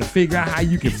and try to figure out how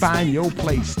you can find your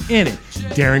place in it.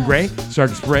 Darren Gray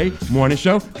Circus Parade morning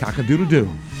show,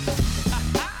 cock-a-doodle-doo.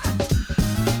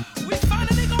 We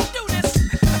finally gonna do this.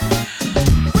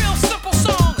 Real simple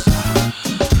songs.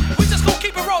 We just gonna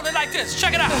keep it rolling like this.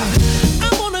 Check it out. I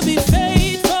wanna be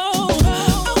faithful.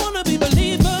 I wanna be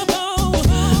believable.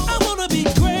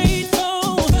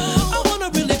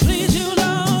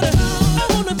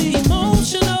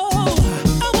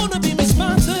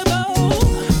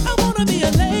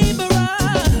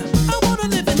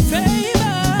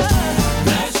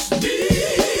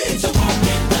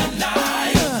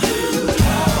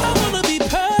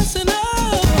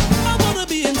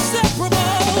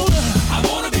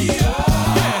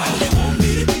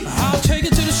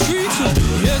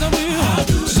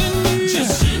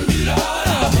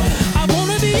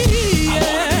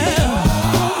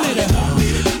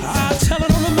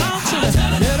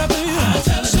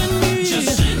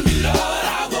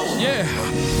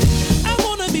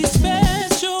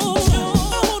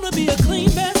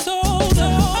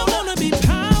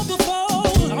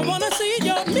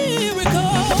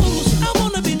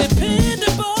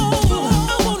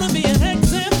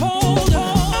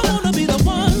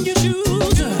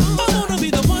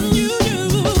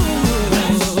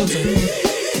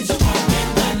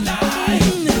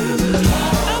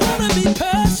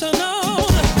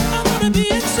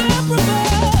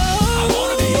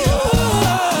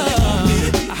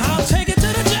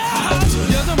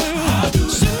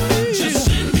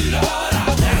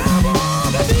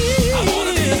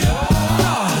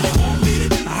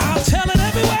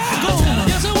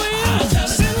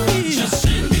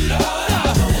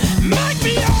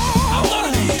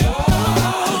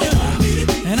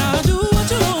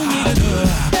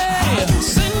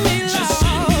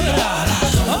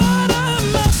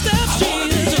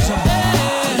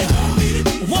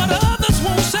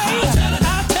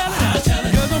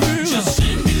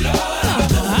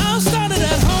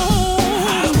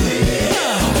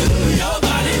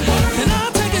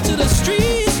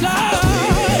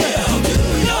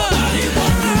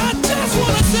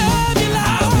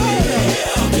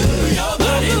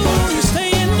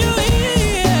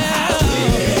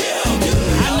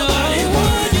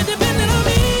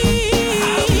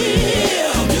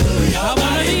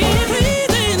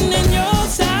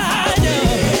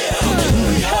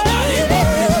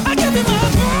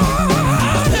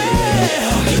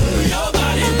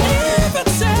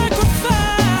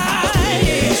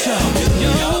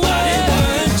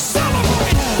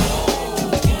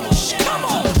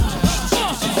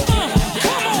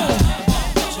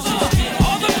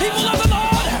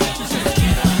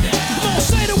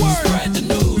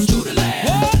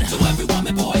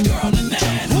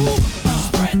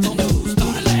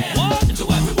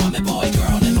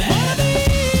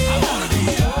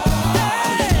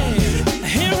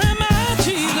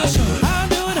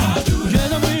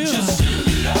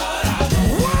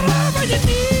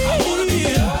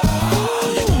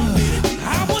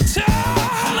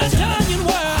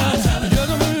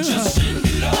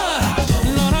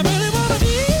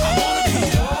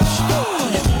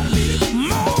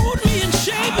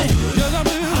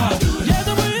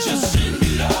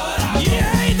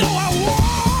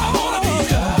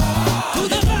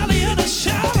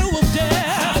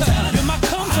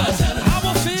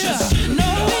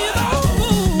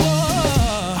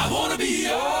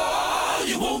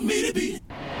 want me to be.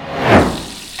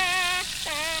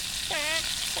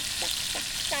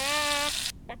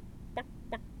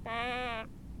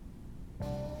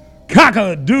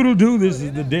 Cock-a-doodle-doo, this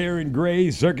is the Darren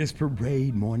Gray Circus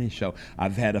Parade morning show.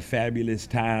 I've had a fabulous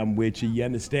time with you. You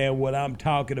understand what I'm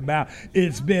talking about?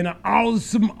 It's been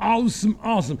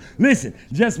awesome. Listen,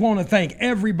 just want to thank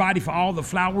everybody for all the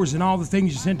flowers and all the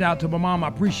things you sent out to my mom. I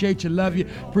appreciate you, love you,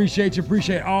 appreciate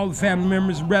all the family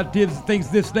members, relatives, and things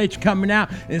this late coming out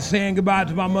and saying goodbye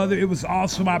to my mother. It was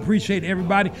awesome. I appreciate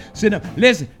everybody sitting up.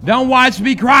 Listen, don't watch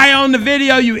me cry on the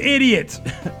video, you idiots.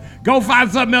 Go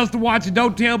find something else to watch it.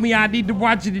 Don't tell me I need to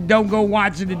watch it and don't go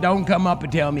watch it and don't come up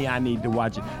and tell me I need to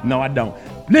watch it. No, I don't.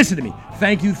 Listen to me.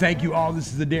 Thank you all. This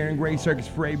is the Darren Gray Circus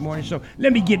Parade morning show.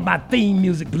 Let me get my theme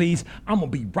music, please. I'm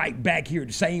going to be right back here at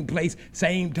the same place,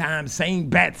 same time, same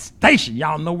bat station.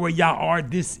 Y'all know where y'all are.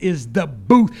 This is the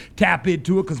booth. Tap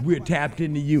into it because we're tapped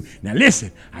into you. Now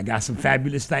listen, I got some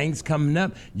fabulous things coming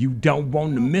up. You don't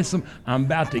want to miss them. I'm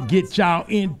about to get y'all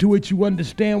into it. You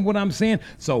understand what I'm saying?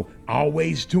 So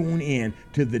always tune in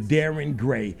to the Darren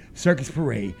Gray Circus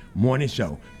Parade morning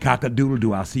show.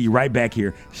 Cock-a-doodle-doo. I'll see you right back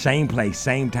here. Same place,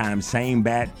 same time, same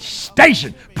bat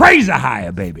station. Praise the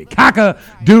higher, baby.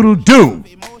 Cock-a-doodle-doo.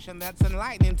 Emotion that's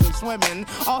enlightening to swimming.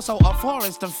 Also a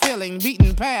forest of feeling,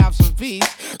 beaten paths of peace.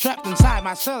 Trapped inside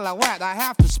my silhouette, I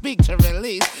have to speak to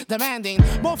release. Demanding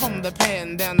more from the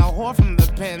pen than a whore from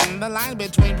the pen. The line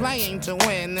between playing to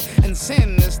win and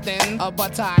sin is thin.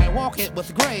 But I walk it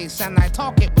with grace and I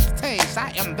talk it with taste.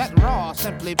 I am that raw,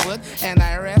 simply put, and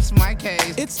I rest my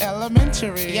case. It's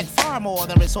elementary, yet far more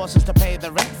than resources to pay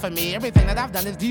the rent for me. Everything that I've done is